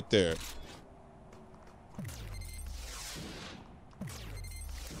shit right there.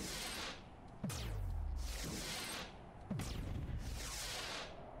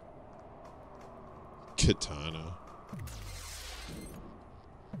 Katana.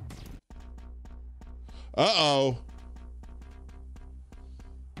 Uh-oh.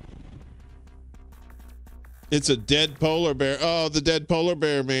 It's a dead polar bear. Oh, the dead polar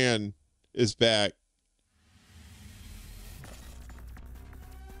bear man is back.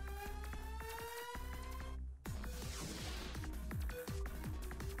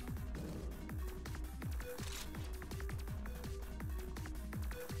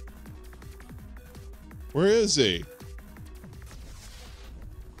 Where is he?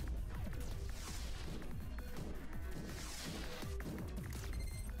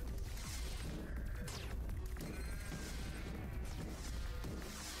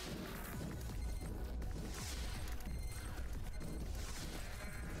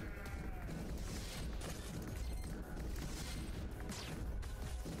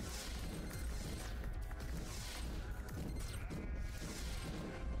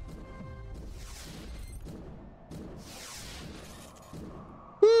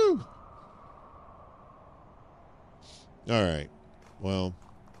 Woo! All right. Well,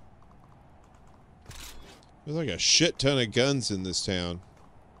 there's like a shit ton of guns in this town.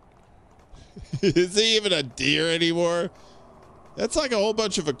 Is he even a deer anymore? That's like a whole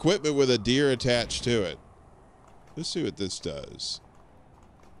bunch of equipment with a deer attached to it. Let's see what this does.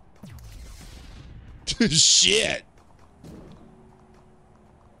 Shit!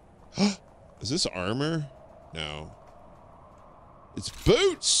 Is this armor? No. It's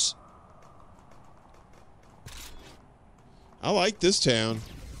boots! I like this town.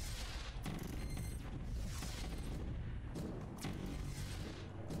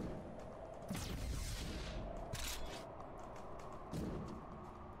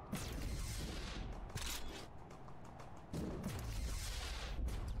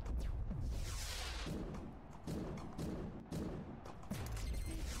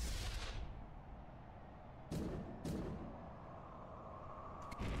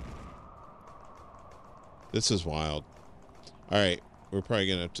 This is wild. All right, we're probably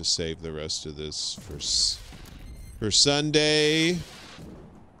gonna have to save the rest of this for Sunday.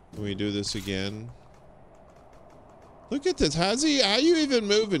 Can we do this again? Look at this. How you even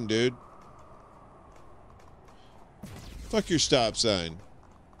moving, dude? Fuck your stop sign.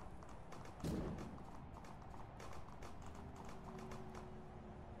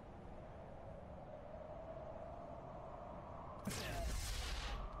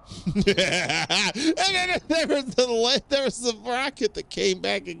 And then there was the rocket that came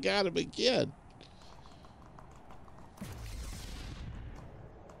back and got him again.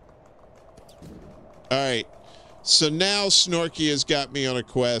 All right, so now Snorky has got me on a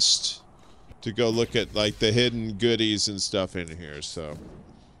quest to go look at like the hidden goodies and stuff in here. So,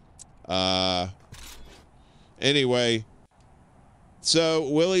 anyway. So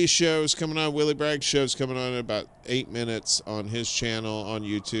Willie's show's coming on. Willie Bragg's show's coming on in about 8 minutes on his channel on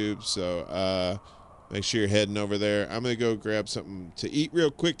YouTube. So make sure you're heading over there. I'm gonna go grab something to eat real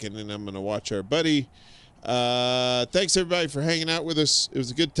quick, and then I'm gonna watch our buddy. Thanks everybody for hanging out with us. It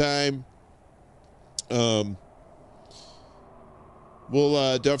was a good time. We'll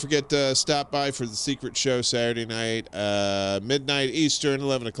don't forget to stop by for the secret show Saturday night, midnight Eastern,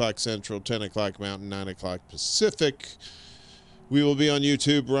 11 o'clock Central, 10 o'clock Mountain, 9 o'clock Pacific. We will be on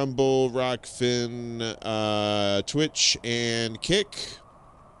YouTube, Rumble, Rockfin, Twitch, and Kick,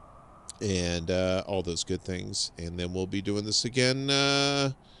 and all those good things. And then we'll be doing this again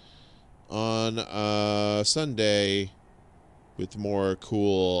on Sunday with more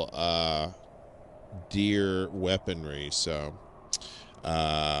cool deer weaponry. So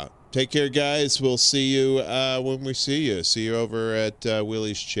take care, guys. We'll see you when we see you. See you over at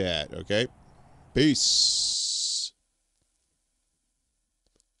Willie's chat, okay? Peace.